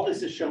 all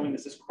this is showing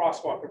is this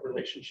crosswalk of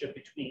relationship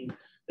between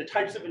the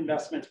types of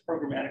investments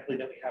programmatically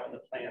that we have in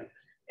the plan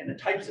and the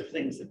types of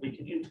things that we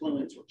can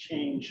influence or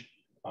change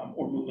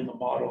or move in the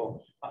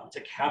model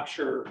to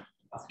capture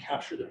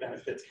the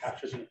benefits,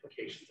 capture the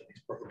implications of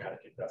these programmatic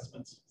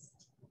investments.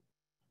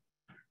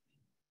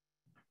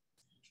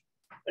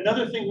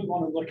 Another thing we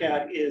want to look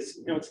at is,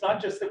 it's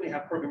not just that we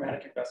have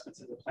programmatic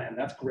investments in the plan.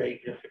 That's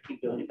great. We have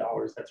 $15 billion.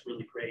 That's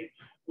really great.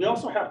 We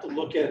also have to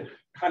look at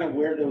kind of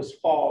where those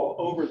fall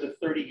over the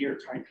 30-year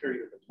time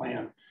period of the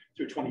plan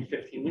through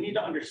 2015. We need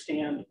to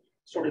understand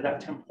sort of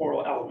that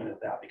temporal element of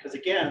that, because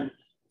again,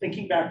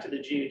 thinking back to the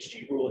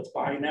GHG rule, it's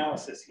by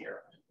analysis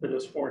here for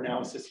those 4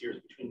 analysis years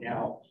between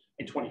now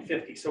and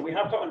 2050. So we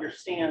have to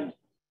understand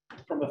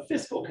from a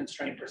fiscal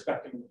constraint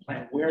perspective in the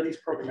plan, where are these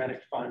programmatic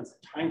funds,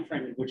 the time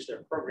frame in which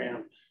they're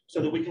programmed,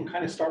 so that we can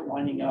kind of start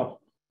lining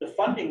up the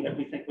funding that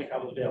we think we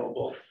have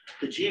available,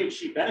 the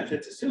GHG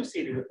benefits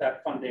associated with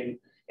that funding,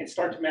 and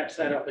start to match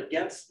that up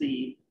against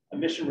the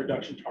emission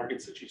reduction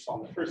targets that you saw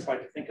on the first slide,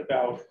 to think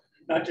about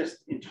not just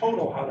in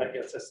total how that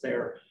gets us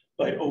there,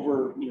 but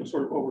over,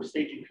 sort of over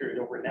staging period,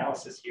 over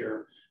analysis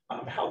here,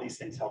 how these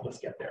things help us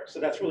get there.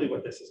 So that's really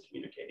what this is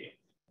communicating.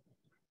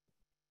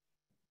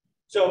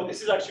 So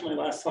this is actually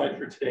my last slide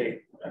for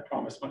today. I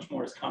promise much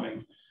more is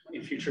coming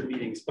in future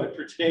meetings. But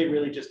for today,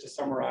 really just to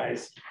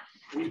summarize,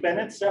 we've been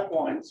at step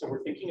 1. So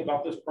we're thinking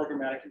about those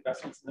programmatic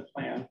investments in the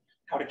plan,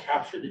 how to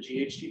capture the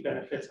GHG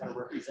benefits, how to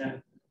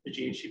represent the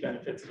GHG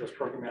benefits of those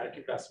programmatic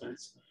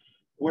investments.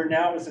 We're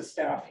now as a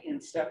staff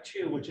in step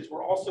 2, which is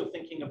we're also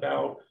thinking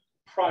about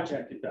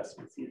project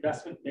investments, the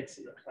investment mix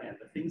in the plan,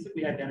 the things that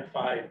we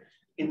identified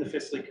in the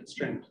fiscally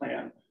constrained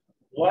plan.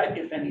 What,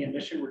 if any,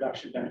 emission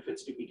reduction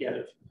benefits do we get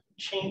of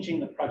changing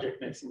the project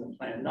mix in the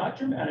plan, not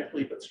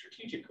dramatically, but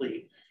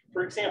strategically?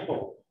 For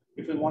example,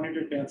 if we wanted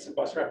to advance some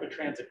bus rapid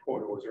transit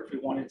corridors, or if we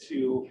wanted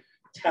to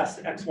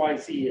test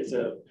XYZ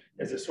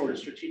as a sort of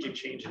strategic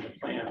change in the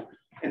plan.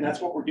 And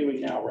that's what we're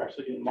doing now. We're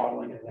actually doing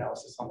modeling and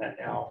analysis on that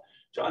now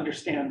to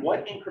understand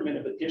what increment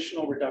of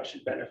additional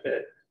reduction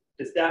benefit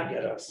does that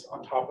get us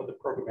on top of the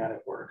programmatic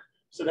work.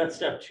 So that's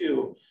step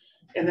 2.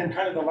 And then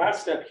kind of the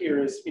last step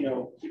here is, we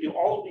do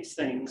all of these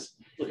things,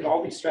 look at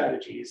all these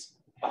strategies,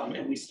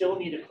 and we still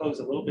need to close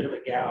a little bit of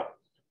a gap.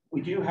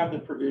 We do have the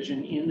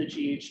provision in the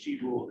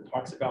GHG rule that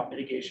talks about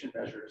mitigation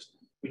measures.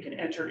 We can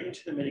enter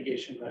into the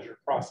mitigation measure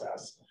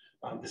process.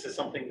 This is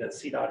something that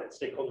CDOT and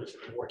stakeholders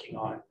have been working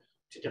on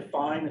to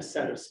define a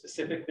set of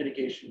specific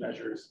mitigation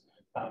measures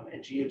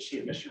and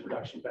GHG emission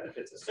reduction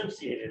benefits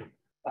associated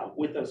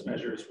with those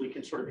measures. We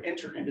can sort of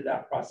enter into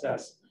that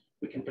process.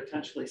 We can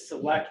potentially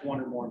select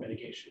 1 or more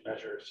mitigation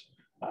measures,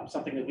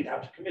 something that we'd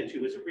have to commit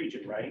to as a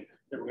region, right?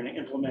 That we're going to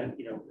implement,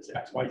 this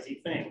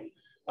XYZ thing,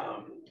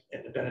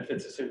 and the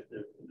benefits,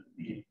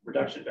 the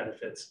reduction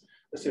benefits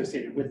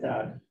associated with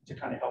that to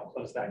kind of help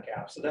close that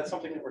gap. So that's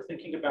something that we're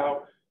thinking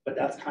about, but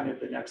that's kind of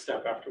the next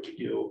step after we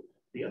do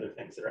the other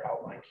things that are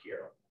outlined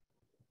here.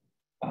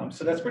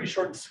 So that's pretty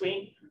short and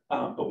sweet,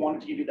 but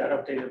wanted to give you that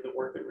update of the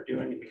work that we're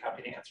doing and be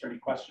happy to answer any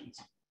questions.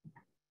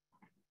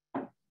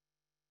 Go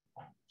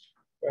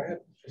ahead.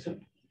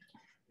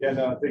 Yeah,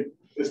 no, I think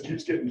this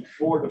keeps getting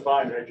more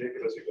defined, right,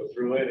 Jacob, as we go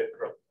through it. It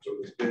grows so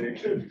it's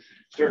big and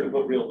starting to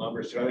put real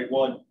numbers to. I think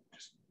one,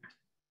 just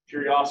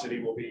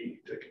curiosity will be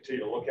to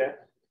continue to look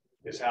at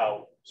is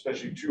how,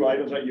 especially two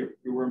items, right?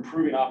 You were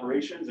improving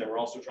operations and we're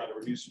also trying to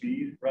reduce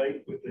speed,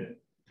 right, within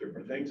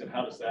different things. And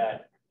how does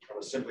that, from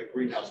a simply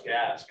greenhouse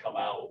gas, come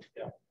out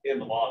in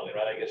the modeling,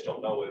 right? I guess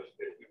don't know if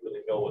we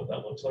really know what that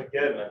looks like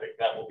yet. And I think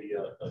that will be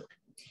a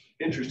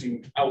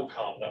interesting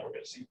outcome that we're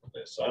going to see from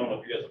this. So I don't know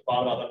if you guys have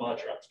thought about that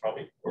much, or that's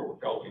probably where we're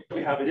going.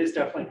 We have, it is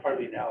definitely part of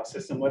the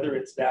analysis, and whether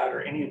it's that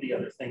or any of the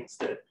other things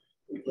that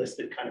we've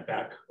listed kind of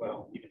back,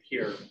 well, even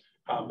here,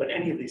 but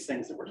any of these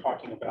things that we're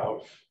talking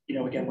about, you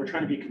know, again, we're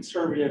trying to be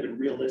conservative and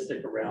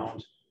realistic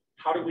around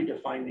how do we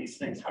define these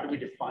things? How do we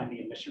define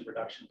the emission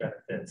reduction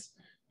benefits?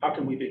 How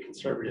can we be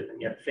conservative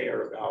and yet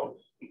fair about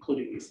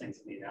including these things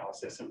in the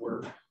analysis? And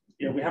we're,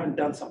 you know, we haven't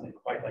done something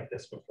quite like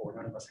this before.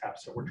 None of us have.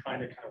 So we're trying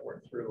to kind of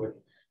work through and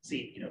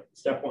see, you know,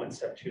 step one,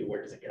 step two,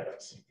 where does it get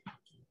us?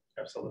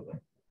 Absolutely.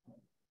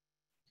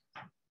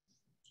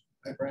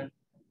 Hi, Brent.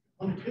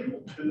 On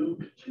table 2,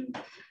 could you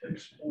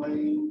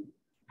explain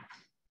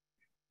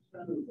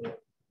kind of the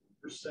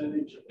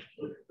percentage of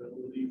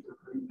applicability for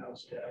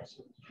greenhouse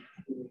gases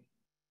between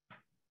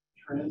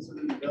transit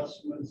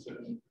investments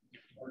and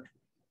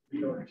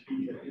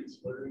BRT and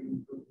ancillary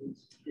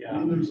improvements? Yeah. I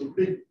mean, there's a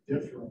big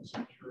difference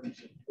in terms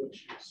of what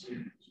you see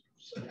as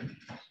percentages.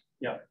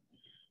 Yeah.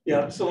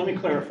 Yeah, so let me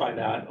clarify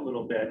that a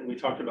little bit. And we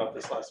talked about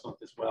this last month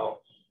as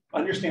well.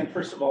 Understand,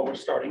 first of all, we're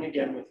starting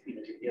again with,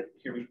 you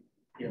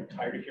know,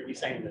 tired of hearing me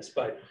saying this,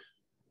 but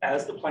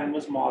as the plan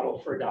was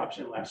modeled for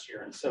adoption last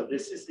year. And so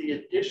this is the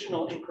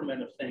additional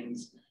increment of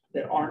things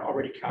that aren't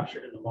already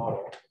captured in the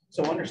model.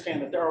 So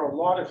understand that there are a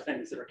lot of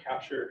things that are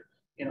captured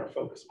in our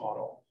focus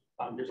model.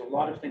 There's a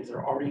lot of things that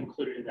are already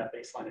included in that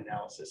baseline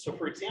analysis. So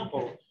for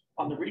example,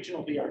 on the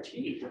regional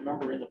BRT,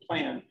 remember in the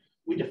plan,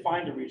 we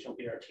defined a regional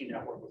BRT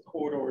network with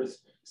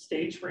corridors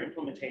staged for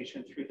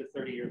implementation through the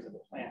 30 years of the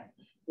plan.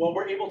 Well,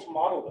 we're able to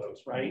model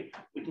those, right?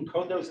 We can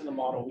code those in the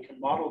model, we can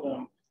model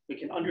them, we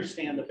can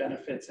understand the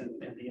benefits and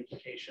the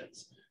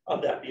implications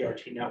of that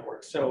BRT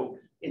network. So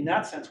in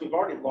that sense, we've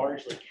already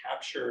largely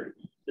captured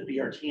the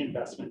BRT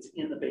investments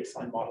in the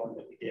baseline modeling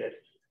that we did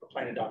for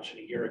plan adoption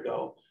a year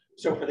ago.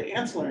 So for the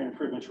ancillary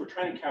improvements, we're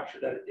trying to capture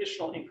that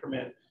additional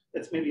increment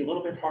that's maybe a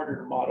little bit harder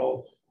to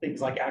model,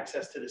 things like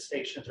access to the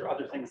stations or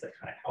other things that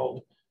kind of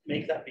help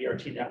make that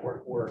BRT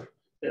network work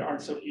that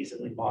aren't so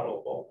easily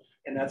modelable.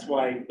 And that's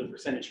why the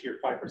percentage here,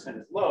 5%,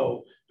 is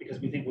low, because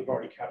we think we've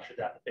already captured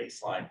that in the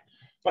baseline.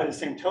 By the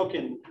same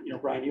token, you know,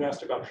 Brian, you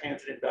asked about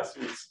transit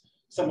investments,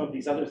 some of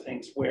these other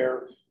things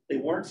where they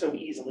weren't so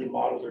easily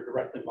modeled or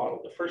directly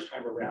modeled the first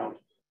time around.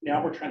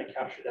 Now we're trying to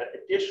capture that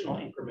additional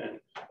increment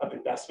of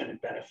investment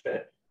and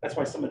benefit. That's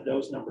why some of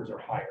those numbers are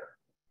higher.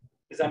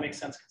 Does that make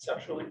sense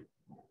conceptually?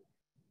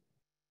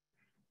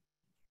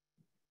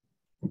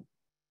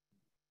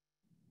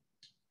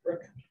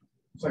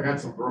 So I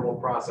got some verbal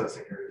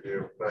processing here to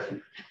do, but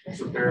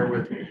so bear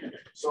with me.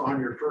 So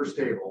on your first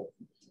table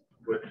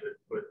with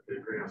the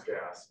greenhouse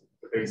gas,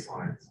 the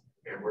baselines,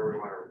 and where we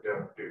want to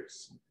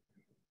reduce,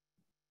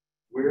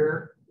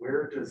 where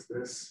does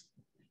this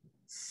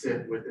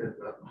sit within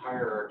the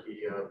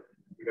hierarchy of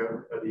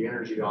the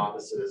energy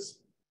office's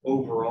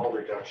overall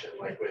reduction,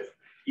 like with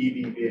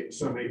EV,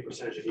 so many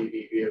percentage of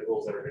EV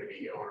vehicles that are going to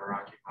be owner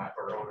occupied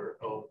or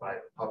owned by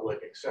the public,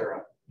 et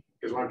cetera?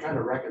 Because what I'm trying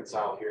to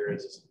reconcile here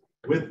is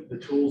with the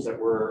tools that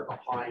we're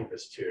applying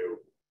this to,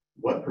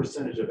 what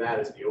percentage of that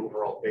is the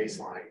overall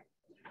baseline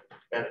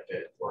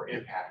benefit or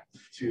impact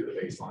to the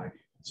baseline,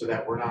 so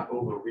that we're not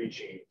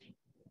overreaching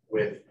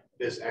with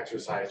this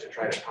exercise to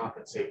try to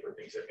compensate for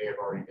things that may have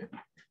already been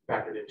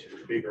factored into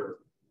the bigger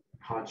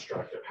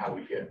construct of how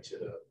we get to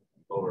the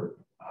lower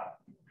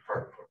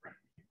carbon footprint.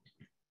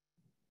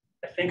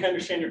 I think I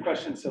understand your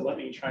question, so let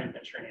me try and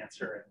venture an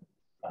answer,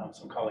 and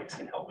some colleagues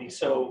can help me.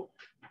 So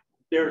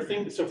there are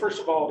things, so first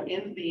of all,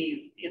 in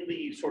the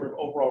sort of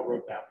overall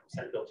roadmap from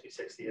Senate Bill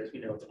 260, as we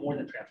know, it's more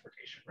than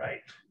transportation, right?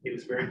 It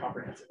was very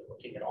comprehensive in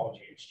looking at all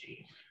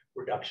GHG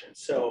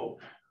reductions. So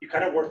you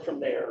kind of work from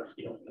there,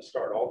 you know, from the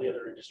start, all the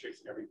other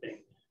industries and everything.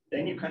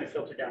 Then you kind of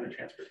filter down to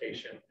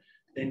transportation,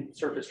 then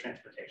surface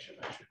transportation,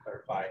 I should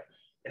clarify.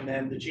 And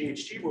then the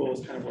GHG rule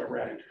is kind of where we're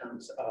at in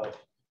terms of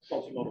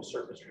multimodal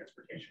surface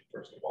transportation,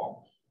 first of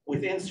all.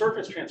 Within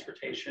surface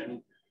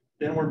transportation,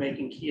 then we're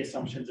making key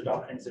assumptions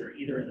about things that are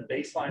either in the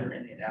baseline or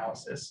in the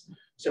analysis.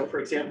 So for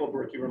example,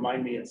 Brooke, you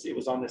remind me, it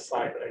was on this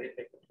slide, but I didn't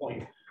make the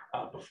point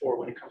before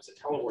when it comes to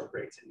telework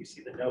rates, and you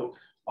see the note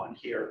on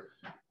here.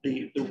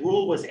 The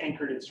rule was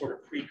anchored in sort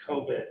of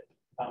pre-COVID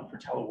for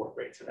telework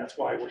rates, and that's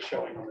why we're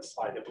showing on the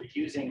slide that we're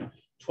using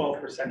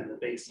 12% in the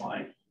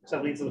baseline. So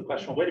that leads to the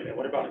question, well, wait a minute,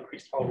 what about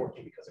increased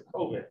teleworking because of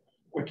COVID?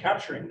 We're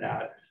capturing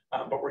that,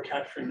 but we're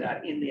capturing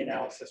that in the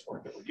analysis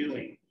work that we're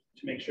doing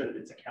to make sure that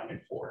it's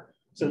accounted for.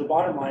 So the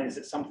bottom line is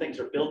that some things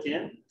are built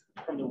in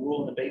from the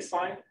rule and the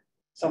baseline,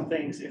 Some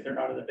things, if they're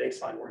not in the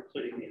baseline, we're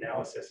including the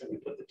analysis and we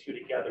put the two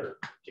together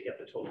to get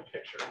the total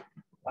picture.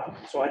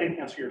 So I didn't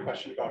answer your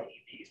question about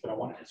EVs, but I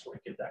wanted to sort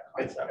of get that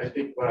concept. I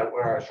think where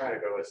I was trying to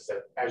go is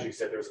that, as you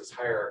said, there's this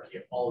hierarchy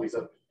of all these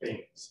other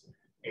things,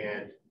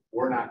 and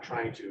we're not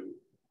trying to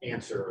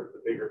answer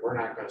the bigger, we're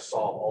not going to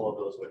solve all of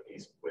those with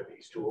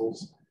these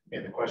tools.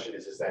 And the question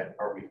is that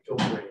are we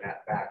filtering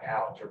that back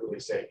out to really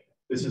say,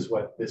 this is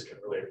what this can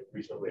really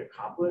reasonably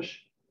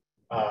accomplish,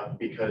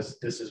 because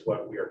this is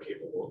what we are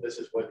capable of. This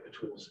is what the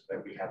tools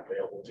that we have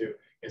available to,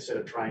 instead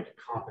of trying to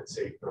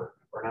compensate for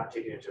or not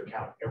taking into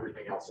account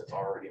everything else that's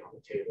already on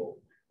the table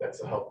that's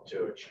help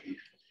to achieve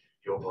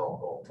the overall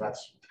goal.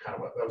 That's kind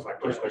of what, that was my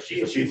first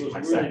question. She was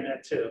really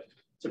meant to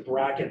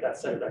bracket that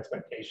set of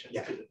expectations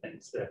to the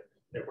things that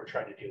we're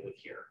trying to deal with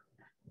here.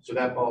 So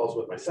that follows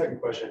with my second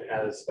question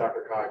as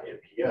Dr. Cog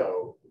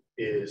NPO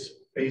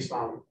is based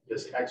on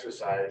this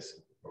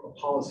exercise from a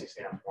policy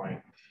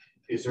standpoint,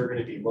 is there going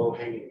to be low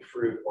hanging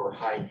fruit or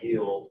high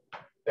yield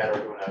that are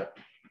going to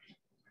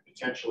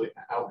potentially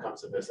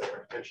outcomes of this that are going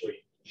to potentially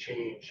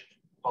change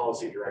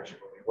policy direction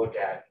when we look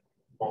at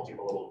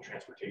multimodal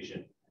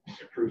transportation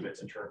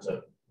improvements in terms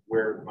of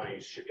where money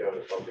should go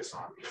to focus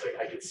on? Because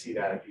I could see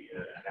that being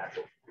a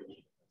natural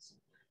conclusion.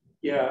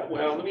 Yeah,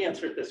 well, let me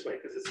answer it this way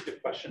because it's a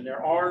good question.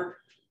 There are,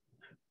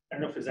 I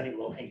don't know if there's any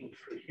low-hanging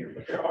fruit here,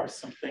 but there are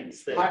some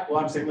things that. Well,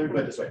 I'm saying, let me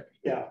put it this way.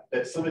 Yeah.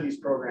 That some of these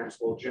programs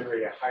will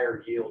generate a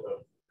higher yield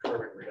of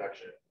carbon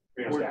reduction,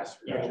 greenhouse gas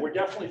reduction. Yeah, we're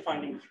definitely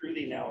finding through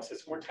the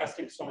analysis, we're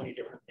testing so many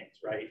different things,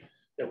 right,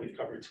 that we've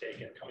covered today,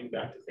 again, coming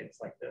back to things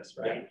like this,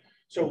 right? Yeah.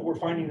 So we're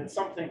finding that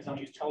some things, I'll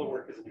use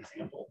telework as an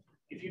example.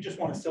 If you just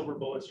want a silver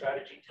bullet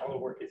strategy,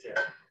 telework is it.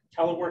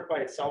 Telework by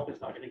itself is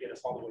not going to get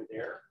us all the way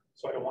there,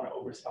 so I don't want to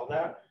oversell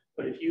that.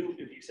 But if you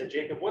said,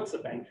 Jacob, what's the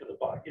bang for the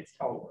buck? It's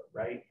telework,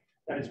 right?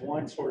 That is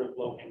one sort of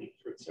low-hanging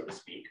fruit, so to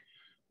speak.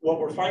 What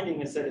we're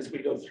finding is that as we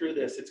go through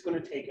this, it's going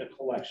to take a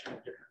collection of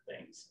different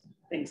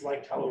things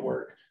like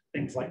telework,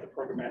 things like the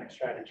programmatic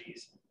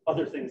strategies,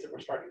 other things that we're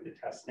starting to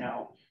test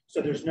now.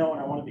 So there's no,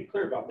 and I want to be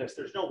clear about this,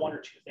 there's no one or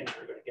two things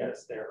that are going to get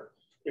us there.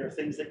 There are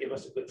things that give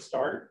us a good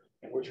start,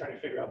 and we're trying to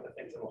figure out the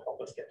things that will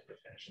help us get to the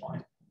finish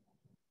line.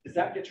 Does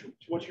that get you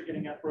to what you're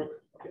getting at, Brooke?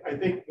 I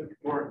think,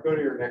 more, go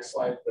to your next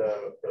slide,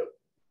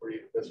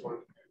 this one.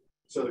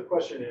 So the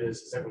question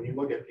is that when you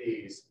look at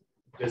these,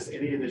 does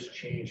any of this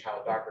change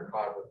how Dr.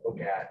 Cog would look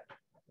at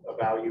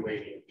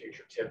evaluating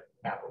future TIP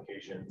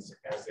applications,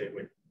 as they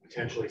would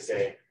potentially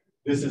say,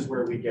 this is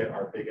where we get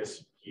our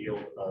biggest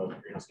yield of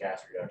greenhouse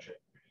gas reduction,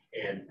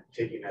 and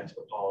taking that to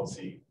the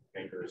policy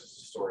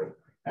makers sort of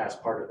as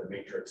part of the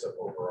matrix of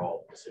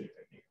overall decision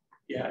making?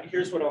 Yeah,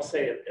 here's what I'll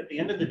say. At the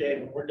end of the day,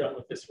 when we're done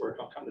with this work,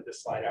 I'll come to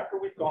this slide. After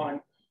we've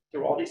gone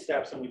through all these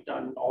steps and we've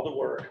done all the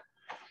work,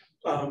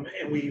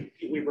 and we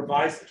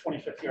revise the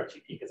 2050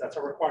 RTP, because that's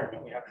our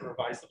requirement. We have to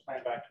revise the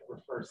plan back to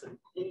work first. It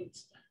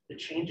includes the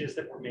changes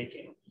that we're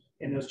making.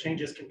 And those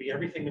changes can be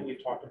everything that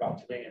we've talked about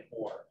today and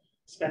more.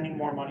 Spending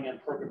more money on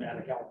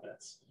programmatic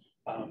elements,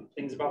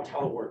 things about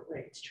telework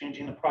rates,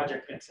 changing the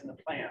project mix in the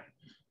plan.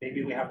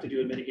 Maybe we have to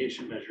do a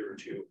mitigation measure or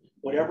two.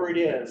 Whatever it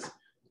is,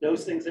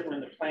 those things that were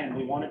in the plan,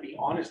 we want to be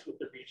honest with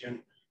the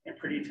region and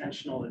pretty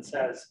intentional that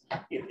says,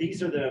 if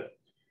these are the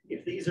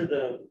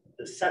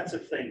sets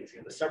of things,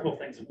 the several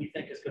things that we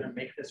think is going to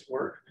make this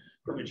work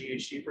from a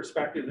GHG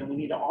perspective, then we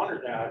need to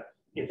honor that.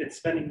 If it's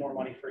spending more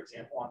money, for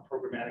example, on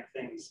programmatic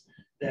things,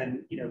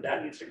 then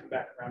that needs to come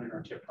back around in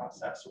our TIP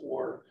process.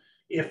 Or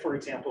if, for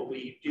example,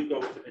 we do go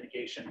with a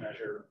mitigation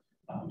measure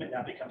and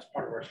that becomes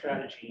part of our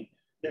strategy,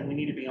 then we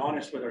need to be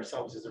honest with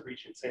ourselves as a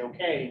region and say,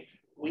 okay,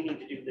 we need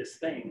to do this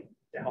thing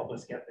to help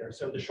us get there.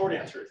 So the short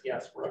answer is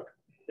yes, Brooke,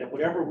 that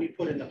whatever we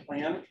put in the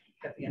plan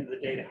at the end of the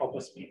day to help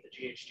us meet the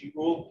GHG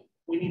rule,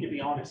 we need to be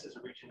honest as a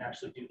region and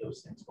actually do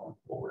those things going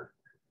forward.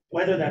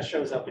 Whether that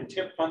shows up in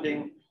TIP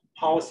funding,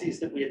 policies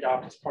that we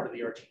adopt as part of the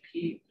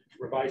RTP,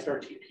 revised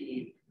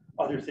RTP,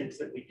 other things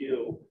that we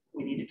do,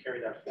 we need to carry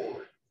that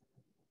forward.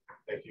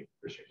 Thank you,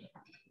 appreciate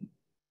it.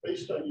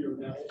 Based on your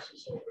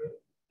analysis of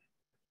it,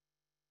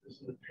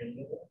 isn't it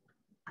attainable?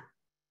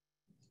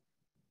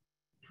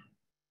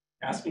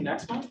 Ask me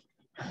next month.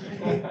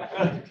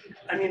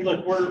 I mean,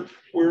 look,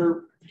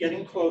 we're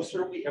getting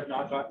closer. We have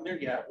not gotten there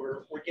yet.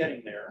 We're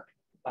getting there.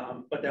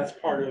 But that's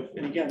part of,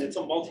 and again, it's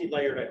a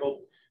multi-layered, I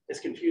hope, as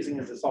confusing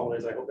as this all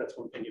is, I hope that's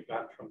one thing you've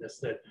gotten from this,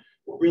 that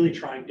we're really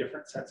trying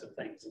different sets of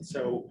things. And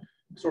so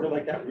sort of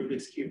like that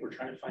Rubik's Cube, we're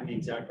trying to find the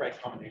exact right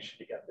combination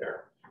to get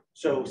there.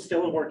 So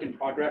still a work in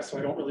progress. So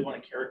I don't really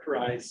want to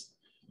characterize,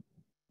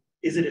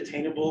 is it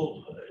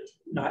attainable?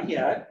 Not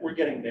yet. We're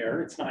getting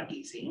there. It's not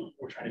easy.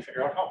 We're trying to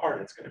figure out how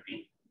hard it's going to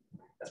be.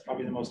 That's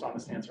probably the most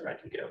honest answer I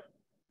can give.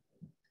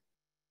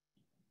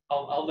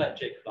 I'll let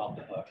Jacob off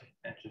the hook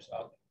and just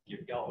I'll give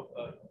y'all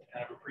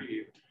kind of a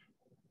preview.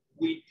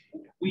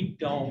 We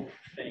don't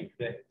think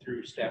that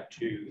through step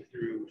 2,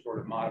 through sort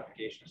of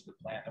modifications to the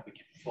plan, that we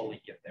can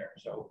fully get there.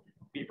 So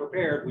be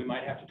prepared. We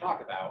might have to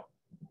talk about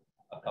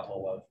a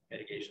couple of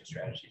mitigation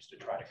strategies to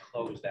try to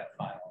close that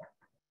final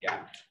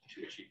gap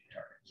to achieve the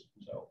targets.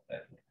 So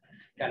that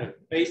kind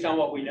of based on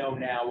what we know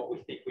now, what we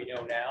think we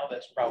know now,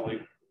 that's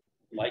probably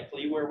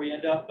likely where we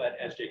end up. But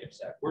as Jacob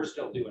said, we're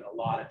still doing a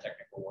lot of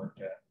technical work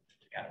to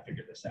kind of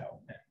figure this out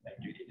and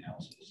do the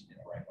analysis in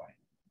the right way.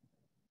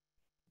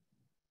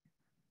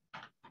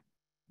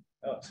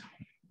 Alex.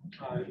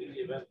 In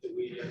the event that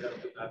we end up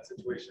in that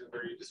situation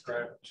where you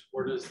described,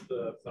 where does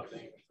the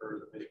funding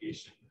for the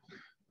mitigation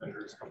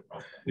measures come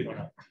from? We don't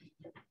know.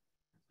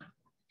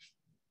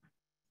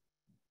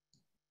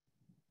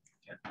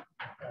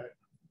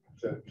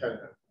 To kind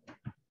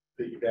of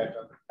piggyback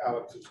on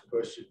Alex's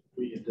question, if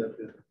we end up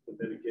in the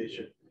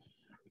mitigation,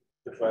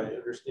 if I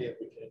understand,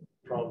 we can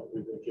probably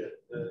look at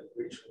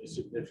regionally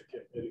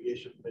significant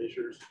mitigation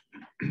measures.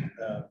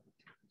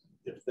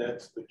 If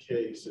that's the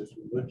case, as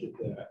we look at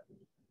that,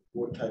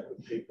 what type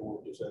of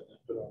paperwork does that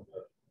put on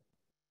the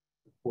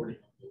reporting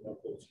on the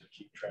locals to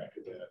keep track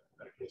of that?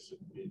 I guess it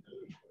would be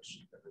another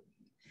question that would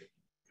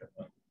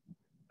come up.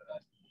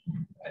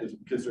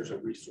 Because there's a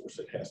resource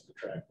that has to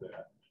track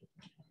that.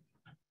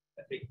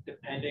 I think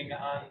depending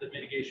on the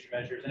mitigation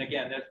measures, and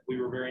again, that we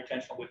were very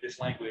intentional with this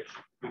language,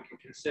 we can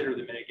consider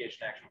the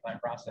mitigation action plan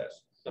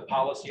process. The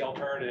policy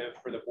alternative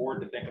for the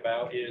board to think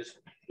about is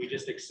we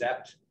just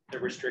accept the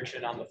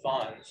restriction on the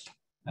funds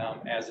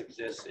as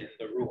exists in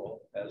the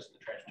rule as the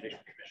Transportation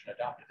Commission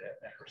adopted it,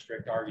 and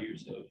restrict our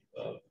use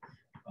of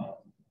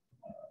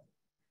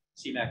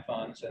CMAQ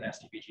funds and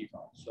STBG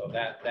funds. So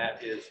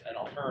that is an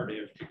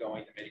alternative to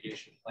going the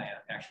mitigation plan,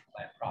 action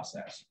plan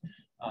process.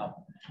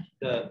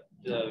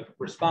 The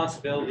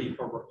responsibility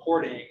for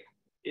reporting,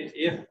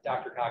 if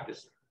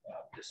DRCOG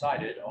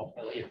decided,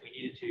 ultimately, if we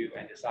needed to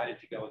and decided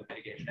to go with the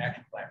mitigation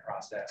action plan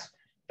process,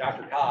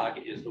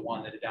 DRCOG is the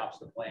one that adopts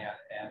the plan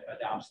and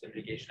adopts the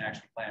mitigation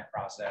action plan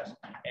process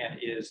and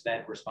is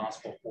then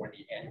responsible for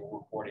the annual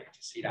reporting to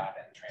CDOT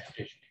and the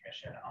Transportation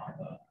Commission on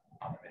the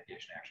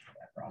mitigation action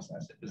plan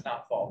process. It does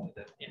not fall to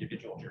the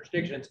individual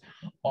jurisdictions,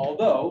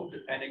 although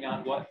depending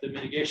on what the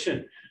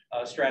mitigation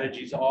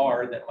strategies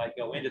are that might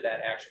go into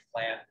that action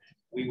plan,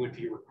 we would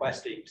be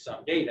requesting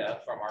some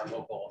data from our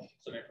local,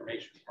 some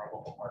information from our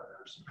local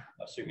partners,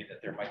 assuming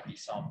that there might be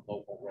some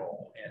local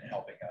role in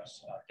helping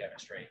us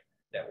demonstrate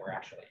that we're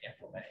actually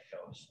implementing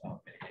those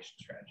mitigation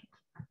strategies.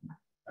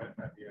 I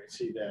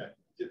see that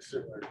it's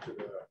similar to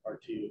the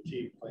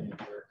RTOT plan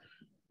where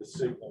the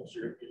signals,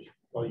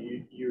 while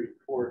you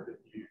report and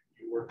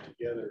you work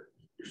together,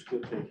 you're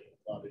still taking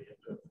a lot of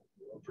input from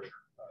the local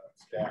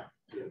staff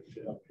to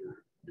help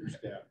your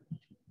staff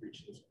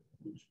reach those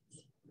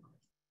conclusions.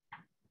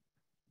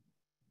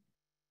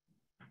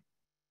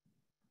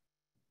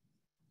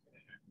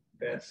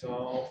 That's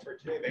all for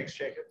today. Thanks,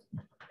 Jacob.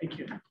 Thank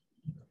you.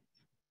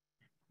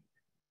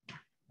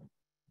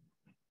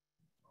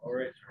 All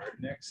right, our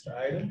next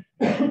item.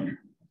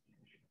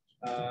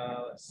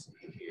 Let's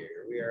see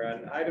here. We are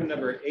on item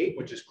number 8,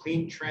 which is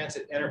Clean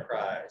Transit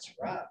Enterprise.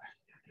 Rob.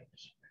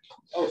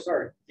 Oh,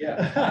 sorry.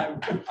 Yeah,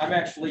 I'm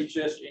actually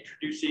just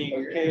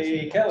introducing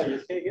Kay Kelly.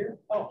 Is Kay here?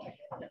 Oh,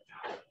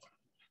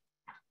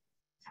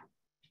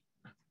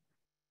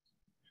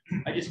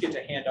 I just get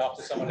to hand off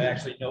to someone that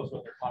actually knows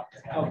what they're talking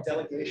about. Oh,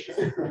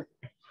 delegation.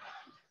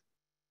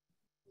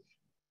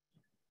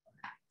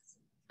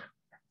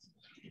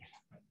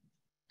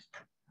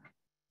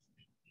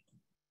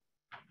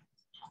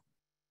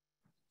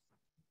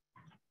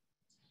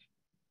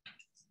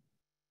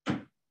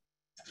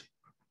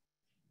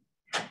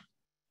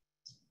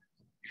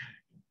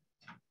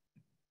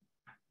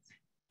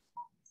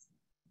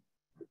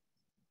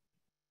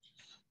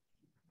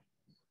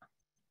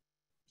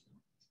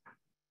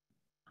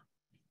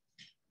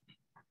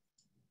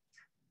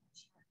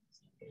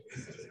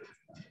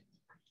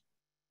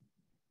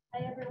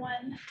 Hi,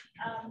 everyone.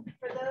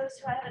 For those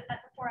who I haven't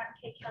met before, I'm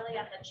Kay Kelly.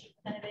 I'm the Chief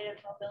of Innovative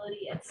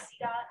Mobility at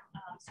CDOT.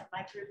 So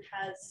my group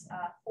has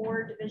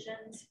 4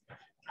 divisions.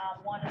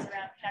 One is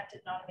around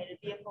connected and automated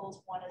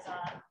vehicles. One is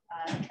on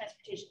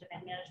transportation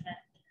demand management.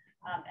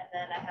 And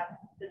then I have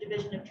the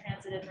Division of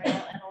Transit and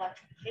Rail and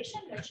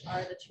Electrification, which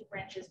are the 2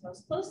 branches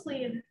most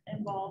closely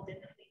involved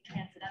in the Clean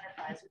Transit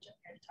Enterprise, which I'm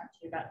here to talk to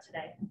you about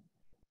today.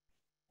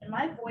 And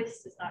my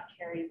voice does not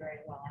carry very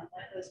well. I'm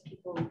one of those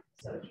people,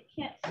 so if you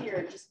can't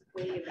hear, just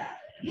wave at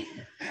me.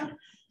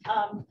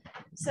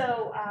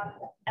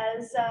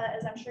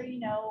 As I'm sure you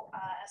know,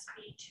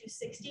 SB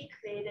 260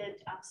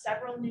 created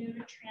several new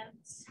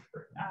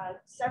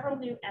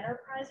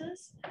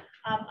enterprises.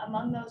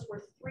 Among those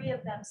were 3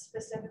 of them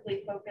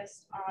specifically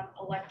focused on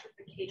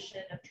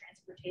electrification of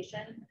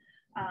transportation.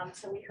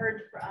 So we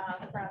heard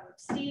from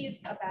Steve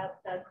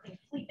about the Clean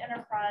Fleet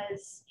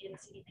Enterprise in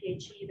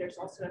CDPHE. There's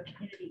also a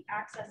community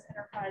access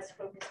enterprise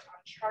focused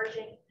on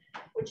charging,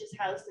 which is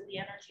housed in the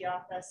Energy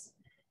Office.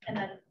 And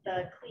then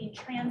the Clean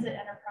Transit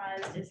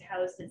Enterprise is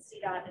housed at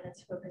CDOT, and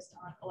it's focused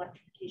on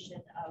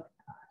electrification of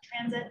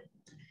transit.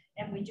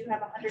 And we do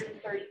have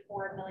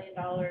 $134 million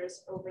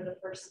over the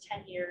first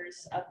 10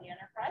 years of the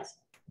enterprise.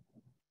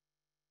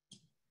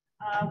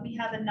 We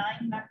have a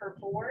 9-member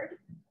board.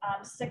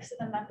 6 of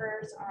the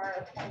members are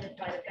appointed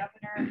by the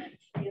governor, and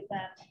 3 of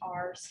them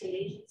are state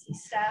agency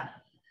staff.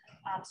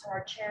 So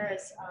our chair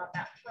is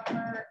Matt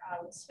Cromer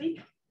with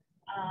SWEEP.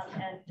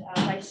 And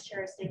Vice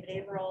Chair is David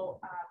Averill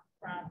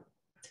from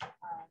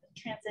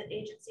the Transit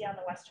Agency on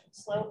the Western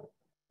Slope.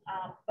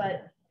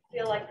 But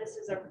feel like this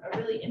is a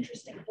really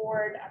interesting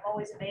board. I'm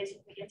always amazed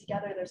when we get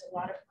together. There's a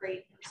lot of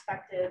great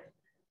perspective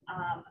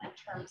in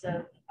terms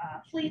of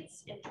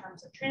fleets, in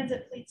terms of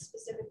transit fleets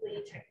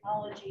specifically,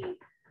 technology.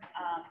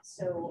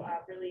 So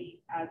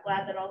really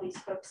glad that all these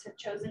folks have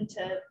chosen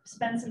to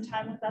spend some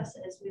time with us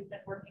as we've been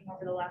working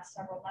over the last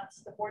several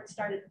months. The board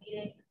started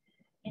meeting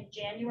in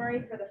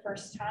January for the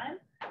first time.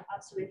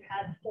 So we've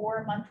had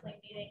 4 monthly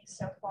meetings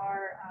so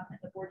far, and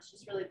the board's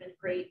just really been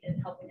great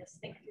in helping us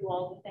think through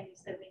all the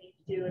things that we need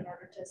to do in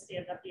order to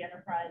stand up the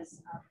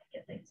enterprise and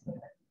get things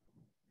moving.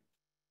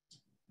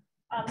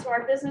 So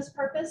our business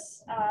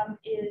purpose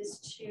is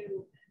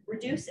to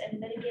reduce and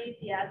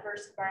mitigate the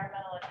adverse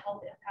environmental and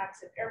health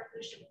impacts of air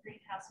pollution and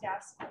greenhouse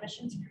gas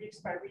emissions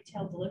produced by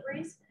retail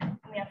deliveries. And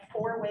we have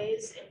 4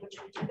 ways in which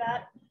we do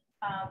that.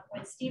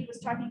 When Steve was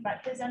talking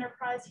about his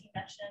enterprise, he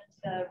mentioned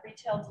the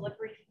retail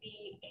delivery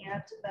fee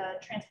and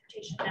the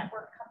transportation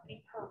network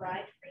company per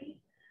ride fee.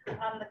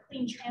 The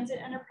Clean Transit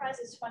enterprise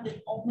is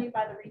funded only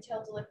by the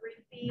retail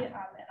delivery fee, and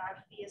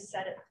our fee is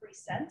set at 3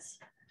 cents.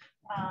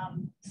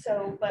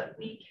 But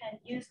we can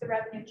use the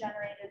revenue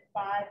generated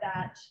by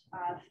that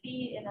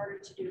fee in order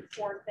to do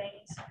 4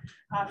 things.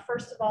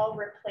 First of all,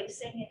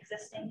 replacing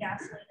existing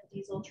gasoline and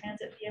diesel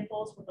transit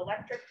vehicles with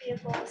electric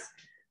vehicles.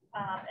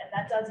 And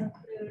that does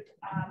include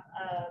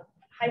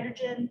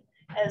hydrogen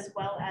as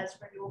well as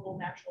renewable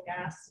natural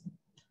gas.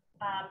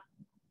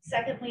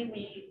 Secondly,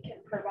 we can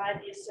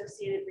provide the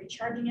associated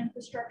recharging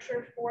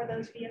infrastructure for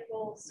those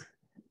vehicles.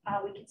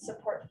 We can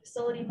support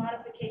facility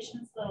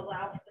modifications that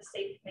allow for the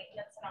safe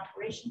maintenance and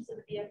operations of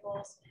the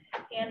vehicles.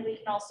 And we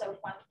can also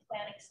fund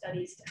planning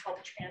studies to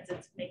help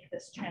transits make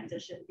this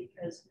transition,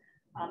 because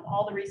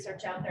all the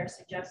research out there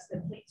suggests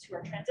that fleets who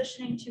are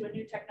transitioning to a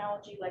new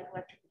technology like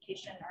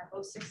electrification are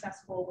most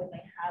successful when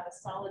they have a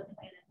solid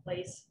plan in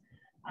place.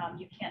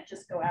 You can't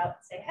just go out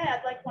and say, hey,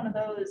 I'd like one of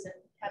those and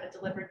have it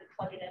delivered and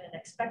plug it in and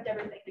expect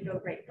everything to go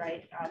great,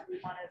 right? We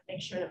want to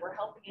make sure that we're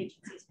helping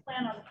agencies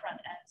plan on the front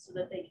end so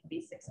that they can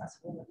be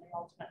successful when they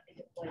ultimately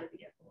deploy the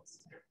vehicles.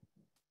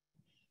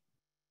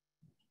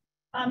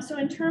 So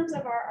in terms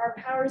of our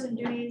powers and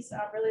duties,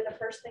 really the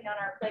first thing on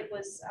our plate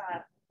was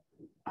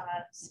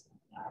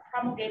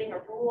promulgating a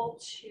rule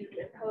to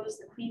impose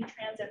the Clean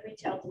Transit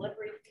retail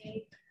delivery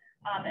fee,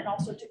 and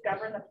also to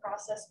govern the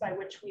process by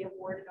which we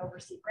award and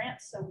oversee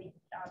grants. So we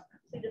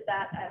completed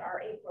that at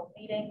our April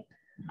meeting.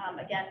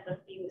 Again, the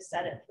fee was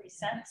set at 3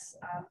 cents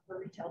for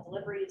retail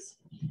deliveries.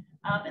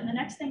 And the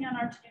next thing on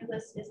our to-do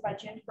list is by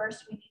June 1st,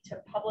 we need to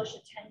publish a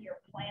 10-year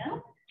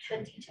plan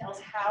that details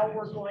how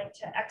we're going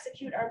to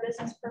execute our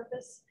business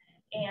purpose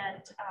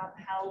and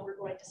how we're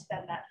going to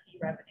spend that fee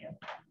revenue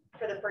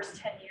for the first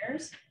 10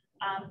 years.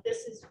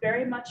 This is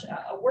very much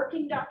a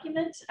working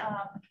document.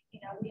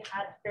 We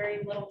had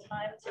very little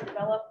time to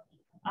develop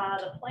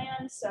the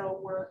plan, so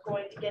we're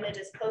going to get it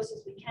as close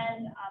as we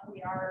can.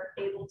 We are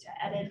able to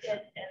edit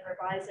it and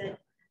revise it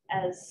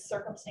as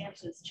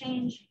circumstances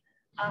change.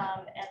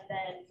 And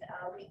then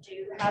we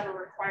do have a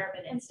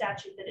requirement in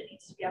statute that it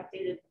needs to be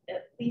updated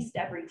at least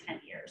every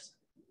 10 years.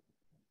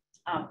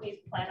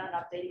 We plan on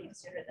updating it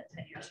sooner than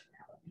 10 years from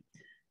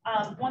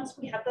now. Once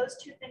we have those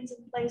 2 things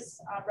in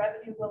place,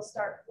 revenue will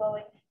start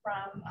flowing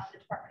from the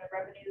Department of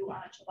Revenue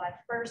on July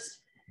 1st.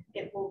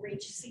 It will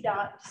reach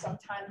CDOT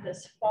sometime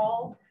this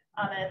fall.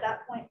 And at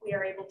that point, we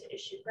are able to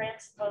issue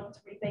grants, loans,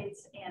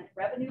 rebates, and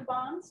revenue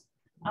bonds.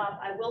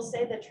 I will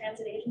say that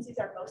transit agencies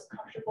are most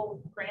comfortable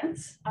with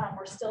grants.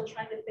 We're still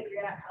trying to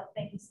figure out how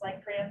things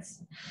like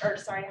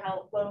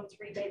how loans,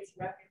 rebates,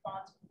 and revenue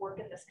bonds work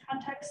in this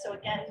context. So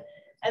again,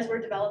 as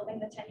we're developing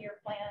the 10-year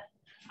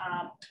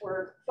plan,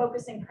 we're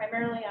focusing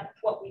primarily on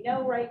what we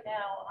know right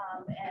now,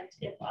 and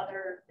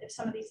if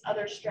some of these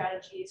other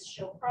strategies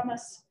show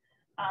promise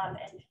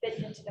and fit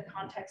into the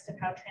context of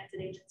how transit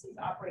agencies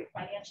operate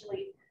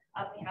financially,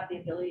 we have the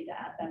ability to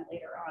add them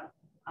later on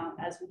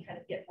as we kind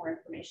of get more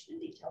information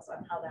and details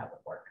on how that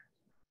would work.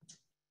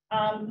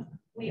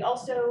 We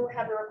also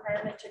have a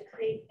requirement to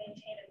create,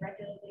 maintain, and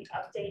regularly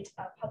update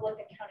a public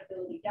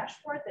accountability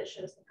dashboard that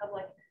shows the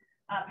public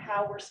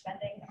how we're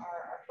spending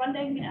our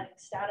funding and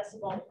the status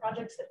of all the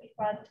projects that we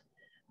fund.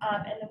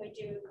 And then we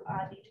do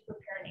need to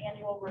prepare an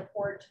annual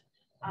report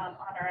on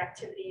our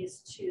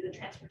activities to the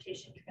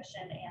Transportation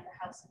Commission and the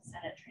House and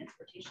Senate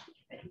Transportation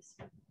Committees.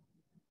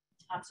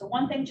 So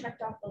 1 thing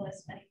checked off the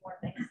list, many more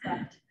things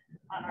left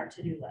on our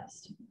to-do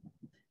list.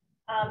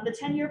 The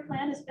 10-year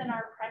plan has been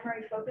our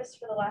primary focus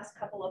for the last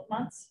couple of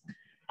months.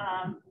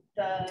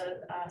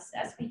 The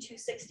SB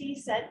 260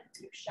 said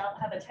you shall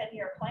have a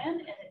 10-year plan,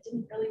 and it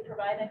didn't really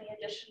provide any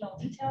additional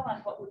detail on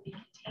what would be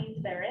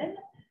contained therein.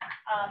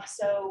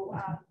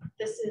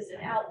 This is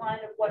an outline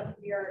of what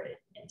we are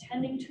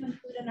intending to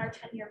include in our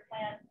 10-year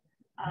plan.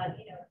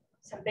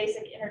 Some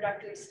basic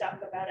introductory stuff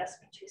about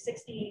SB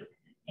 260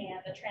 and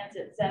the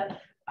Transit ZEV,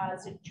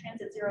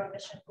 Transit Zero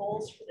Emission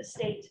goals for the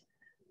state.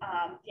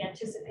 The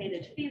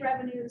anticipated fee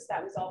revenues,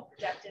 that was all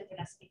projected when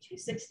SB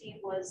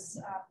 260 was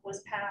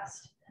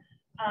passed.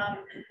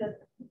 The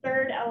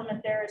third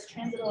element there is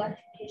transit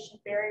electrification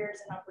barriers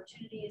and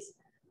opportunities.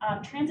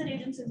 Transit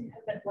agencies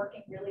have been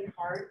working really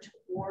hard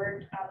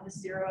toward the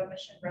zero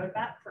emission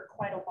roadmap for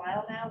quite a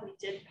while now. We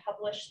did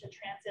publish the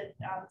transit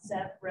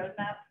ZEV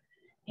roadmap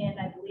in,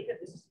 I believe it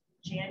was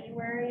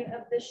January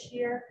of this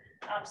year.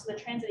 So the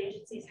transit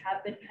agencies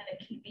have been kind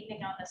of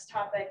convening on this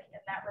topic,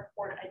 and that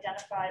report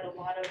identified a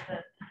lot of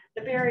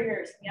the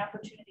barriers and the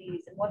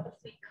opportunities and what the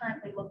fleet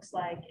currently looks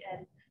like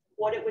and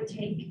what it would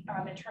take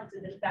in terms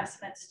of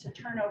investments to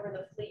turn over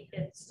the fleet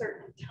in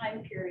certain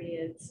time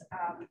periods.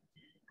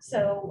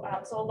 So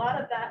a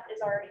lot of that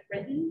is already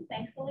written,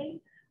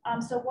 thankfully.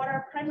 So what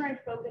our primary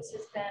focus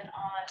has been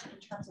on in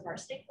terms of our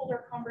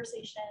stakeholder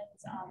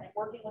conversations and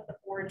working with the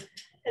board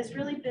has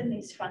really been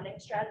these funding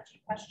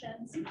strategy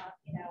questions. You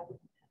know,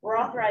 we're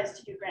authorized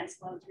to do grants,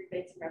 loans,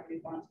 rebates, and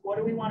revenue bonds. What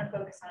do we want to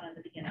focus on in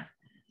the beginning?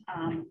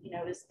 You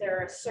know, is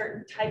there a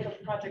certain type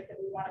of project that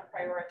we want to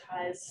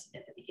prioritize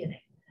in the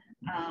beginning?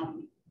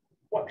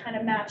 What kind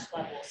of match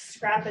levels,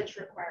 scrappage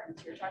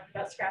requirements? You're talking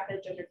about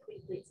scrappage under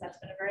clean fleets. That's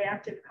been a very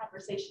active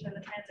conversation in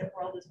the transit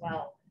world as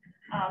well.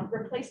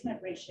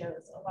 Replacement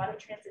ratios. A lot of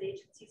transit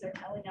agencies are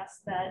telling us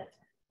that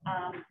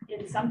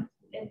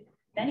in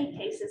many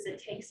cases,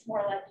 it takes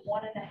more like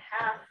 1.5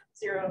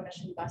 zero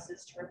emission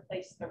buses to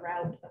replace the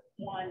route of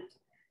one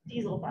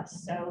diesel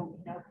bus. So,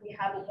 you know, if we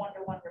have a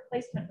 1-to-1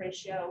 replacement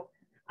ratio,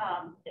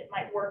 it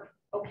might work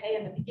okay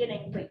in the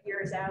beginning, but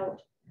years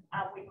out,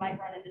 we might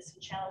run into some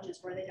challenges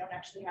where they don't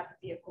actually have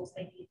the vehicles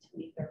they need to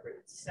meet their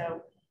routes.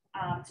 So,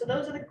 so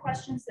those are the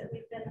questions that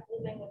we've been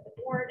holding with the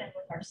board and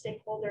with our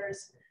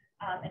stakeholders.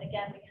 And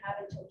again, we have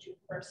until June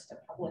 1st to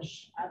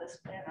publish this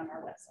plan on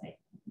our website.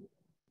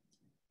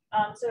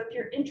 So if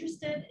you're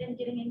interested in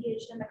getting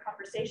engaged in the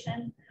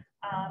conversation,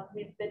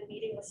 we've been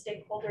meeting with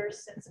stakeholders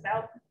since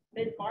about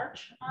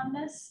mid-March on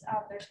this.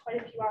 There's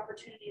quite a few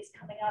opportunities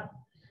coming up.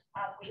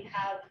 We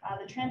have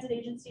the transit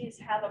agencies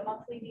have a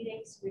monthly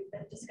meetings. We've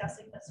been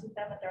discussing this with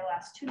them at their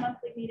last 2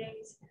 monthly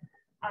meetings.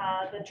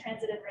 The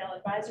Transit and Rail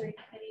Advisory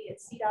Committee at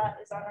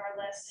CDOT is on our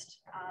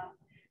list.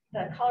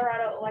 The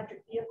Colorado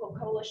Electric Vehicle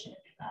Coalition,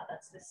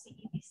 that's the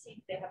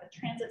CEVC, they have a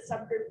transit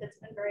subgroup that's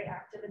been very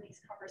active in these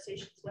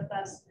conversations with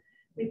us.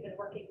 We've been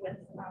working with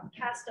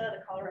CASTA,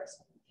 the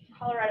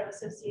Colorado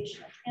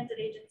Association of Transit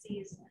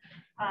Agencies,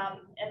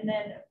 and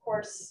then of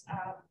course,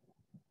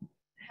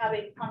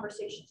 having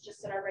conversations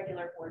just at our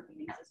regular board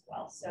meetings as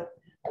well. So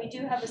we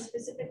do have a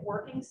specific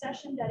working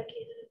session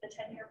dedicated to the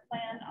 10-year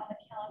plan on the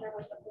calendar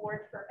with the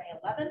board for May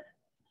 11th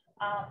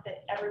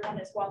that everyone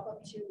is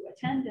welcome to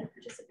attend and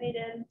participate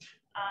in.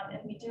 And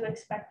we do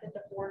expect that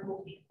the board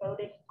will be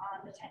voting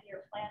on the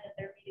 10-year plan at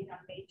their meeting on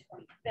May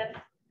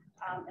 25th.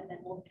 And then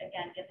we'll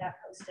again get that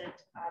posted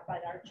by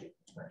our June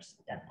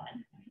 1st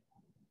deadline.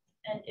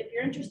 And if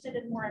you're interested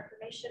in more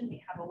information,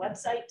 we have a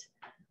website.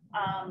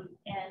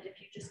 And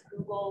if you just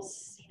Google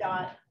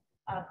CDOT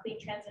Clean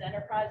Transit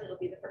Enterprise, it'll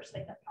be the first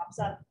thing that pops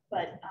up.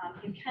 But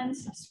you can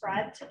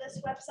subscribe to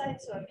this website.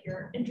 So if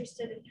you're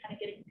interested in kind of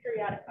getting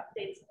periodic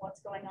updates on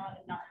what's going on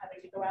and not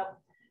having to go out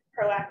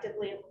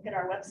proactively and look at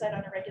our website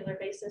on a regular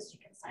basis, you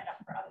can sign up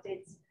for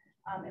updates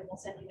and we'll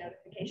send you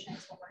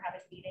notifications when we're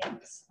having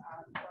meetings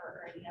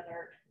or any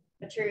other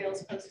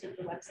materials posted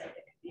to the website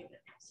that could be of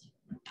interest.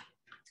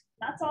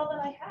 That's all that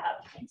I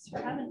have. Thanks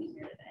for having me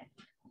here today.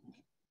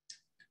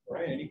 All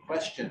right, any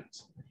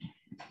questions?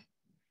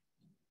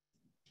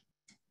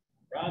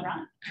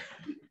 Ron?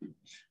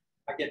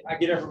 I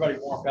get everybody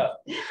warmed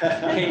up.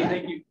 Hey,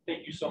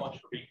 thank you so much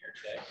for being here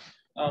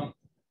today.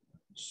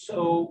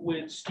 So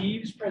with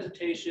Steve's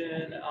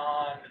presentation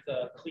on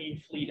the Clean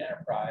Fleet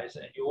Enterprise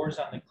and yours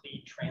on the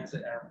Clean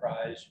Transit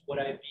Enterprise, would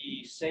I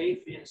be safe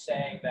in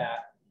saying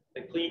that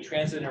the Clean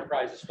Transit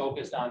Enterprise is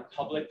focused on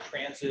public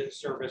transit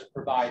service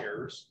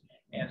providers?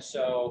 And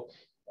so,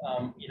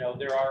 you know,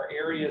 there are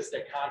areas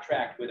that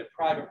contract with a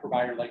private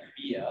provider like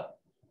VIA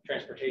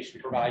Transportation to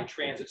provide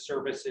transit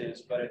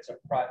services, but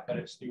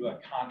it's through a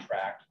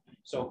contract.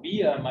 So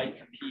VIA might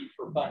compete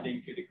for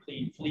funding through the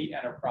Clean Fleet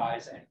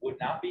Enterprise and would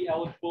not be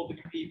eligible to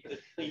compete for the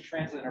Clean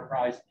Transit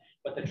Enterprise,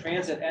 but the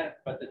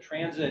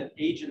transit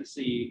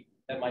agency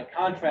that might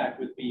contract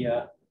with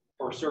VIA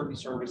for certain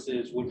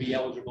services would be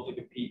eligible to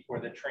compete for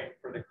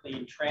the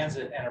Clean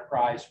Transit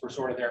Enterprise for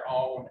sort of their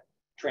own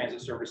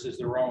transit services,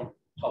 their own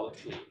public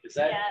fleet. Is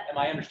that, am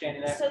I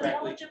understanding that correctly? So the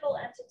eligible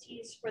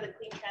entities for the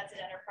Clean Transit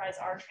Enterprise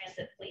are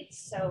transit fleets.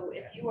 So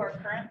if you are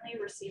currently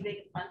receiving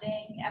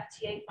funding,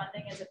 FTA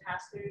funding as a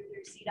pass-through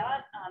through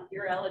CDOT,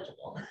 you're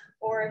eligible.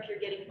 Or if you're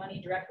getting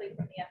money directly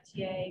from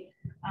the FTA,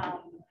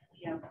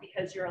 you know,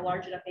 because you're a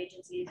large enough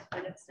agency,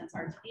 for instance,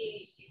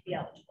 RTD, you'd be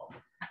eligible.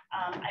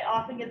 I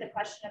often get the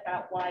question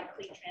about why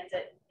Clean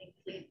Transit and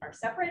Fleet are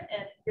separate,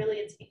 and really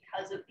it's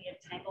because of the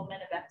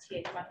entanglement of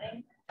FTA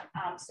funding.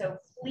 So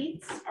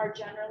fleets are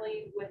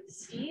generally with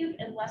Steve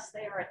unless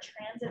they are a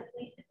transit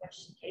fleet, in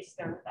which case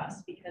they're with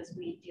us because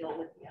we deal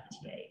with the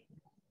FTA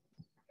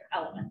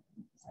element.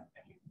 So,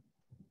 thank you.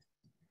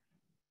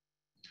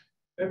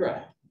 Hey,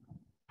 Brian.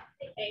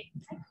 Hey,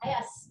 I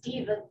asked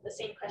Steve the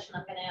same question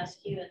I'm going to ask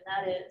you, and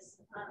that is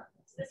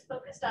this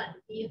focused on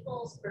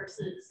vehicles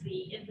versus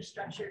the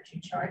infrastructure to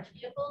charge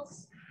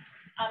vehicles?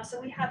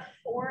 So we have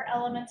 4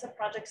 elements of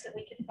projects that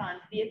we can fund: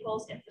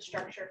 vehicles,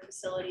 infrastructure,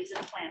 facilities,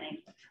 and planning.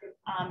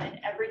 And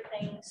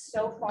everything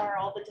so far,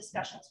 all the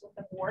discussions with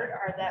the board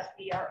are that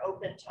we are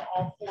open to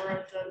all 4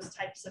 of those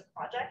types of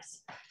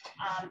projects.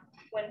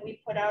 When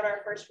we put out our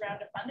first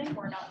round of funding,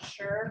 we're not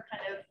sure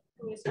kind of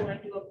who's going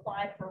to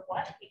apply for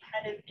what. We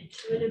kind of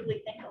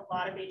intuitively think a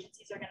lot of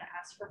agencies are going to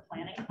ask for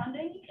planning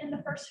funding in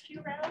the first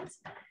few rounds.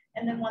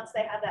 And then once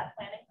they have that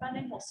planning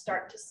funding, we'll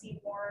start to see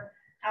more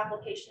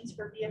applications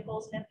for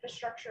vehicles and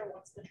infrastructure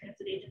once the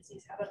transit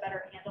agencies have a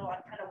better handle on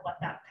kind of what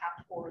that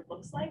path forward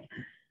looks like.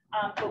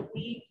 But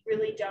we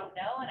really don't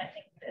know. And I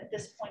think at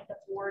this point, the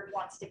board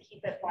wants to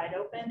keep it wide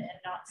open and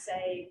not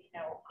say, you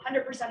know,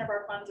 100% of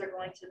our funds are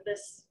going to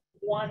this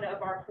one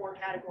of our 4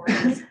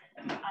 categories.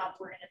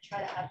 We're going to try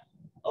to have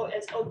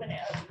as open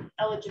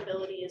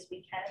eligibility as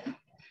we can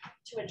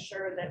to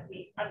ensure that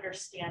we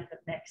understand the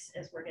mix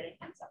as we're getting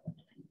things up and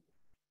running.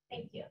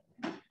 Thank you.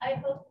 I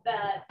hope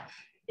that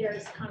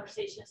there's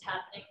conversations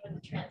happening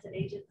with the transit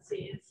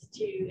agencies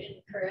to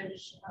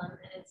encourage and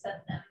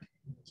incent them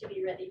to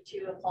be ready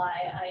to apply.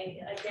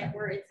 I get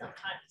worried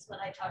sometimes when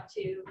I talk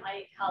to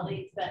my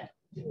colleagues that,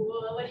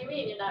 well, what do you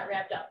mean you're not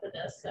wrapped up with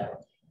this?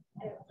 So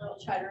I'll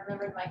try to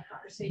remember my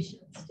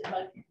conversations to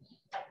bug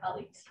my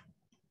colleagues.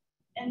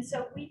 And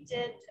so we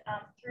did,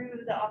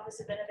 through the Office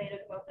of Innovative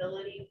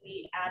Mobility,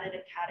 we added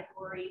a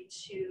category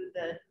to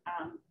the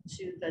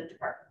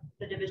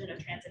Division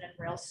of Transit and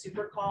Rail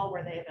Super Call,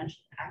 where they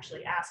eventually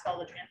actually ask all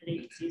the transit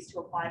agencies to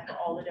apply for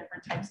all the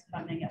different types of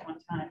funding at one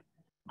time.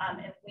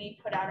 And we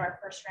put out our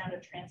first round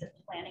of transit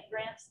planning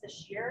grants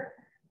this year.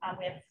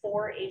 We had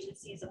 4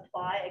 agencies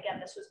apply. Again,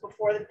 this was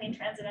before the Clean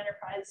Transit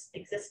Enterprise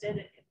existed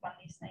and could fund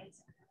these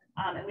things.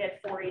 And we had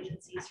 4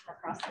 agencies from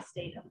across the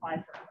state apply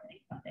for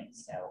planning funding.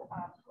 So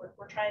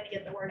we're trying to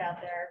get the word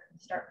out there,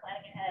 start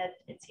planning ahead.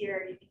 It's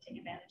here, you can take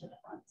advantage of the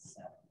funds.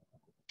 So.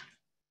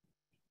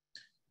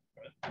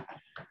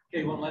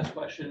 Okay, one last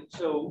question.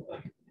 So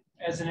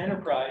as an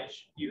enterprise,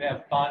 you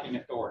have bonding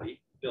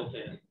authority built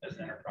in as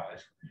an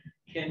enterprise.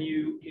 Can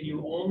you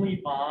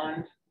only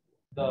bond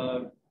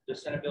the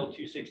Senate Bill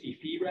 260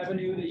 fee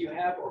revenue that you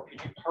have, or could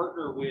you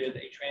partner with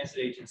a transit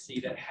agency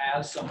that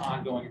has some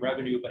ongoing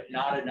revenue, but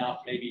not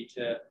enough maybe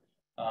to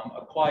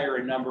acquire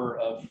a number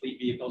of fleet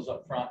vehicles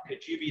up front?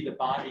 Could you be the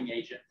bonding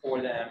agent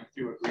for them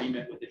through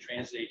agreement with the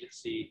transit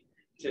agency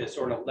to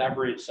sort of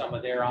leverage some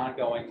of their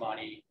ongoing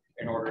money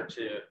in order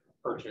to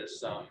purchase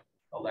some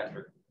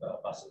electric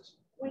buses?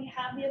 We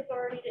have the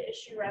authority to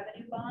issue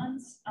revenue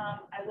bonds.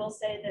 I will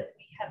say that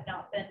we have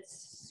not been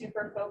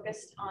super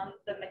focused on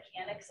the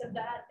mechanics of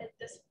that at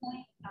this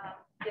point,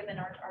 given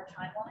our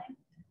timeline.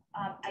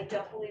 I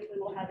don't believe we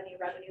will have any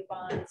revenue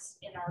bonds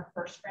in our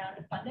first round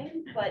of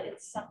funding, but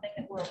it's something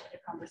that we're open to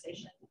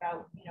conversation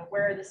about. You know,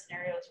 where are the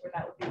scenarios where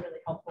that would be really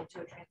helpful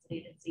to a transit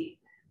agency?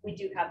 We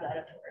do have that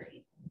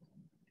authority.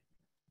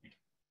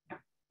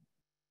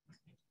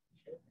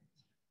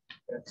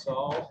 That's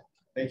all.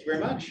 Thank you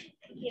very much.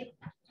 Thank you.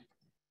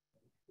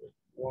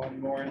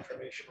 One more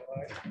informational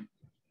item.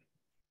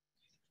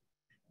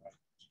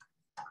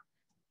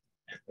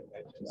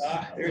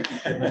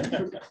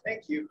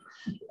 Thank you.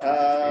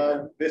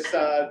 This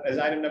is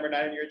item number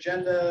 9 on your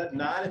agenda,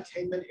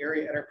 non-attainment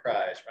area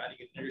enterprise. Ron, you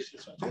can introduce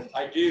this one too?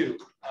 I do.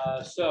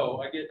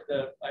 So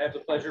I have the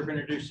pleasure of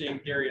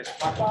introducing Darius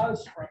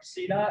Paklas from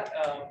CDOT,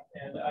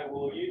 and I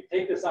will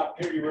take this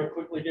opportunity real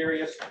quickly,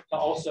 Darius, to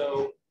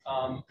also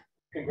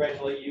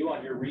congratulate you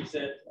on your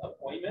recent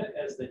appointment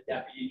as the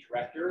Deputy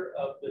Director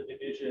of the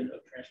Division of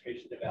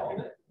Transportation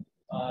Development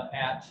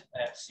at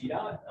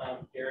CDOT.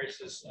 Darius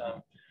is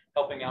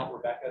helping out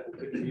Rebecca, who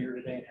couldn't be here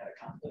today and had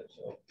a conflict.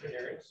 So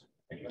Darius,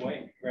 take it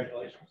away.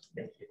 Congratulations.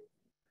 Thank you.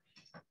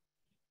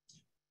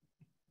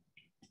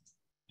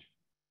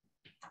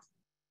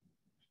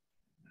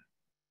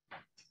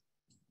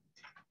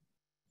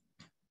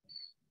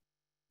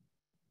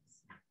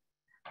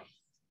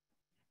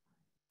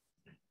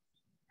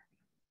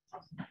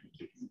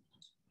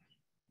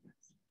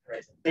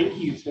 Right. Thank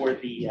you for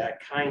the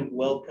kind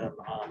welcome.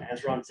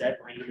 As Ron said,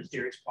 my name is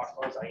Darius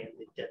Paklas. I am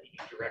the Deputy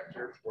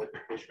Director for the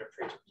Division of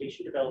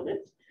Transportation Development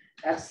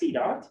at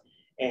CDOT,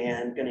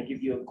 and going to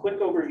give you a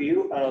quick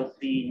overview of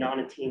the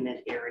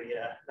non-attainment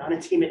area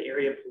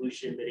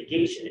pollution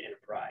mitigation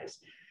enterprise.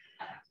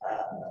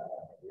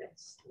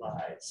 Next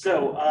slide.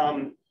 So,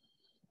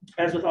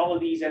 as with all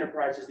of these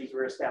enterprises, these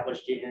were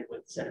established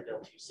with Senate Bill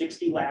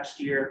 260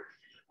 last year.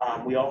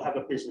 We all have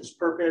a business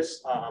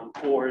purpose.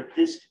 For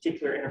this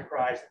particular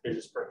enterprise, the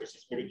business purpose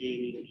is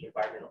mitigating the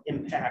environmental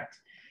impact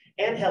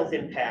and health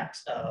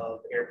impacts of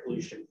air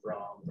pollution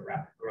from the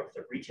rapid growth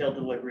of retail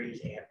deliveries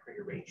and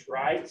prearranged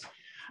rides.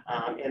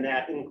 And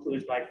that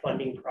includes by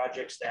funding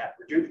projects that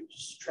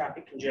reduce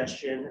traffic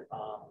congestion,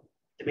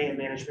 demand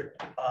management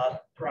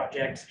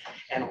projects,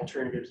 and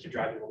alternatives to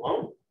driving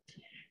alone,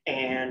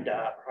 and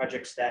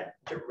projects that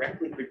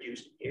directly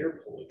reduce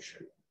air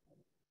pollution.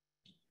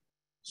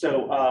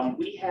 So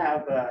we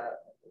have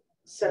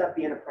set up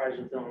the enterprise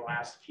within the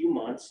last few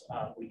months.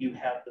 We do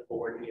have the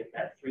board, and we have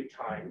met 3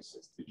 times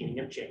since the beginning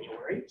of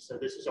January. So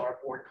this is our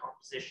board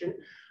composition.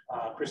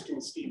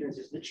 Kristen Stevens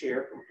is the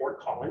chair from Fort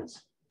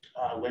Collins.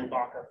 Lynn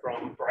Baca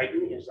from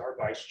Brighton is our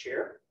vice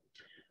chair.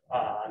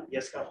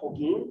 Jessica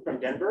Holguin from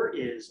Denver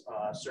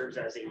serves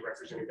as a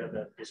representative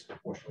of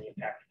disproportionately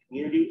impacted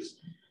communities,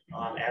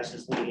 as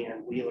is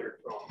Leanne Wheeler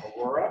from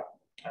Aurora.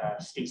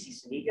 Stacy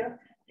Saniga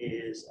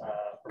is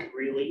from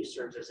Greeley,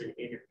 serves as an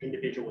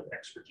individual with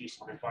expertise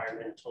on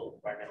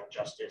environmental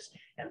justice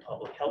and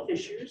public health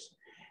issues.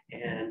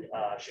 And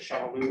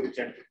Shoshana Liu,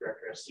 executive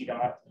director of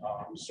CDOT,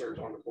 serves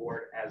on the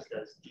board, as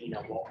does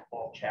Dina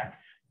Walchak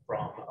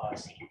from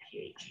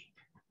CDPAG.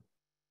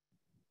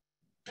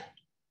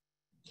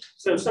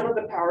 So some of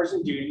the powers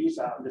and duties,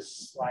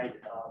 this slide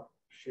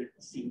should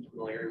seem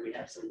familiar. We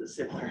have some of the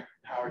similar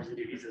powers and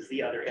duties as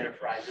the other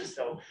enterprises.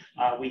 So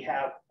we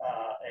have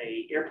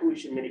a air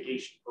pollution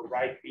mitigation for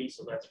ride fee,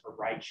 so that's for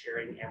ride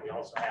sharing, and we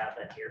also have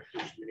an air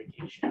pollution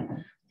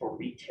mitigation for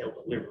retail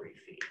delivery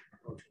fee,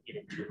 which we'll get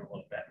into in a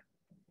little bit.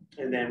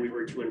 And then we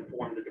were to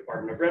inform the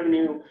Department of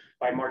Revenue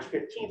by March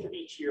 15th of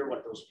each year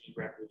what those fee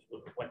revenues,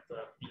 what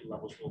the fee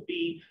levels will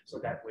be, so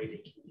that way they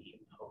can be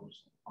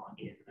imposed on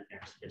in the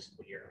next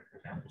fiscal year,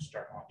 and that will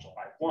start on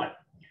July 1.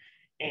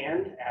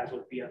 And as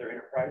with the other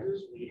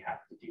enterprises, we have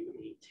to do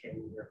a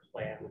 10-year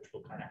plan, which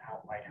will kind of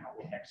outline how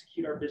we'll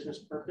execute our business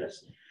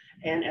purpose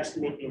and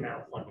estimate the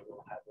amount of funding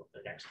we'll have over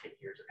the next 10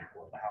 years and how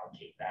we'll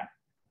allocate that.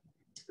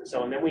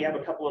 And then we have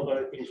a couple of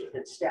other things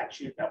within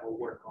statute that we'll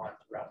work on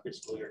throughout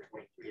fiscal year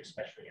 23,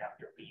 especially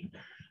after we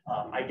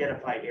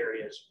identify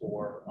areas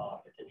for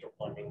potential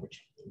funding,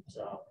 which includes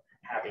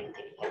having a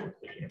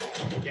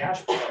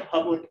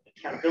public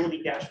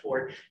accountability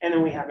dashboard. And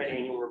then we have an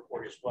annual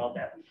report as well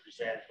that we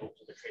present both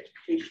to the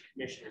Transportation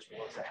Commission as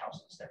well as the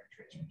House and Senate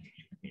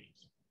Transportation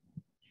Committees.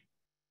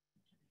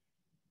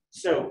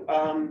 So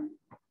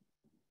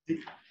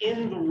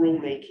in the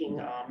rulemaking,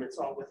 it's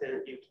all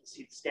within, you can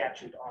see the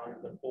statute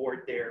on the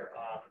board there.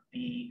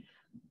 The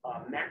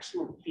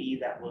maximum fee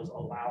that was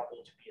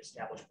allowable to be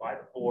established by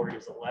the board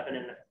is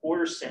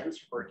 11.25 cents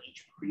for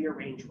each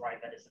prearranged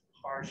ride that is a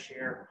car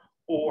share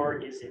or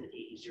is in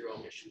a zero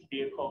emission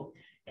vehicle.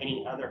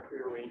 Any other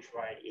prearranged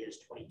ride is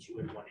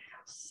 22.5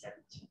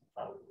 cents.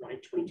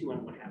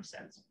 22.5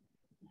 cents.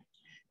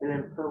 And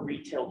then per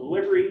retail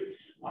delivery,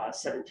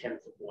 0.7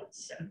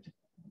 cents.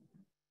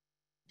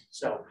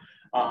 So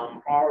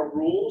our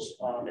rules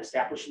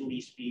establishing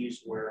these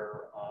fees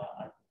were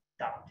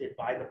adopted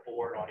by the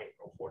board on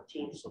April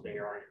 14th, so they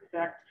are in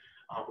effect.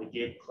 We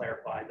did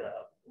clarify the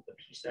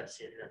piece that's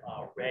in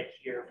red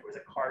here for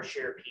the car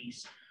share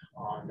piece,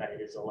 that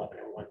it is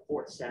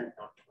 11.25 cents,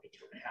 not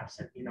 22.5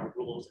 cents in our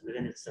rules, and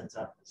then it sets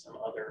up some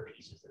other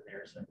pieces in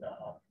there, some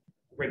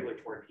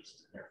regulatory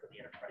pieces in there for the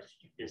enterprise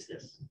to do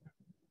business.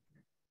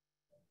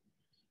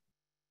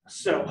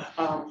 So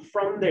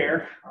from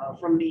there,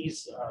 from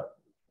these,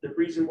 the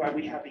reason why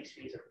we have these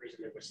fees and the reason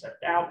they were set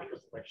out,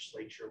 because the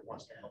legislature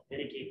wants to help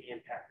mitigate the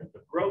impact of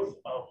the growth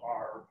of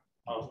our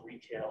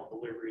retail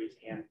deliveries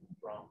and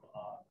from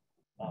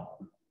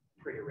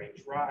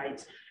prearranged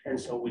rides. And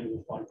so we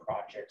will fund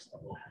projects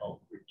that will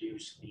help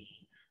reduce the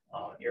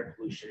air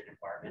pollution and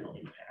environmental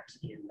impacts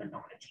in the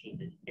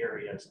non-attainment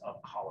areas of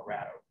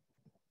Colorado.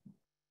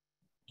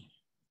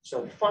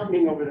 So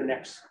funding over the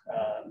next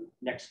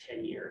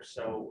 10 years.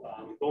 So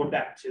going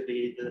back to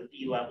the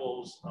fee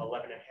levels,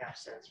 11.5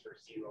 cents for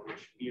zero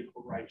emission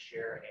vehicle ride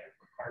share, and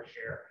for car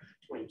share,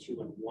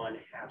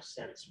 22.5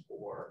 cents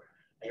for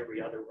every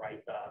other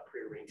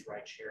prearranged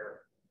ride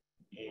share,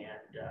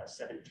 and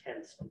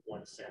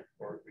 0.7 cents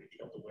for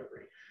retail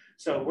delivery.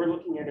 So we're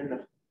looking at in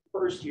the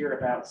first year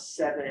about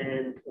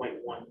 $7.1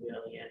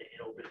 million,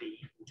 and over the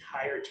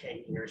entire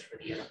 10 years for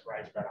the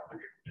enterprise about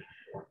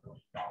 $184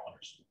 million.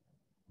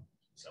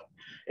 So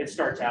it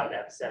starts out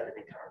at 7 and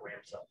kind of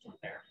ramps up from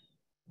there.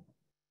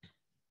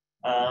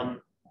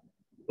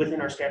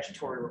 Within our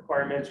statutory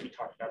requirements, we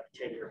talked about the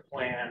 10-year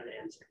plan,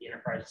 and the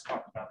enterprise has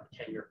talked about the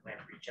 10-year plan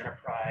for each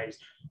enterprise,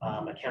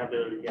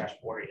 accountability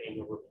dashboard,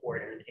 annual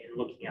report, and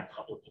looking at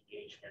public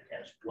engagement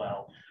as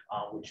well,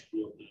 which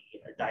we'll be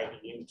diving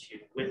into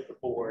with the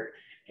board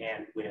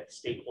and with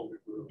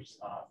stakeholder groups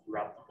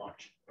throughout the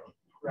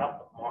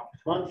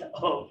month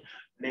of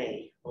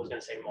May. I was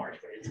going to say March,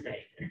 but it's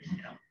May.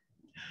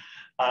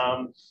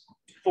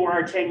 For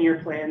our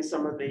 10-year plan,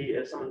 some of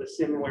the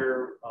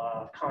similar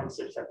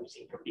concepts that we've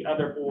seen from the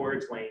other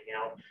boards laying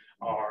out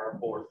our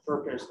board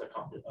purpose,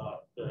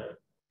 the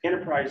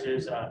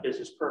enterprise's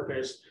business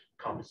purpose,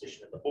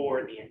 composition of the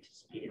board, the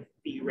anticipated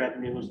fee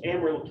revenues,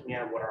 and we're looking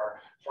at what our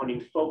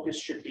funding focus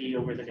should be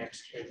over the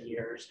next 10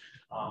 years,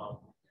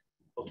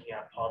 looking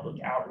at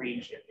public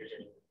outreach, if there's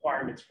any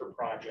requirements for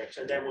projects,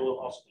 and then we'll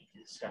also be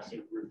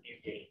discussing review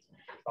dates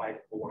by the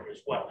board as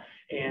well.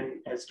 And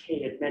as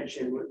Kay had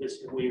mentioned,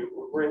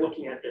 we're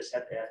looking at this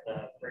at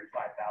the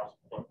 35,000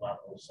 foot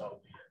level, so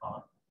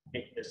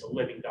making this a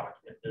living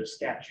document. The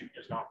statute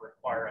does not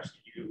require us to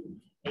do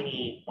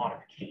any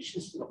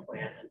modifications to the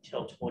plan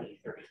until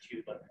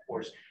 2032, but of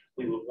course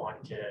we would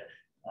want to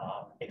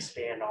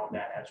expand on that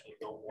as we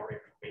know more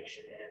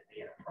information and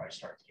the enterprise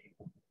starts getting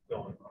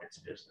going on its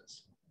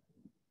business.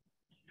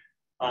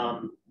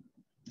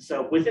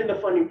 So within the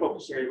funding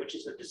focus area, which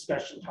is a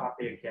discussion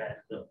topic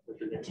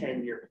within the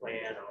 10-year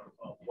plan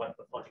of what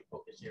the funding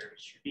focus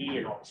areas should be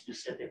and all the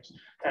specifics,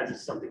 that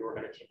is something we're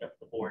going to take up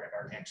the board at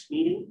our next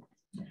meeting.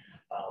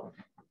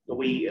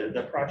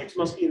 The projects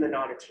must be in the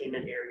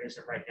non-attainment areas,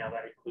 and right now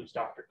that includes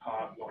Dr.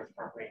 Cobb, North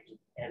Front Range,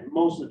 and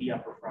most of the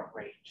Upper Front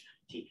Range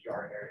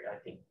TPR area. I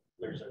think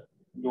there's a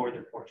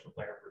northern portion of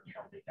Laramie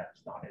County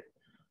that's not in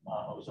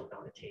ozone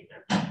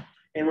non-attainment.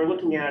 And we're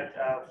looking at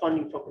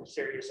funding focus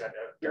areas at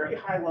a very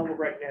high level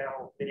right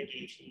now,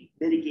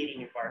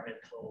 mitigating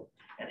environmental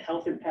and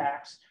health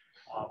impacts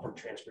from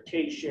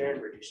transportation,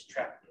 reducing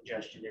traffic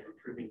congestion, and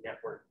improving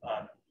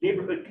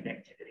neighborhood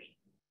connectivity.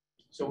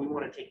 So we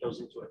want to take those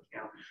into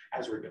account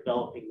as we're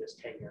developing this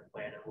 10-year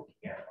plan and looking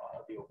at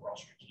the overall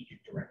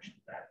strategic direction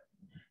that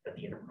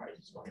the enterprise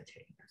is going to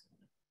take.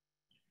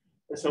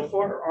 And so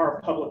for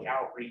our public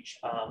outreach,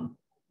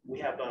 we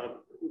have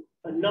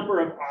a number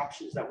of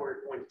options that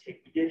we're going to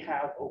take. We did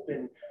have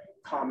open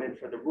comment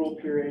for the rule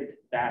period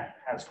that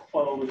has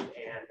closed,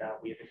 and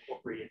we have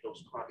incorporated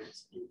those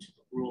comments into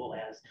the rule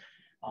as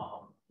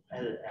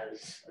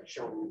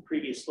shown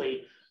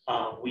previously.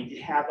 We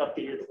have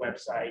updated the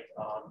website.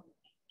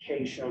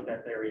 Kay showed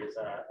that there is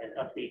an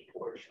update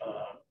portion,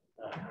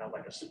 kind of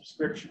like a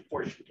subscription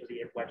portion to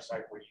the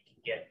website where you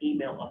can get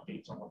email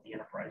updates on what the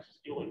enterprise is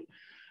doing.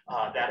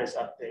 That is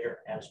up there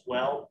as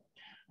well.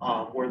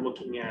 We're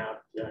looking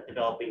at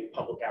developing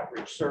public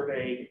outreach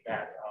survey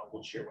that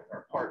we'll share with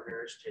our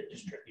partners to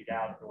distribute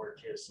out in order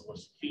to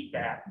solicit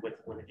feedback with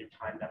limited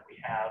time that we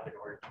have in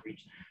order to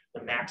reach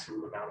the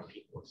maximum amount of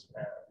people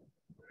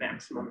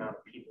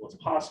as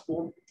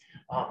possible.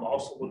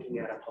 Also looking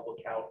at a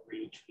public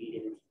outreach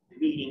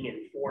meeting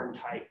and forum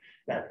type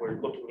that we're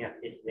looking at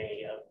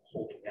mid-May of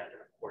holding that,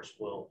 and of course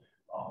we'll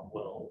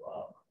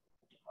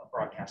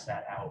broadcast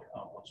that out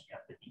once we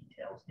have the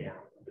details down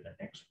over the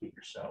next week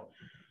or so.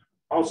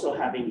 Also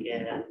having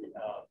an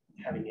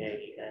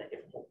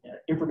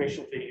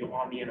informational video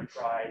on the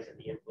enterprise and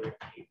the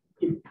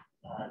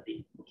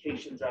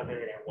implications of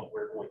it and what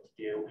we're going to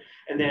do,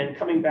 and then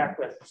coming back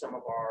with some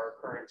of our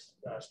current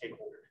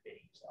stakeholder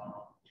committees.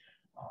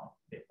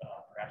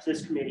 Perhaps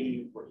this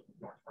committee, working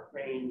with North Front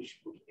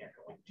Range, looking at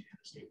going to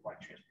the statewide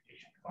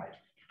transportation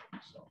advisory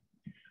committee. So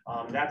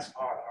that's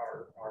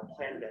our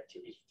plan of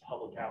activities for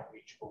public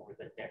outreach over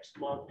the next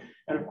month.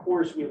 And of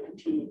course, we'll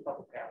continue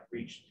public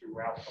outreach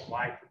throughout the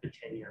life of the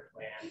 10-year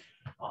plan,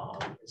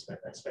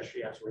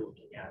 especially as we're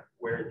looking at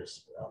where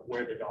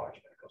the dollars are going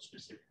to go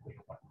specifically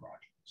to what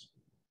projects.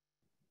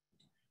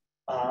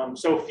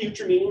 So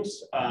future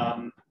meetings,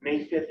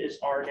 May 5th is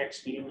our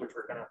next meeting, which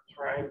we're going to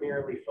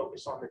primarily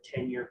focus on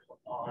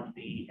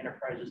the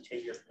enterprise's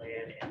 10-year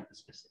plan and the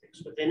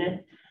specifics within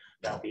it.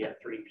 That'll be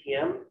at 3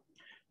 p.m.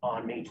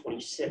 On May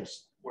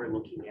 26th, we're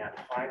looking at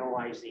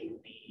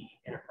finalizing the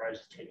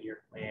enterprise's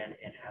 10-year plan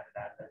and have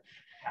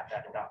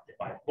that adopted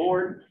by the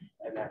board.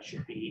 And that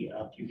should be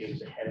a few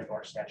days ahead of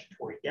our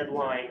statutory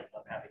deadline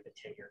of having the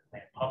 10-year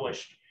plan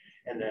published.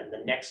 And then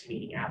the next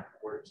meeting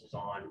afterwards is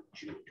on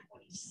June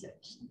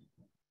 26th.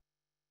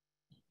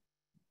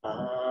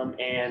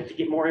 And to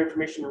get more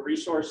information and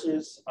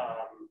resources,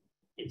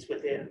 it's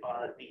within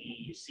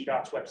the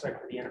CDOT's website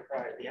for the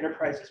enterprise. The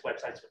enterprise's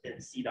website's within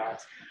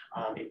CDOT's.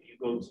 If you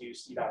go to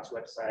CDOT's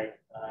website,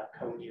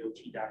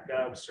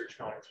 codot.gov, search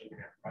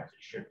non-attainment enterprise, it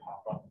should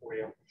pop up for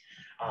you.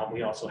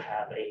 We also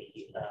have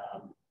a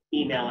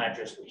email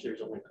address, which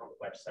there's a link on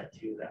the website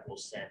too, that will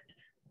send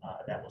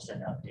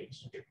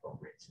updates to the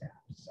appropriate staff.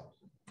 So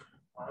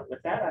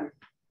with that,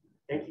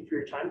 thank you for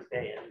your time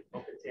today and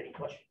open to any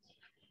questions.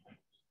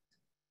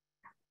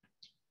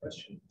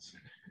 Questions?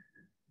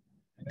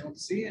 I don't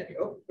see any.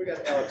 Oh, we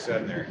got Alex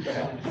on there. Go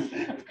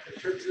ahead.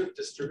 In terms of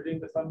distributing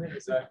the funding,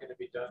 is that going to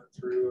be done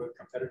through a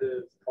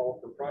competitive call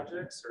for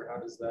projects, or how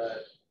does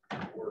that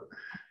work?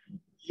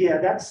 Yeah,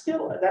 that's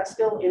still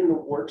in the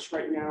works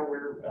right now.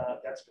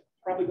 That's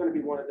probably going to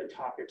be one of the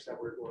topics that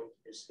we're going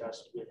to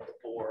discuss with the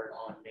board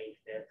on May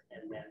 5th,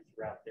 and then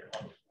throughout their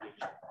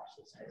application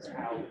process is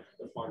how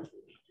the funds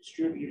will be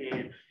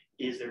distributed.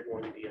 Is there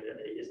going to be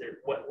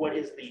what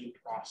is the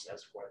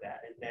process for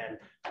that? And then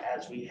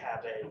as we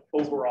have an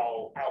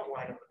overall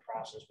outline of the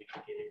process, we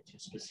can get into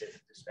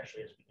specifics,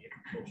 especially as we get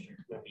closer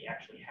when we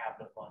actually have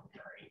the funds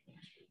and are able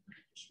to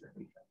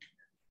distribute them.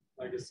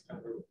 I guess kind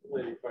of a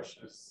related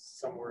question is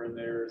somewhere in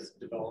there is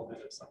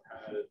development of some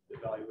kind of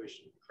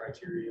evaluation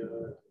criteria,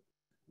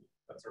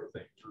 that sort of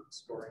thing for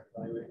scoring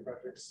evaluating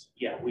projects.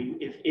 Yeah,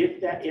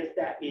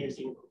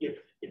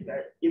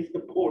 if the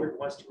board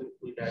wants to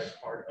include that as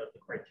part of the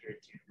criteria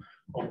to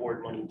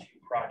award money to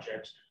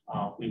projects,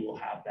 we will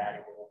have that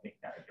and we will make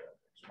that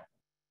available as well.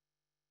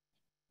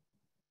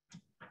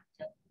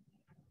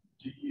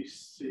 Do you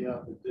see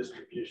on the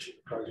distribution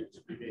projects,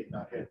 we may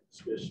not have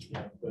discussion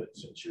yet, but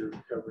since you're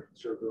covering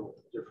several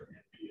different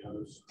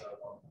NPOs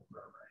along the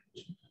Front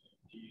Range,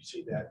 do you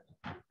see that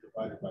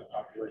divided by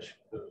population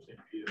of those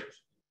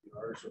NPOs?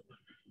 Or do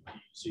you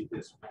see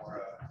this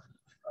more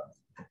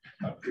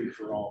a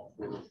free-for-all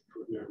for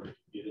whoever can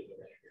get into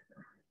that.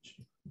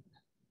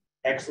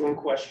 Excellent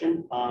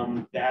question.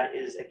 That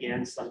is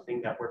again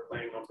something that we're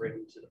planning on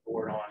bringing to the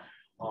board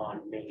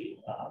on May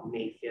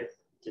 5th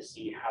to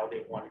see how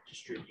they want to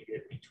distribute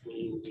it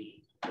between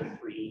the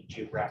 3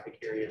 geographic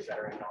areas that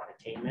are in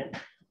non-attainment.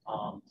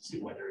 To see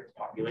whether it's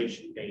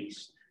population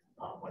based,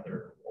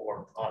 whether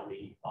or on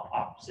the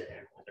opposite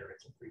end, whether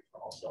it's a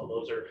free-for-all. So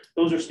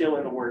those are still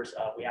in the works.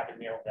 We haven't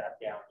nailed that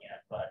down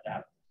yet, but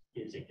that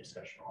is a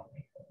discussion on May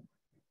 5th.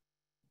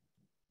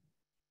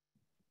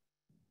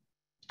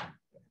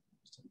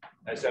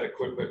 I said a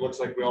quick, it looks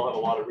like we all have a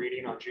lot of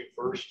reading on June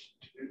 1st,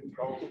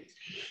 probably.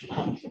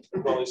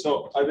 Probably.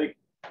 So I think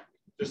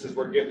just as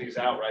we're getting these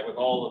out, right, with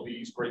all of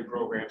these great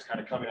programs kind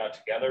of coming out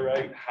together,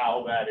 right,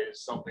 how that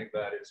is something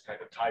that is kind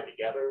of tied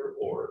together,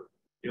 or,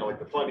 you know, like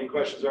the funding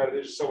questions, right,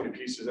 there's just so many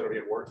pieces that are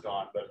being worked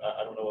on, but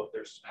I don't know if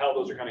there's, how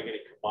those are kind of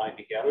getting combined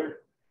together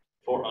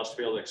for us to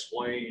be able to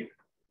explain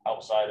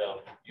outside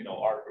of, you know,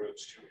 our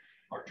groups to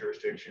our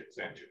jurisdictions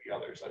and to the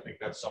others. I think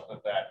that's something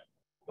that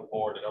the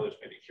board and others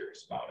may be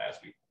curious about as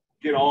we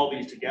get all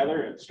these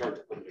together and start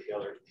to put them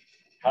together.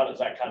 How does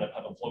that kind of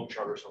have a flow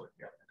chart or something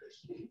together?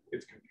 Because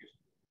it's confusing.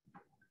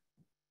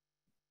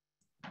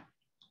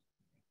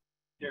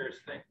 Darius,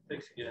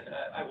 thanks again.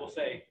 I will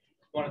say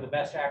one of the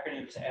best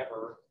acronyms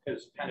ever,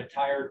 because kind of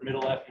tired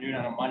middle afternoon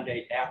on a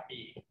Monday,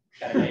 NAPB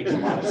kind of makes a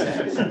lot of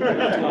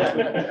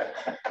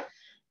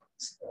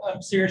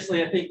sense.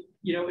 Seriously, I think,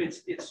 you know,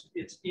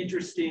 it's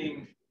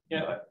interesting. You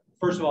know,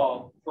 first of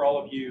all, for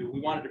all of you, we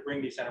wanted to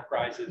bring these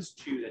enterprises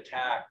to the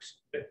tax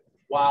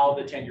while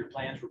the 10-year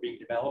plans were being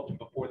developed and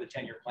before the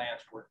 10-year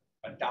plans were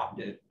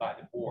adopted by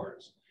the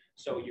boards.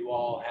 So you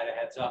all had a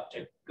heads up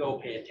to go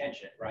pay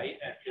attention, right?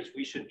 And because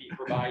we should be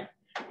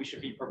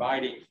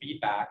providing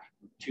feedback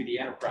to the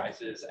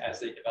enterprises as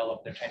they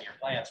develop their 10-year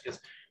plans, because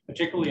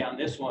particularly on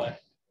this one,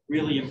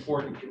 really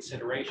important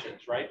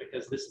considerations, right?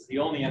 Because this is the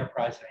only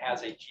enterprise that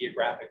has a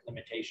geographic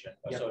limitation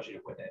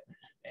associated with it.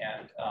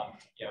 And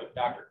you know,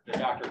 the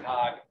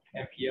DRCOG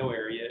MPO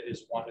area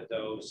is one of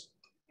those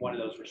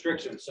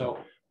restrictions. So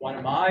one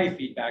of my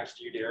feedbacks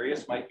to you,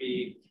 Darius, might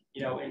be,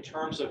 you know, in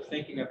terms of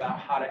thinking about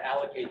how to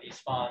allocate these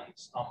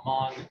funds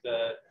among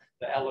the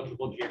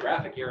eligible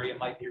geographic area,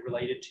 might be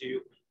related to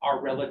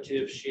our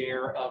relative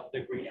share of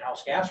the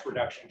greenhouse gas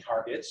reduction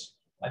targets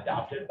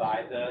adopted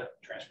by the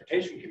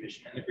Transportation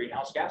Commission and the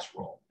greenhouse gas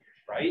rule,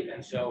 right?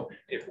 And so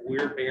if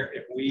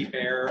we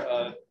bear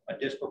a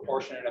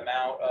disproportionate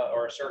amount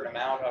or a certain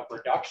amount of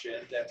reduction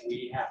that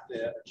we have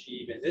to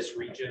achieve in this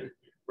region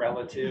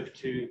relative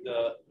to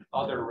the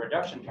other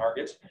reduction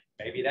targets,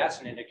 maybe that's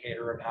an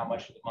indicator of how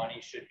much of the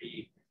money should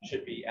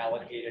be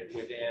allocated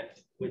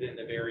within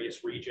the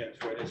various regions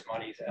where this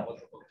money is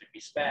eligible to be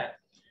spent.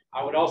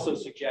 I would also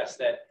suggest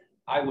that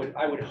I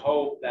would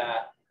hope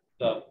that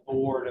the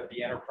board of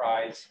the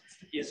enterprise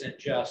isn't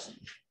just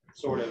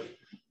sort of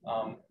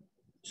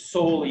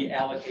solely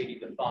allocating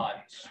the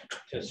funds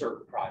to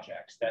certain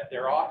projects, that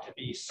there ought to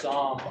be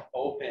some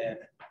open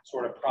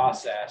sort of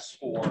process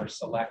for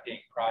selecting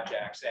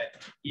projects. And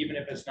even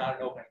if it's not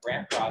an open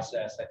grant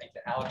process, I think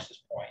to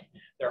Alex's point,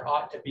 there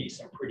ought to be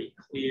some pretty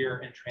clear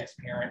and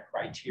transparent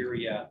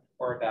criteria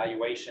or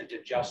evaluation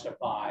to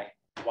justify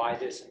why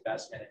this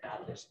investment and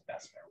not this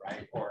investment,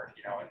 right? Or,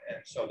 you know,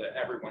 and so that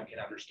everyone can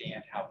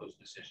understand how those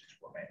decisions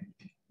were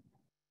made.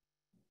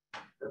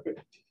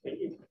 Perfect. Thank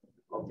you.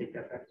 I'll take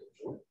that back to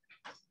the floor.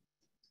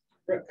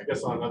 I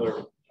guess on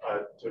another,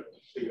 to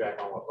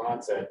piggyback on what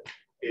Ron said,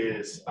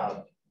 is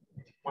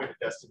point of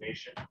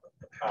destination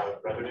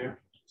revenue.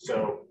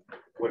 So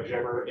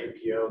whichever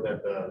APO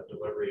that the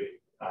delivery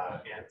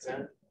ends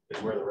in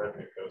is where the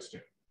revenue goes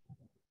to.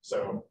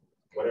 So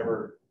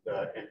whatever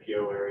the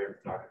NPO area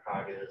for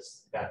DRCOG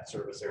is, that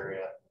service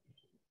area,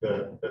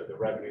 the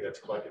revenue that's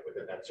collected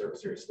within that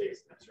service area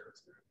stays in that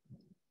service area.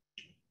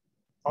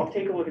 I'll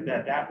take a look at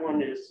that. That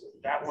one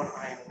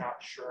I'm not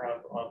sure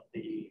of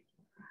the.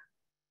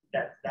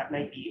 That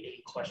might be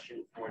a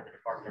question for the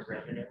Department of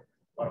Revenue.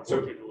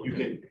 So you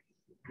can,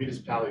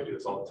 municipalities do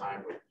this all the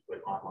time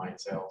with online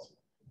sales.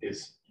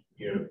 Is,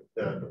 you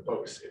know, the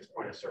folks, it's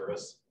point of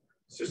service.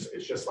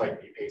 It's just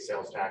like you pay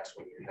sales tax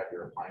when you have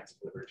your appliance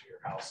delivered to your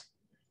house.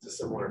 It's a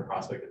similar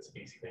prospect. It's an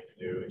easy thing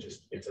to do.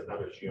 It's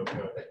another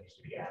geocode that needs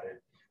to be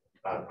added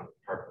from the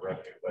Department of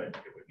Revenue, but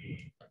it would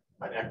be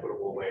an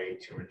equitable way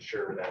to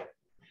ensure that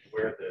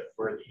where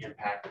the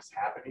impact is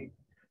happening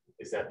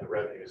is that the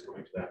revenue is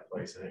going to that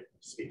place, and it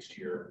speaks to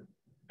your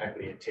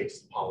equity and takes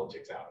the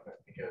politics out of it,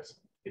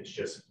 because it's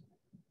just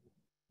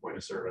point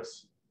of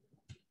service.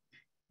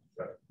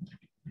 But,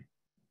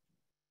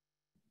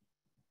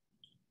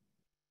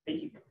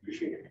 thank you.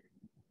 Appreciate it.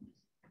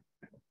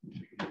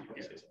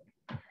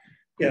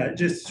 Yeah,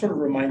 just sort of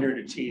a reminder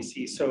to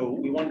TAC. So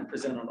we wanted to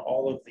present on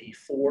all of the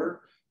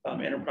 4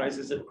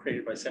 enterprises that were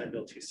created by Senate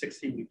Bill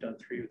 260. We've done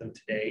 3 of them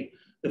today.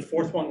 The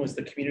 4th one was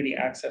the Community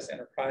Access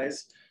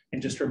Enterprise.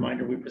 And just a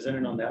reminder, we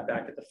presented on that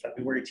back at the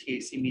February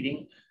TAC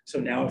meeting. So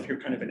now if you're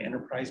kind of in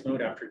enterprise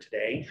mode after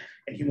today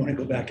and you want to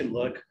go back and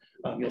look,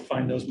 you'll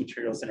find those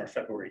materials in our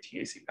February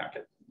TAC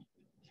packet.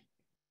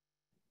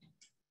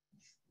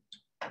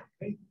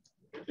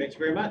 Thank you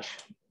very much.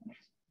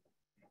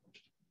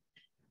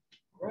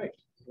 All right,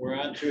 we're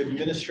on to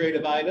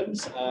administrative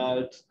items.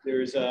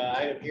 There's an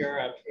item here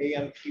of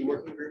AMP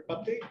working group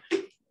update.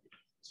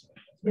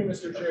 Me,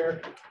 Mr.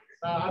 Chair.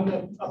 I'm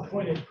the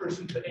appointed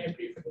person to the AMP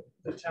for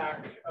the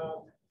TAC.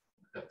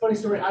 Funny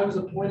story, I was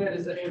appointed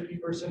as the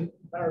AMP person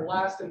at our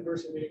last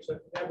in-person meeting, so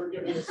I've never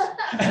given this. I'm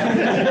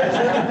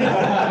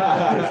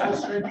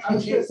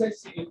just gonna say,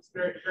 see, it's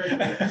very, very good.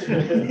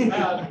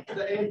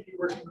 The AMP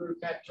working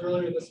group met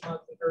earlier this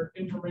month and heard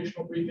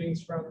informational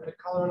briefings from the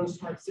Colorado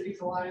Smart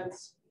Cities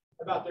Alliance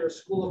about their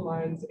School of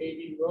Mines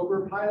AV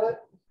rover pilot,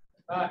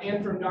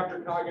 and from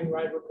Dr. Cog and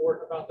Ride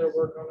Report about their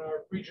work on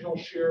our regional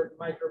shared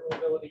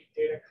micromobility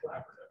data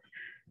collaborative.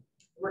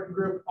 The working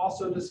group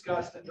also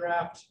discussed a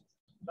draft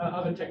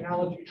of a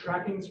technology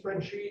tracking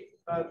spreadsheet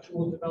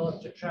tool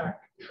developed to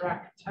track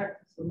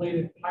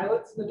tech-related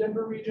pilots in the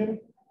Denver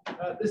region.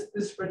 This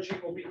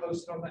spreadsheet will be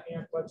posted on the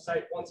AMP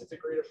website once it's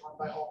agreed upon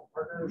by all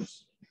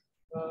partners.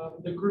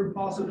 The group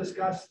also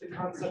discussed the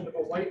concept of a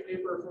white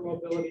paper for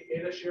mobility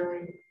data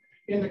sharing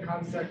in the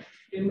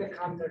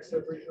context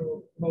of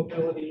regional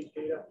mobility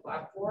data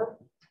platform.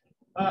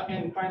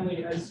 And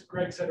finally, as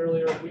Greg said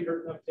earlier, we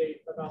heard an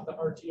update about the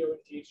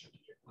RTO&T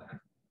strategic plan.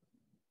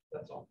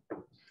 That's all.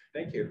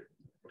 Thank you.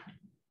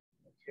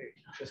 Okay,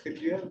 Jessica,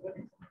 do you have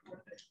one?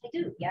 I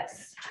do,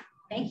 yes.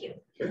 Thank you.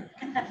 Sure.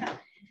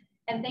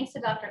 And thanks to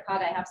Dr.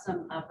 Cog, I have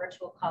some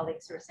virtual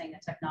colleagues who are saying the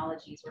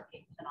technology is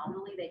working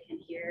phenomenally. They can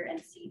hear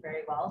and see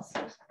very well.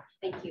 So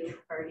thank you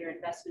for your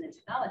investment in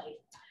technology.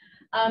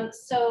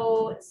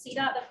 So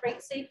CDOT, the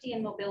Freight Safety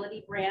and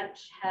Mobility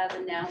Branch, has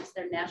announced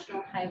their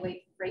National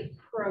Highway Freight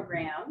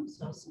Program,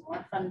 so some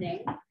more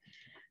funding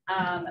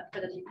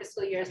for the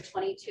fiscal years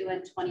 22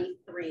 and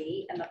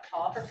 23, and the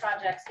call for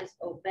projects is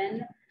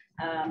open.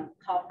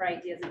 Call for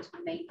ideas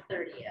until May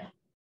 30th.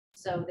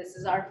 So this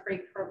is our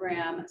freight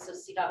program. So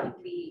CDOT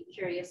would be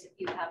curious if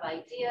you have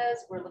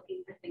ideas. We're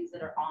looking for things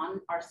that are on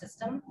our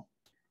system.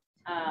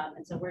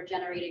 And so we're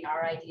generating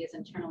our ideas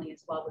internally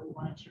as well, but we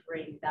wanted to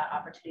bring that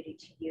opportunity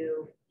to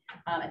you.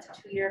 It's a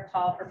 2-year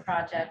call for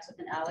projects with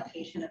an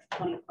allocation of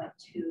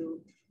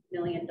 $20.2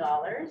 million.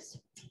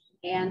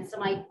 And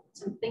some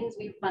things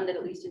we've funded,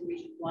 at least in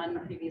Region 1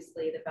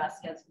 previously, the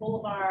Vasquez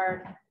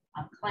Boulevard,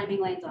 climbing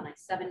lanes on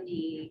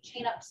I-70,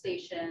 chain-up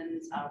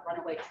stations,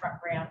 runaway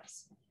truck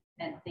ramps,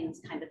 and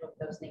things kind of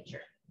those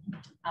nature.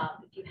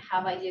 If you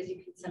have ideas,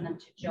 you can send them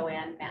to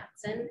Joanne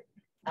Matson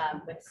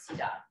with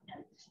CDOT,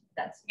 and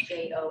that's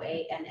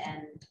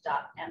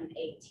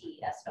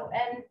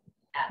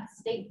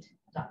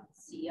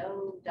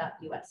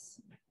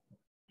JOANNMATSON@state.co.us.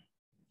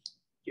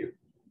 Thank you.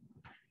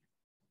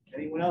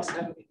 Anyone else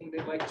have anything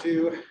they'd like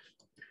to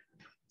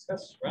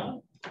discuss?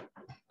 Ron?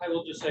 I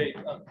will just say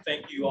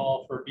thank you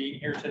all for being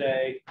here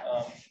today.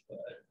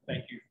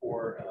 Thank you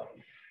for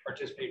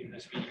participating in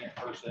this meeting in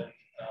person.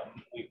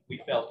 We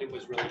felt it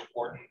was really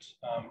important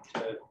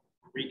to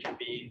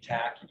reconvene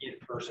TAC in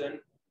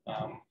person.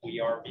 We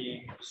are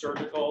being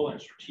surgical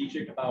and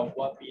strategic about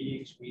what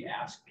meetings we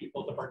ask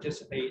people to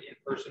participate in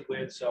person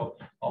with. So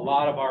a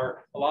lot of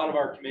our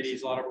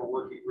committees, a lot of our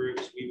working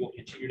groups, we will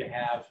continue to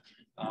have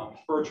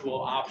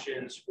virtual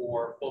options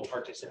for full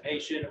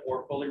participation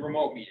or fully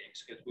remote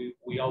meetings, because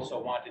we also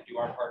want to do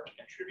our part to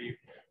contribute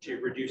to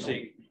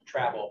reducing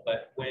travel.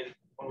 But when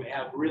we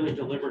have really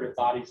deliberative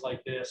bodies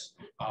like this,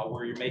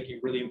 where you're making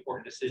really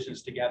important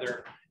decisions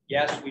together,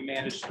 yes, we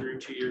managed through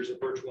 2 years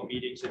of virtual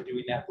meetings and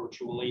doing that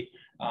virtually.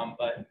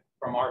 But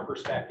from our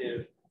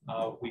perspective,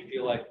 we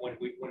feel like when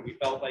we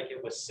felt like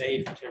it was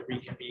safe to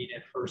reconvene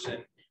in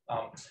person,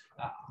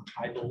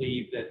 I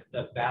believe that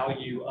the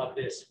value of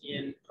this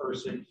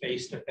in-person,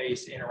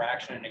 face-to-face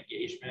interaction and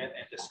engagement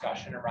and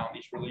discussion around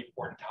these really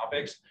important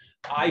topics,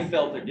 I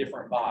felt a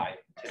different vibe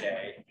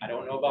today. I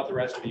don't know about the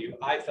rest of you.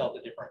 I felt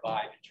a different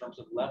vibe in terms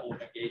of level of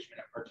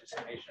engagement and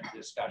participation and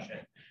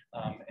discussion,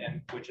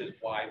 and which is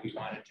why we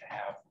wanted to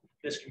have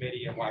this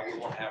committee and why we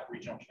will have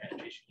Regional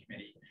Transportation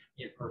Committee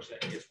in person.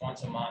 It's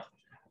once a month.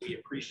 We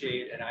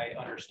appreciate and I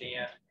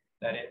understand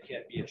that it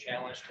can be a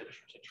challenge to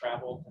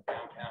travel to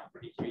downtown for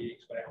these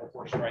meetings, but I hope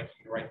we're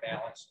striking the right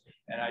balance.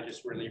 And I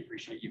just really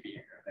appreciate you being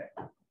here today.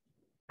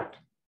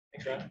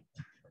 Thanks, Ron.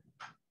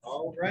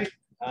 All right.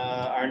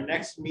 Our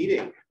next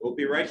meeting will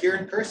be right here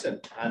in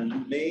person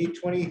on May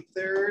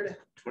 23rd,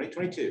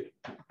 2022.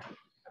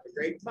 Have a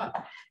great month.